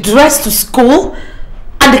you dress to school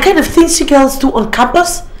and the kind of things you girls do on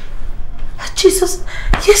campus? Jesus,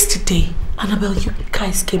 yesterday, Annabelle, you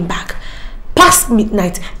guys came back past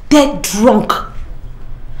midnight, dead drunk.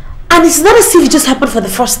 And it's not as if it just happened for the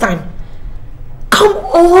first time. Come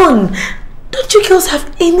on! Don't you girls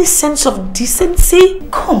have any sense of decency?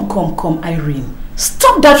 Come, Irene.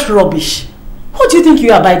 Stop that rubbish. Who do you think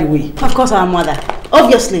you are, by the way? Of course, our mother.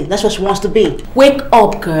 Obviously, that's what she wants to be. Wake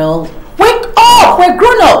up, girl. Wake up! We're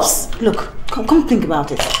grown-ups. Look, come think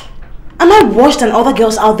about it. Am I worse than other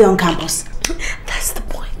girls out there on campus? That's the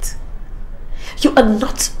point. You are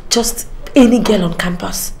not just any girl on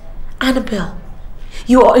campus. Annabelle,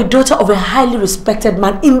 you are a daughter of a highly respected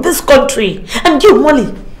man in this country. And you,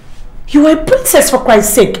 Molly, you are a princess, for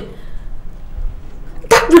Christ's sake.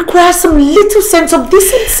 That requires some little sense of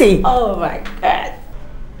decency. Oh my God.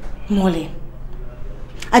 Molly,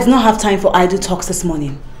 I did not have time for idle talks this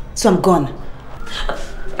morning, so I'm gone.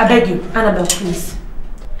 I beg you, Annabelle, please.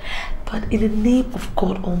 But in the name of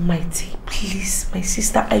God Almighty, please, my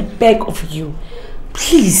sister, I beg of you,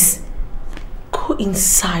 please, go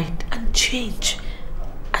inside and change.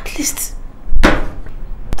 At least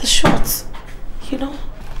the shorts, you know?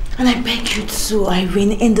 And I beg you too,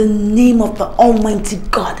 Irene, in the name of the Almighty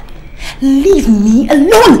God, leave me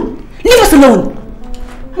alone! Leave us alone!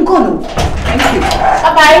 I'm gone. Thank you.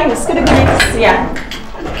 Bye-bye. It's gonna be nice to see ya.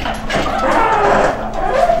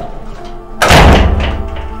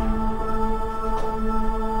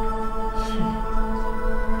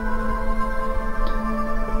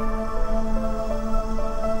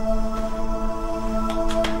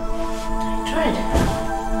 Tried.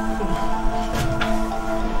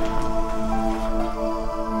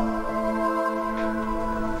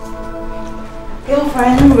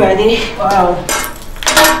 ready? Wow.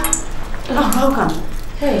 Oh, welcome.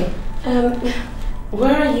 Hey,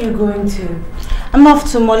 where are you going to? I'm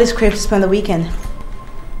off to Molly's crib to spend the weekend.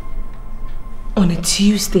 On a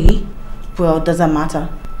Tuesday? Well, does that matter?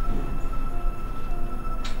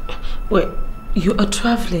 Wait, you are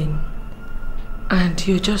traveling and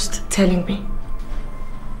you're just telling me?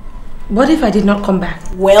 What if I did not come back?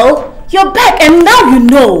 Well, you're back and now you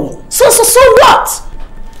know. So what?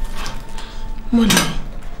 Molly,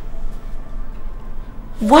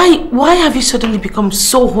 why have you suddenly become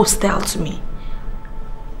so hostile to me?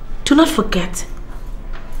 Do not forget,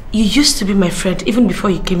 you used to be my friend even before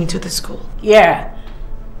you came into the school. Yeah,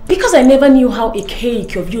 because I never knew how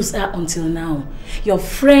archaic your views are until now. Your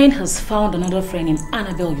friend has found another friend in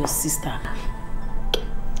Annabelle, your sister.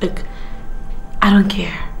 Look, I don't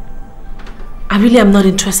care. I really am not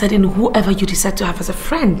interested in whoever you decide to have as a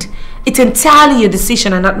friend. It's entirely your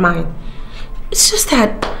decision and not mine. It's just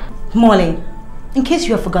that... Molly, in case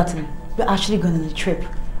you have forgotten, we're actually going on a trip.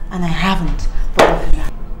 And I haven't forgotten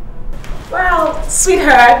that. Well,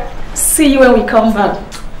 sweetheart, see you when we come back.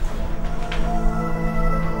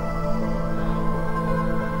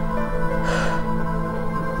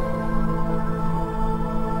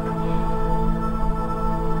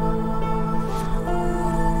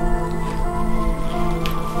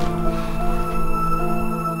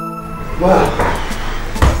 Wow.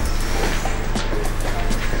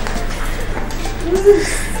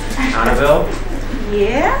 Annabelle?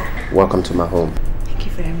 Yeah? Welcome to my home. Thank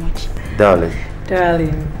you very much. Darling.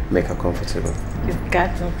 Darling. Make her comfortable. You've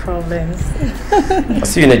got no problems. I'll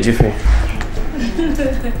see you in a jiffy.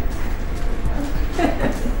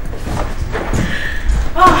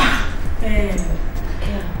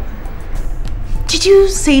 Did you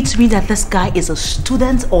say to me that this guy is a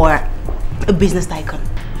student or a business tycoon?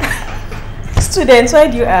 Student, why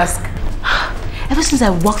do you ask? Ever since I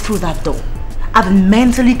walked through that door, I've been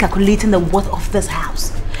mentally calculating the worth of this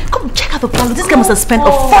house. Come check out the quality. This guy must have spent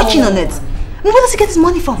a fortune on it. Where does he get his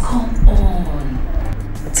money from? Come on.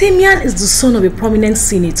 Timian is the son of a prominent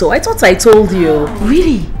senator. I thought I told you.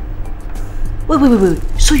 Really? Wait.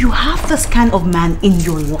 So you have this kind of man in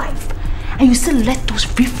your life and you still let those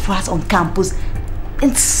riffraffs on campus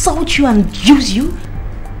insult you and use you?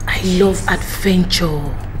 I love adventure.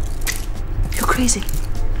 You're crazy.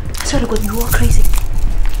 I swear to God, you are crazy.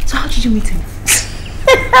 So how did you meet him?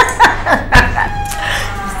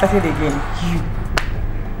 Started again.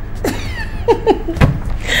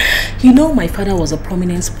 You know, my father was a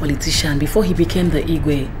prominent politician before he became the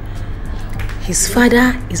Igwe. His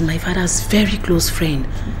father is my father's very close friend.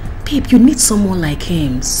 Babe, you need someone like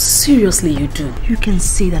him. Seriously, you do. You can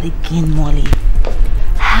say that again, Molly.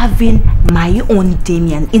 Having my own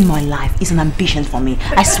Damien in my life is an ambition for me.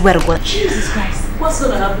 I swear to God. Jesus Christ. What's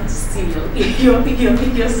going to happen to Steve? If your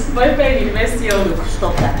boyfriend in university, look,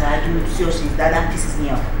 stop that. I do seriously. That pisses me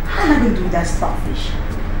off. How am I going to do that starfish?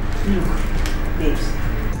 Look, babes,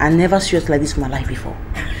 I never serious like this in my life before.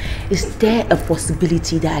 Is there a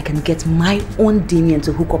possibility that I can get my own Damien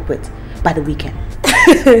to hook up with by the weekend?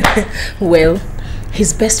 Well,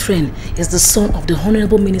 his best friend is the son of the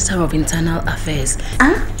Honorable Minister of Internal Affairs.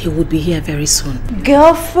 Huh? He would be here very soon.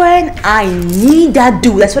 Girlfriend, I need that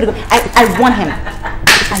dude. That's what I want him.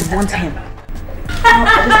 I want him.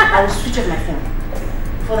 I will switch off my phone.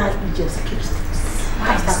 For that, he just keeps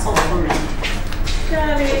that's all already.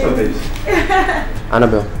 What's up, babes?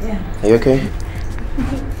 Annabelle, yeah. Are you okay?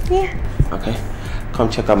 Yeah. Okay. Come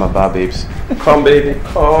check out my bar, babes. Come, baby.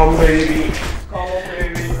 Come, baby. Come on,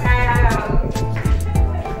 baby.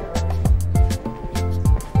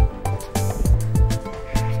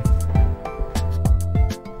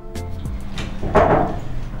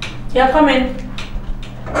 Yeah, come in.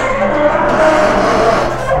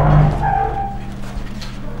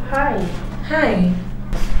 Hi.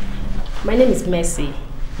 My name is Mercy.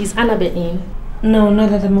 Is Annabelle in? No,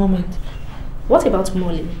 not at the moment. What about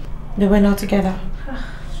Molly? They were not together.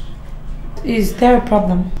 Is there a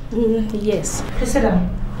problem? Yes. Please sit down.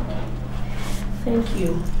 Thank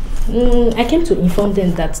you. I came to inform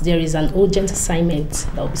them that there is an urgent assignment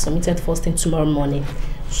that will be submitted first thing tomorrow morning.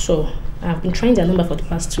 So, I've been trying their number for the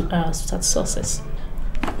past 2 hours without success.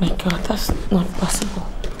 Oh my God, that's not possible.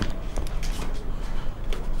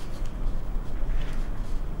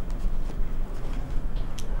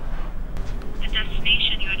 The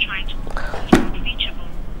destination you are trying to call is not reachable.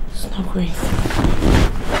 It's not great.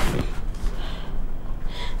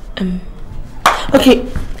 Okay.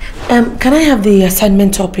 Can I have the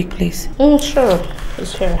assignment topic, please? Sure.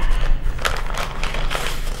 It's here.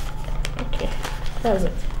 Okay. That's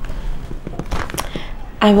it.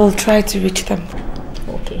 I will try to reach them.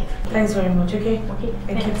 Okay. Thanks very much, okay? Okay.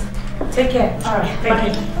 Thank you. Take care. All right.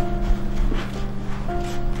 Thank you.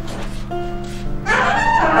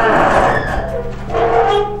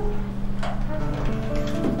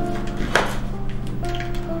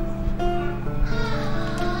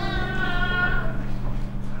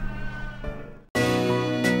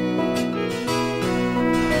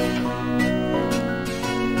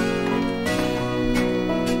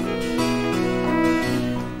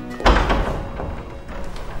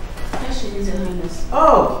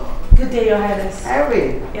 Oh, good day, Your Highness.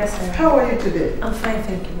 Harry. Yes, sir. How are you today? I'm fine,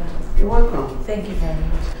 thank you, ma'am. You're welcome. Thank you very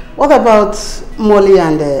much. What about Molly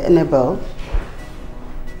and Annabelle?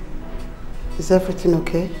 Is everything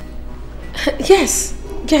okay? Yes,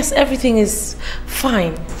 everything is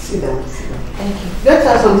fine. Sit down, sit down. Thank you. Let's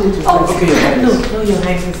have something to drink. Okay, Your Highness. No, Your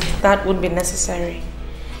Highness. That wouldn't be necessary.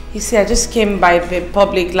 You see, I just came by the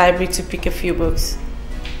public library to pick a few books.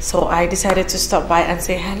 So I decided to stop by and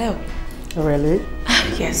say hello. Really?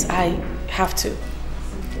 Yes, I have to.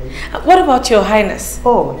 What about Your Highness?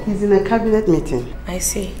 Oh, he's in a cabinet meeting. I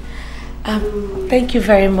see. Thank you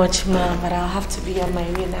very much, ma'am, but I'll have to be on my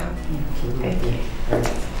way now. Thank you.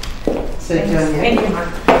 Thank you, ma'am.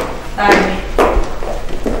 Bye.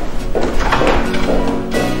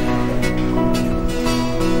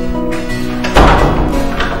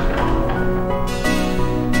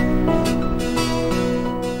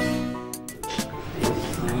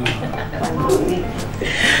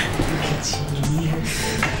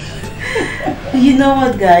 You know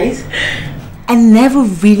what, guys? I never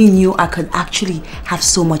really knew I could actually have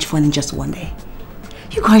so much fun in just one day.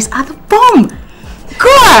 You guys are the bomb!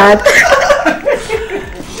 God!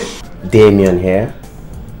 Damien here.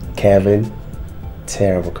 Kevin.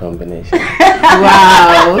 Terrible combination.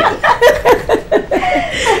 Wow!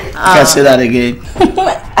 Can't say that again.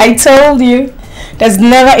 I told you. There's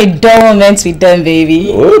never a dull moment with them,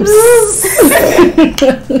 baby. Oops.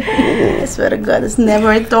 I swear to God, it's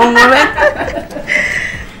never a dull moment.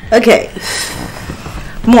 Okay.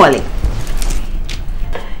 Molly,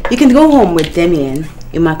 you can go home with Damien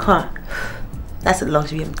in my car. That's a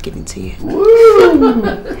luxury I'm giving to you.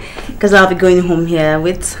 Because I'll be going home here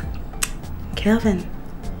with Kelvin.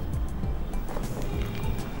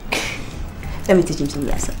 Let me teach him some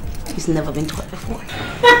lesson. He's never been taught before.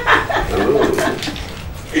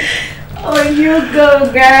 Oh, you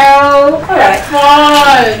go, girl. Have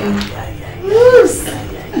fun.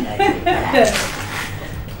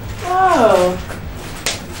 Oh.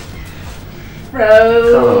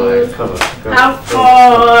 Bro. Come on. Have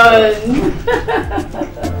fun.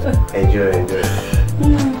 Enjoy.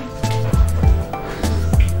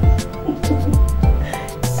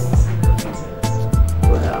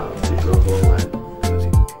 Wow, you go home and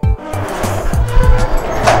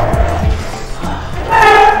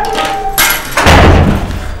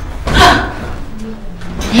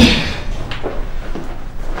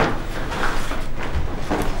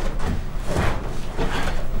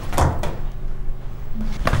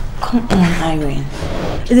Come on, Irene.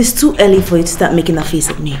 It is too early for you to start making a face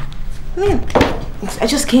at me. I mean, I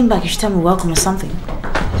just came back. You should tell me welcome or something.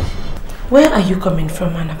 Where are you coming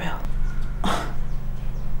from, Annabelle?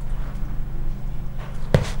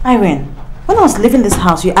 Irene, when I was leaving this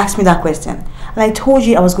house, you asked me that question. And I told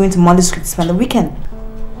you I was going to Monday Street to spend the weekend.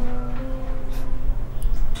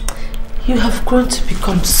 You have grown to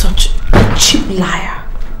become such a cheap liar.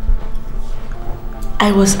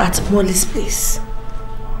 I was at Molly's place.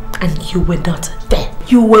 And you were not there.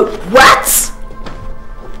 You were what?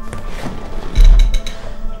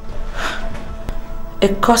 A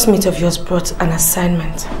classmate of yours brought an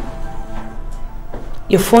assignment.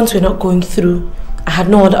 Your phones were not going through. I had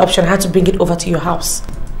no other option. I had to bring it over to your house.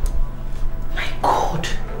 My God.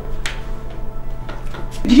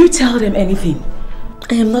 Did you tell them anything?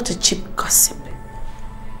 I am not a cheap gossip.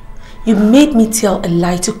 You made me tell a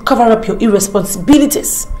lie to cover up your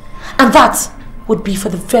irresponsibilities. And that would be for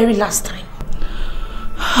the very last time.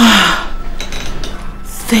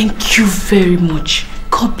 Thank you very much.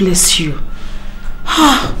 God bless you.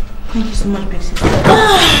 Thank you so much, Bessie.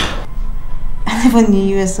 I never knew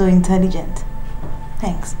you were so intelligent.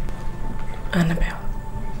 Thanks. Annabelle,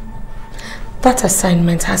 that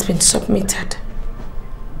assignment has been submitted.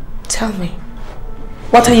 Tell me,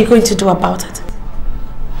 what are you going to do about it?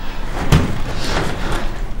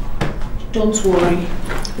 Don't worry.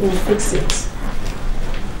 We'll fix it.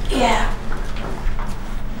 Yeah.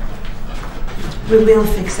 We will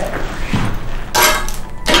fix it.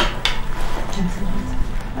 Gentlemen,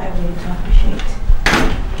 I really do appreciate it.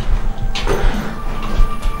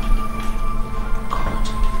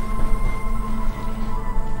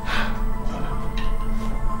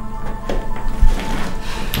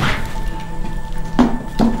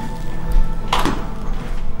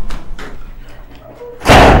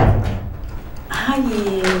 Hi.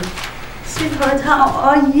 Sweetheart, how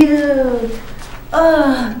are you?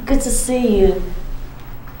 Oh, good to see you.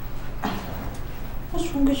 What's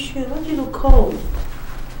wrong with you? Why do you look cold?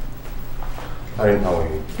 Irene, how are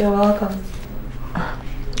you? You're welcome.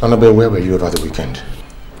 Annabelle, where were you over the weekend?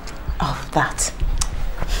 Oh, that.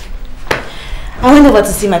 I went over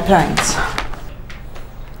to see my parents.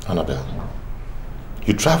 Annabelle,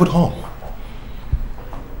 you traveled home.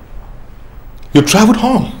 You traveled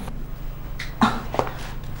home.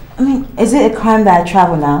 I mean, is it a crime that I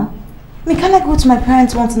travel now? I mean, can't I go to my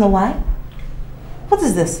parents once in a while? What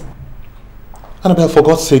is this? Annabelle, for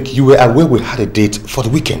God's sake, you were aware we had a date for the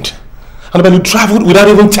weekend. Annabelle, you traveled without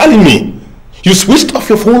even telling me. You switched off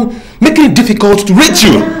your phone, making it difficult to reach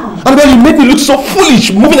you. Annabelle, you made me look so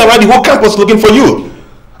foolish, moving around the whole campus looking for you.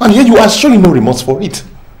 And here you are showing no remorse for it.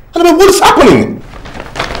 Annabelle, what is happening?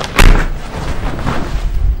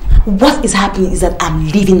 What is happening is that I'm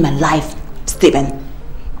living my life, Stephen.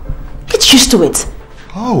 Get used to it.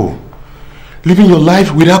 Oh, living your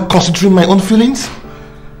life without considering my own feelings?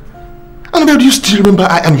 Annabelle, do you still remember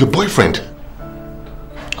I am your boyfriend?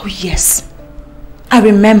 Oh yes, I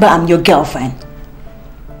remember I'm your girlfriend.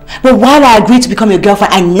 But while I agreed to become your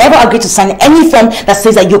girlfriend, I never agreed to sign any form that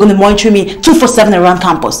says that you're going to monitor me 24/7 around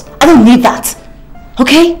campus. I don't need that.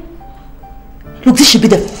 Okay? Look, this should be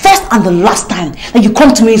the first and the last time that you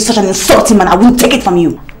come to me in such an insulting manner. I won't take it from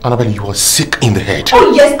you. Annabelle, you are sick in the head.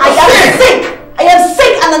 Oh yes, I am sick. I am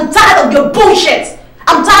sick and I'm tired of your bullshit.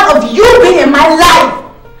 I'm tired of you being in my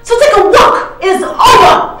life. So take a walk. It is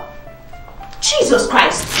over. Jesus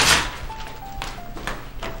Christ.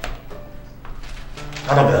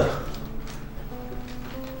 Annabelle.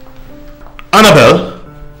 Annabelle?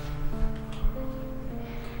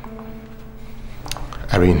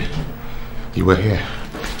 Irene, you were here.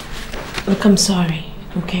 Look, I'm sorry,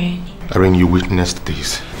 okay? Irene, you witnessed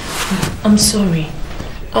this. I'm sorry.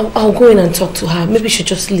 I'll go in and talk to her. Maybe she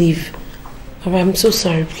just leave. Alright, I'm so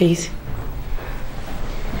sorry, please.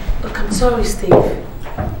 Look, I'm sorry, Steve.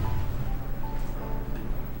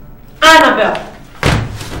 Annabelle!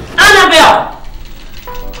 Annabelle!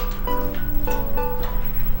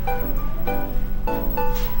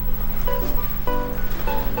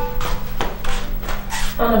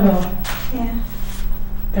 Annabelle. Yeah.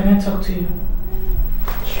 Can I talk to you?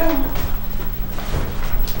 Sure.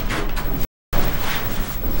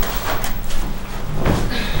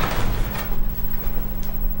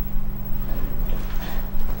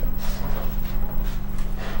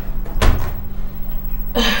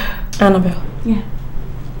 Annabelle. Yeah.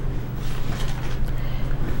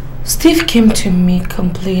 Steve came to me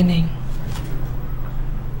complaining.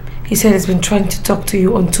 He said he's been trying to talk to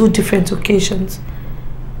you on 2 different occasions,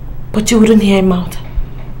 but you wouldn't hear him out.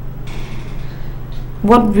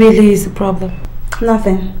 What really is the problem?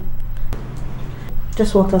 Nothing.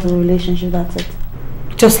 Just walked out of the relationship, that's it.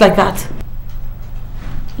 Just like that?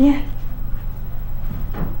 Yeah.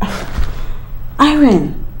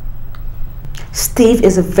 Irene. Steve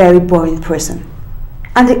is a very boring person.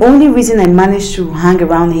 And the only reason I managed to hang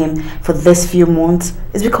around him for this few months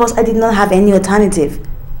is because I did not have any alternative.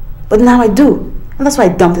 But now I do. And that's why I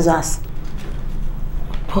dumped his ass.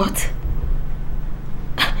 What?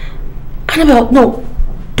 Annabelle, no.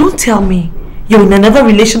 Don't tell me. You're in another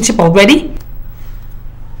relationship already?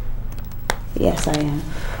 Yes, I am.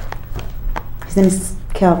 His name is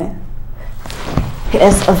Kelvin. He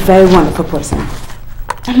is a very wonderful person.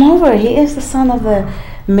 And moreover, he is the son of the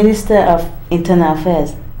Minister of Internal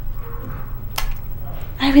Affairs.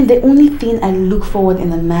 I mean, the only thing I look forward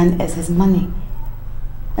in a man is his money.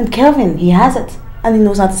 And Kelvin, he has it. And he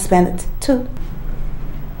knows how to spend it, too.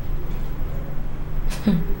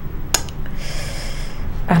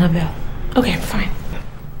 Annabelle, okay, fine.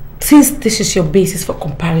 Since this is your basis for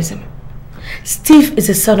comparison, Steve is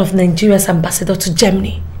the son of Nigeria's ambassador to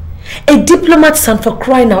Germany. A diplomat's son, for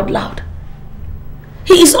crying out loud.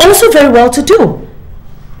 He is also very well to do.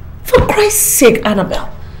 For Christ's sake, Annabelle,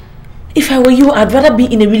 if I were you, I'd rather be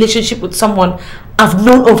in a relationship with someone I've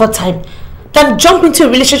known over time than jump into a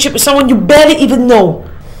relationship with someone you barely even know.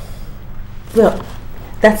 Well,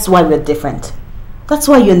 that's why we're different. That's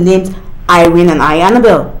why you're named Irene and I,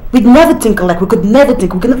 Annabelle. We'd never think alike. We could never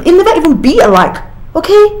think. We could never even be alike.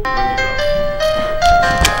 Okay?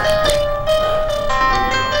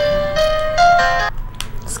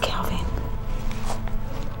 It's Kelvin.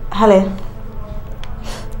 Hello.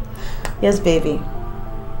 Yes, baby.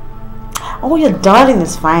 Oh, your darling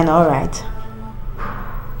is fine. All right.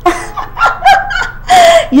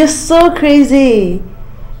 You're so crazy.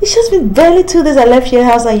 It's just been barely 2 days I left your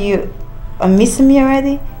house and you are missing me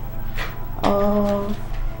already? Oh,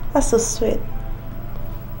 that's so sweet.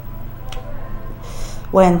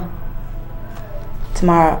 When?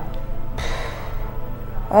 Tomorrow.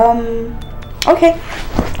 Okay.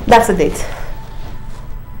 That's the date.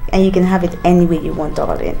 And you can have it any way you want,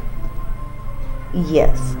 darling.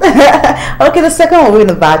 Yes. Okay, the second one will be in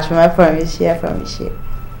the bathroom. I promise you.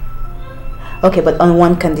 Okay, but on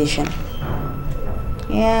one condition.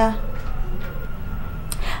 Yeah.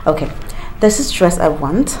 Okay. There's this dress I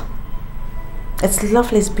want. It's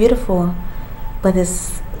lovely, it's beautiful. But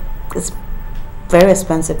it's very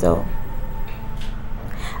expensive though.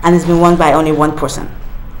 And it's been worn by only one person.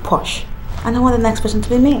 Posh. And I want the next person to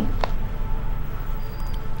be me.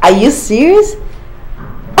 Are you serious?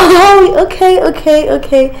 Oh, okay.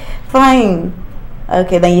 Fine.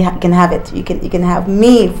 Okay, then you can have it. You can have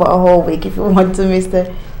me for a whole week if you want to,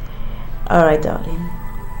 mister. All right, darling.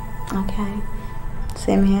 Okay.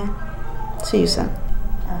 Same here. See you soon.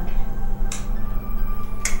 Okay.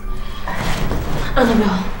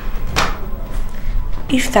 Annabelle,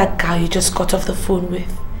 if that guy you just got off the phone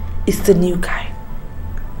with is the new guy,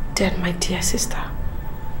 then my dear sister,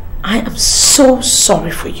 I am so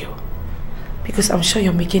sorry for you, because I'm sure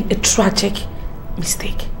you're making a tragic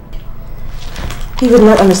mistake. He would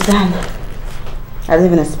not understand. I didn't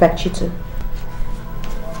even expect you to.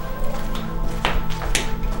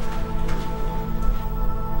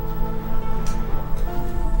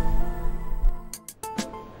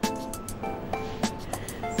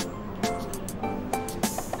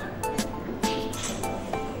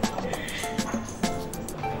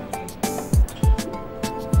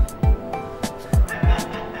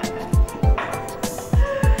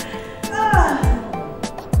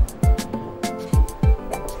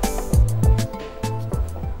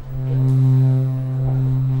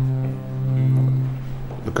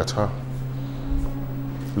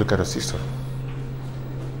 Look at her sister.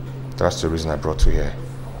 That's the reason I brought you here.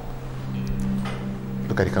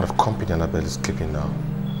 Look at the kind of company Annabelle is keeping now.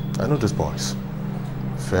 I know those boys.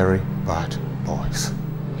 Very bad boys.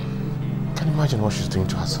 Can you imagine what she's doing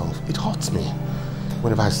to herself? It hurts me.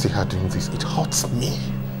 Whenever I see her doing this, it hurts me.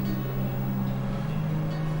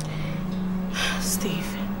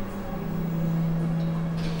 Steve,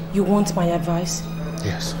 you want my advice?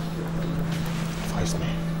 Yes. Advise me.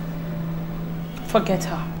 Forget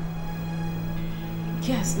her.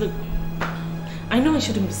 Yes, look, I know I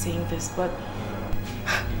shouldn't be saying this, but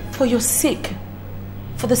for your sake,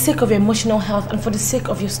 for the sake of your emotional health and for the sake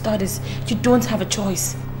of your studies, you don't have a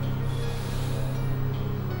choice.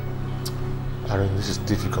 Irene, this is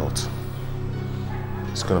difficult.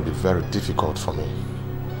 It's going to be very difficult for me.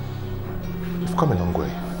 We've come a long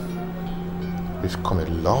way. We've come a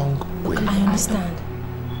long way. Look, I understand,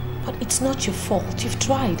 but it's not your fault. You've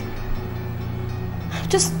tried.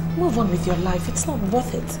 Just move on with your life. It's not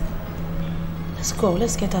worth it. Let's go.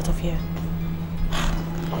 Let's get out of here.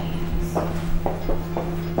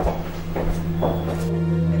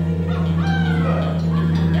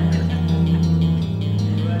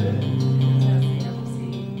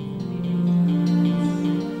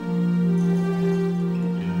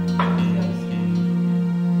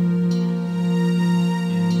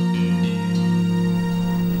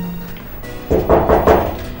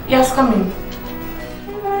 Yes, come in.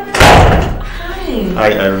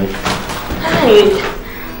 Hi, Irene. Hi.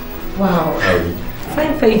 Wow. How are you?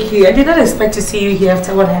 Fine, thank you. I did not expect to see you here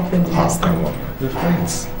after what happened last time. Come on. We're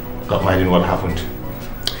friends. Not minding what happened.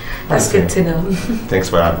 That's good to know. Thanks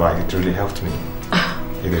for your advice. It really helped me.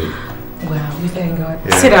 You did. Wow, we thank God.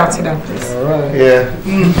 Yeah. Sit down, please. All right. Yeah.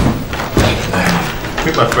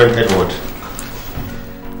 Meet my friend Edward.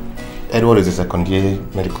 Edward is a second year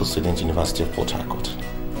medical student, University of Port Harcourt.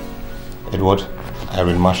 Edward,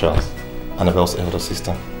 Irene Marshall, Annabelle's elder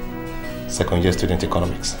sister, second year student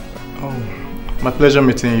economics. Oh, my pleasure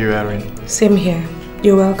meeting you, Irene. Same here.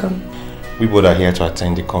 You're welcome. We both are here to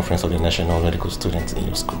attend the conference of the national medical students in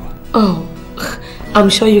your school. Oh, I'm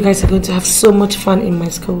sure you guys are going to have so much fun in my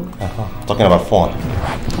school. Talking about fun,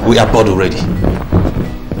 we are bored already.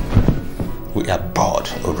 We are bored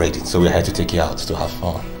already, so we're here to take you out to have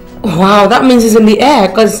fun. Wow, that means it's in the air,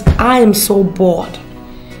 because I am so bored.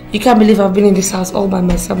 You can't believe I've been in this house all by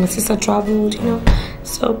myself. My sister traveled, you know.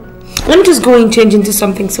 So, let me just go and change into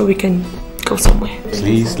something so we can go somewhere.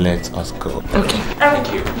 Please let us go. Okay.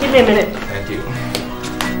 Thank you. Give me a minute. Thank you.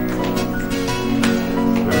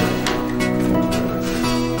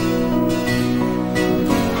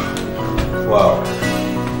 Wow.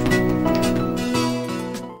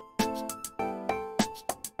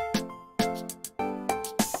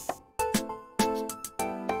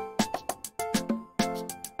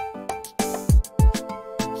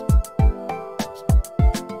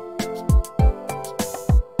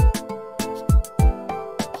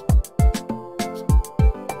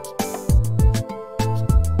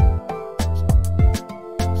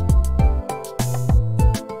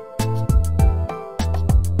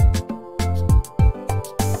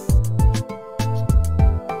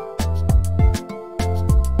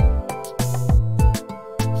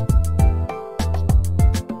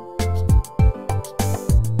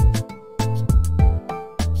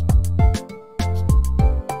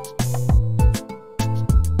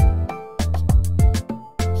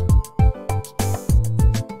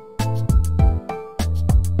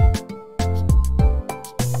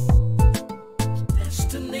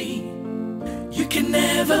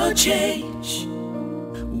 change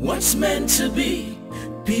what's meant to be.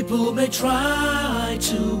 People may try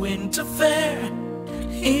to interfere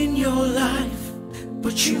in your life,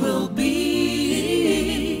 but you will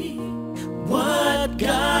be what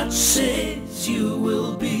God says you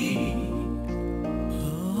will be.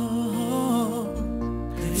 Oh,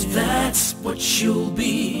 that's what you'll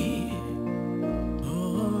be.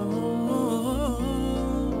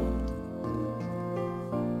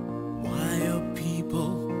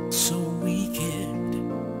 So wicked?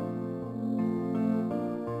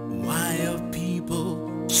 Why are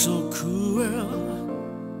people so cruel?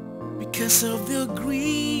 Because of their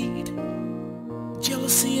greed,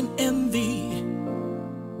 jealousy and envy.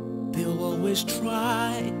 They'll always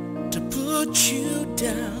try to put you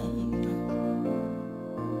down.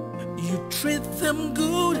 You treat them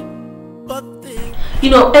good, but they... You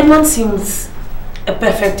know, Edmund seems a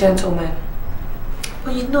perfect gentleman.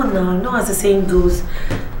 But you know as the saying goes,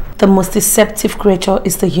 the most deceptive creature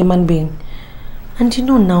is the human being. And you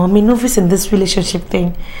know now, I'm a novice in this relationship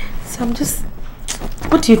thing. So I'm just...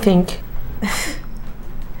 What do you think?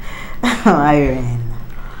 Irene,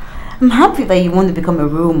 I'm happy that you want to become a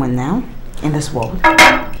real woman now, in this world.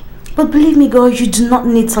 But believe me, girl, you do not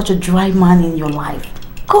need such a dry man in your life.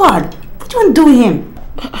 God, what do you want to do with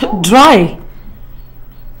him? Dry?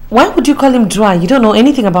 Why would you call him dry? You don't know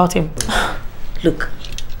anything about him. Look,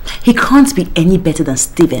 he can't be any better than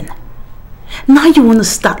Steven. Now you want to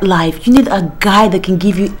start life, you need a guy that can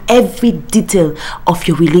give you every detail of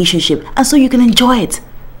your relationship, and so you can enjoy it.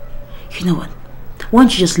 You know what? Why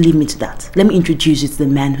don't you just leave me to that? Let me introduce you to the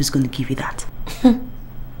man who's going to give you that.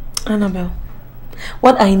 Annabelle,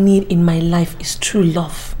 what I need in my life is true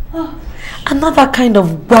love. And not that kind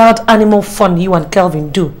of wild animal fun you and Kelvin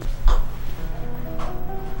do.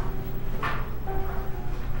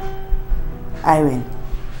 Irene,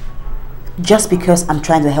 just because I'm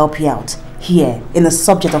trying to help you out here in a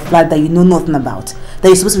subject of life that you know nothing about, that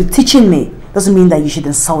you're supposed to be teaching me, doesn't mean that you should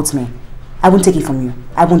insult me. I won't take it from you.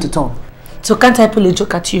 I want to talk. So can't I pull a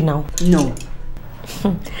joke at you now? No.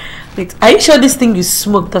 Wait, are you sure this thing you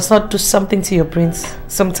smoke does not do something to your brains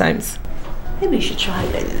sometimes? Maybe you should try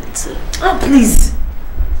it a little. Oh, please.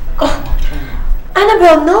 Oh.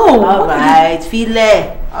 Annabelle, no. Alright, feel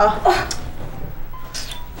it.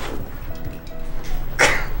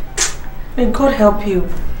 May God help you.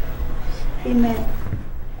 Amen.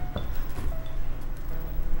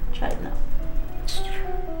 Try it now.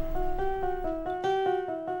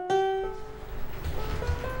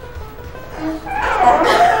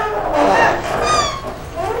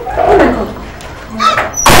 Oh my God.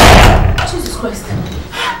 Jesus Christ.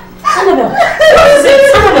 Annabelle. What is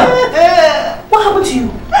it? Annabelle. What happened to you?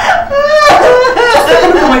 Just take a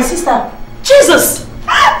look at my sister. Jesus.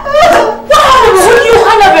 What happened to you,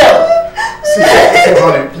 Annabelle?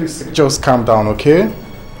 Honey, please just calm down, okay?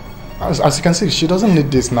 As you can see, she doesn't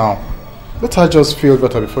need this now. Let her just feel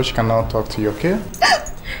better before she can now talk to you, okay?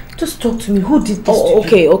 Just talk to me. Who did this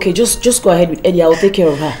to you? Okay. Just go ahead with Eddie. I'll take care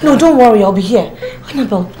of her. No, don't worry. I'll be here.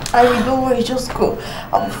 Annabelle. Irene, don't worry. Just go.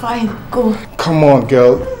 I'll be fine. Go. Come on,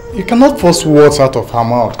 girl. You cannot force words out of her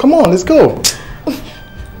mouth. Come on, let's go.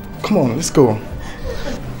 Come on, let's go.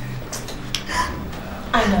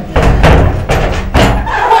 Annabelle.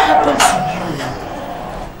 What happened to you?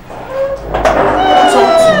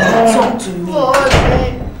 Talk to me.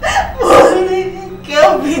 Mommy,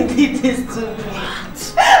 Kelvin did this to me.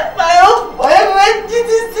 My own boyfriend did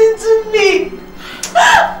this thing to me.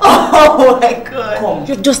 Oh my God.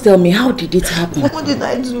 Come. Just tell me, how did it happen? What did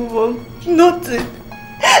I do wrong? Nothing.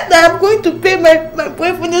 That I'm going to pay my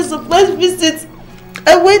boyfriend a surprise visit.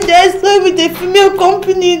 I went there, I saw him with a female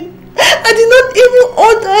company. I did not even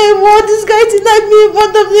order him. What this guy denied me in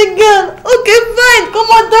front of the girl. Okay, fine. Come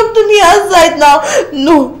on, talk to me outside now.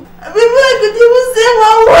 No. Before I could even say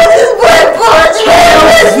my word, this boy punched me.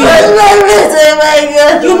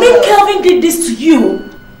 You mean Kelvin did this to you?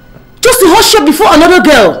 Just to hush up before another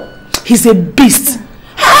girl? He's a beast.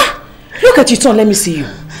 Look at your tongue, let me see you.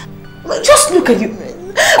 Just look at you.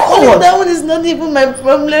 That one is not even my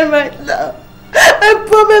problem right now. My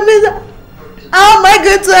problem is, how am I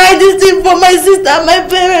going to hide this thing from my sister and my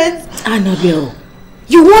parents? Annabelle,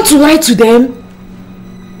 you want to lie to them?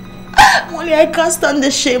 Only I can't stand the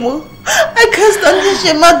shame. I can't stand the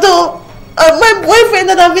shame at all. My boyfriend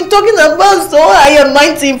that I've been talking about so high and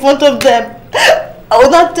mighty in front of them. I will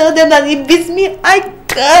not tell them that he beats me. I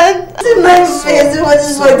can't. See my face. What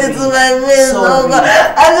is pointed to my face? Oh God.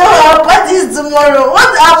 I know our party is tomorrow. What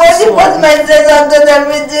I've already put myself and done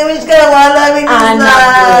everything. Which kind of one I'm in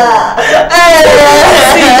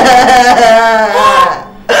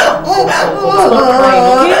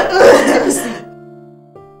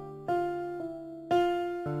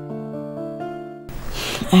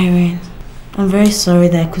Irene, I'm very sorry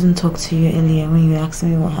that I couldn't talk to you earlier when you asked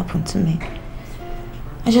me what happened to me.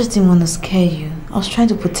 I just didn't want to scare you. I was trying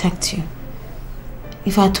to protect you.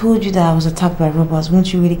 If I told you that I was attacked by robbers,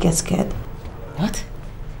 wouldn't you really get scared? What?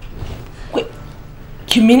 Wait,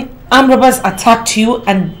 you mean armed robbers attacked you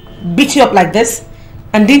and beat you up like this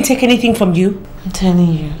and didn't take anything from you? I'm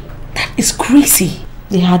telling you. That is crazy.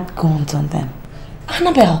 They had guns on them.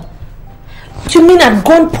 Annabelle, you mean at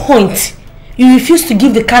gunpoint you refused to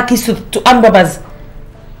give the car keys to armed robbers?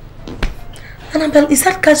 Annabelle, is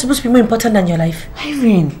that car supposed to be more important than your life?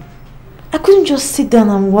 Irene, I couldn't just sit down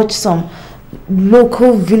and watch some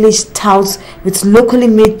local village touts with locally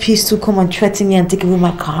made pistol come and threaten me and take away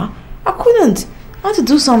my car. I couldn't. I had to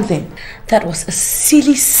do something. That was a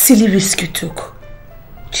silly, silly risk you took.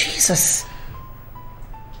 Jesus.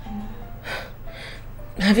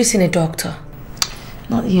 Have you seen a doctor?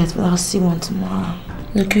 Not yet, but I'll see one tomorrow.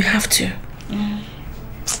 Look, you have to. Yeah.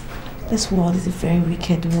 This world is a very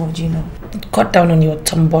wicked world, you know. Cut down on your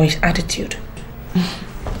tomboyish attitude.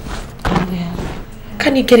 Yeah.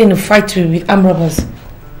 Can you get in a fight with armed robbers?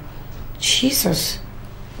 Jesus.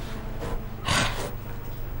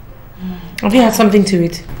 Have you had something to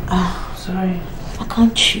eat? Oh, sorry. I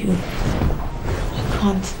can't chew. I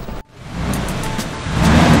can't.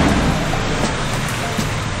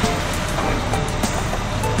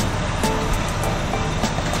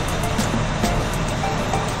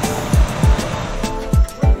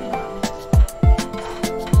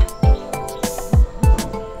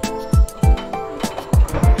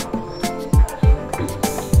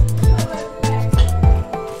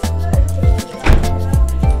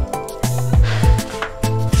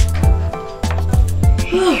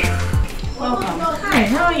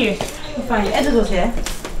 Was here.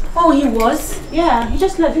 Oh, he was? Yeah, he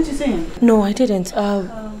just left. Didn't you see him? No, I didn't.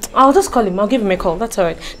 I'll just call him. I'll give him a call. That's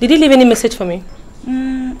alright. Did he leave any message for me?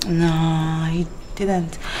 No, he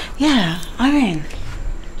didn't. Yeah, Irene.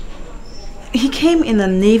 He came in a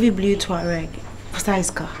navy blue Touareg. Was that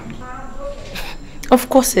his car? Of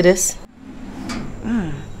course it is.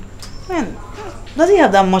 Man, does he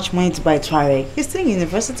have that much money to buy Touareg? He's still in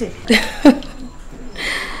university.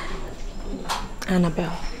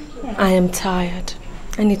 Annabelle. I am tired.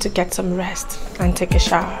 I need to get some rest and take a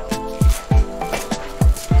shower.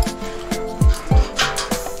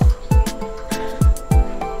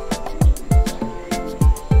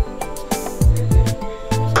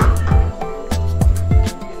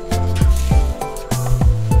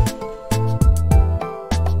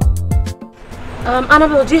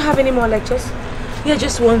 Annabelle, do you have any more lectures? Yeah,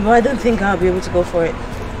 just one, but I don't think I'll be able to go for it.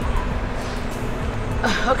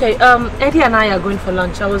 Okay, Eddie and I are going for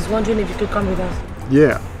lunch. I was wondering if you could come with us.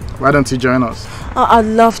 Yeah, why don't you join us? I'd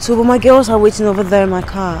love to, but my girls are waiting over there in my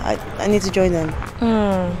car. I need to join them.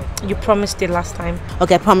 You promised it last time.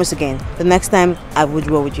 Okay, I promise again. The next time, I would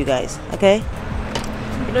roll with you guys, okay?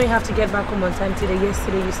 You know you have to get back home on time today.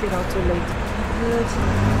 Yesterday you stayed out too late. Good.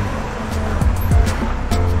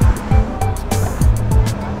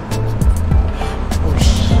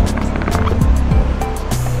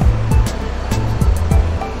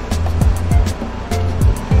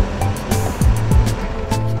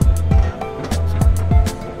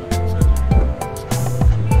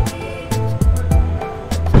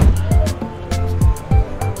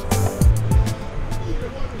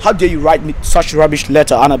 How dare you write me such rubbish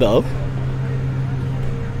letter, Annabelle?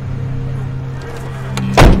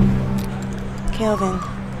 Kelvin,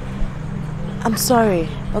 I'm sorry,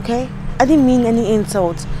 okay? I didn't mean any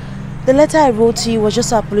insult. The letter I wrote to you was just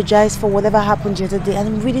to apologize for whatever happened the other day, and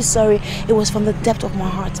I'm really sorry. It was from the depth of my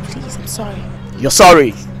heart. Please, I'm sorry. You're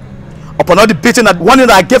sorry? Upon all the beating and warning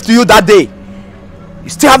that I gave to you that day, you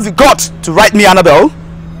still have the guts to write me, Annabelle?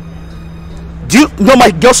 Do you know my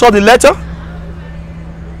girl saw the letter?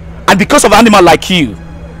 And because of an animal like you,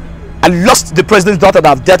 I lost the president's daughter that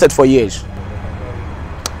I've dated for years.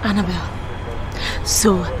 Annabelle,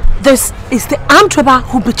 so this is the armed robber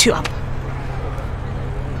who beat you up.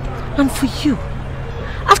 And for you,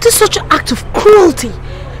 after such an act of cruelty,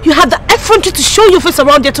 you had the effrontery to show your face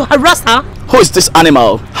around there to harass her? Who is this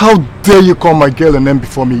animal? How dare you call my girl a name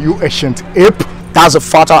before me, you ancient ape? That's a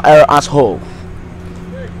fatal error, asshole.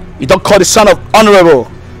 You don't call the son of Honorable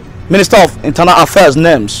Minister of Internal Affairs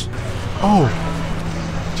names. Oh,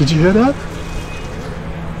 did you hear that?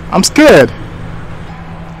 I'm scared.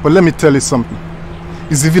 But let me tell you something.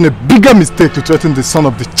 It's even a bigger mistake to threaten the son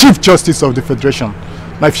of the Chief Justice of the Federation.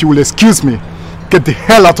 Now if you will excuse me, get the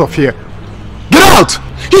hell out of here. Get out!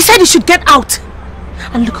 He said you should get out.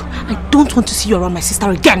 And look, I don't want to see you around my sister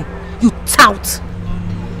again. You tout.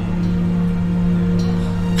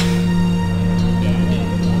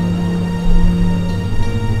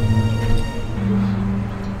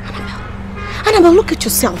 Look at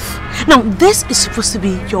yourself. Now, this is supposed to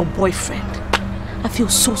be your boyfriend. I feel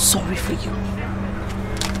so sorry for you.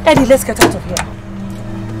 Eddie, let's get out of here.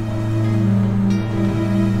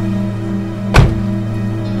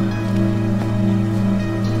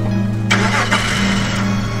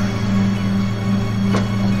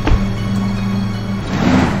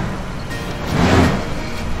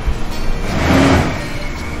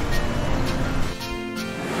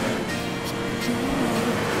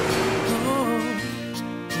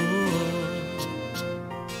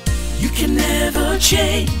 You can never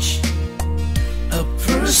change a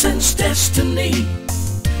person's destiny.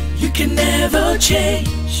 You can never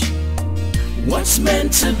change what's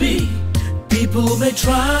meant to be. People may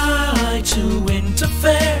try to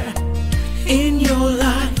interfere in your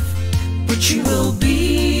life, but you will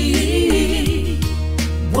be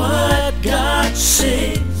what God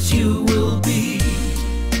says you will be.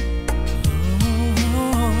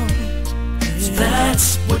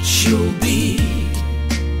 That's what you'll be.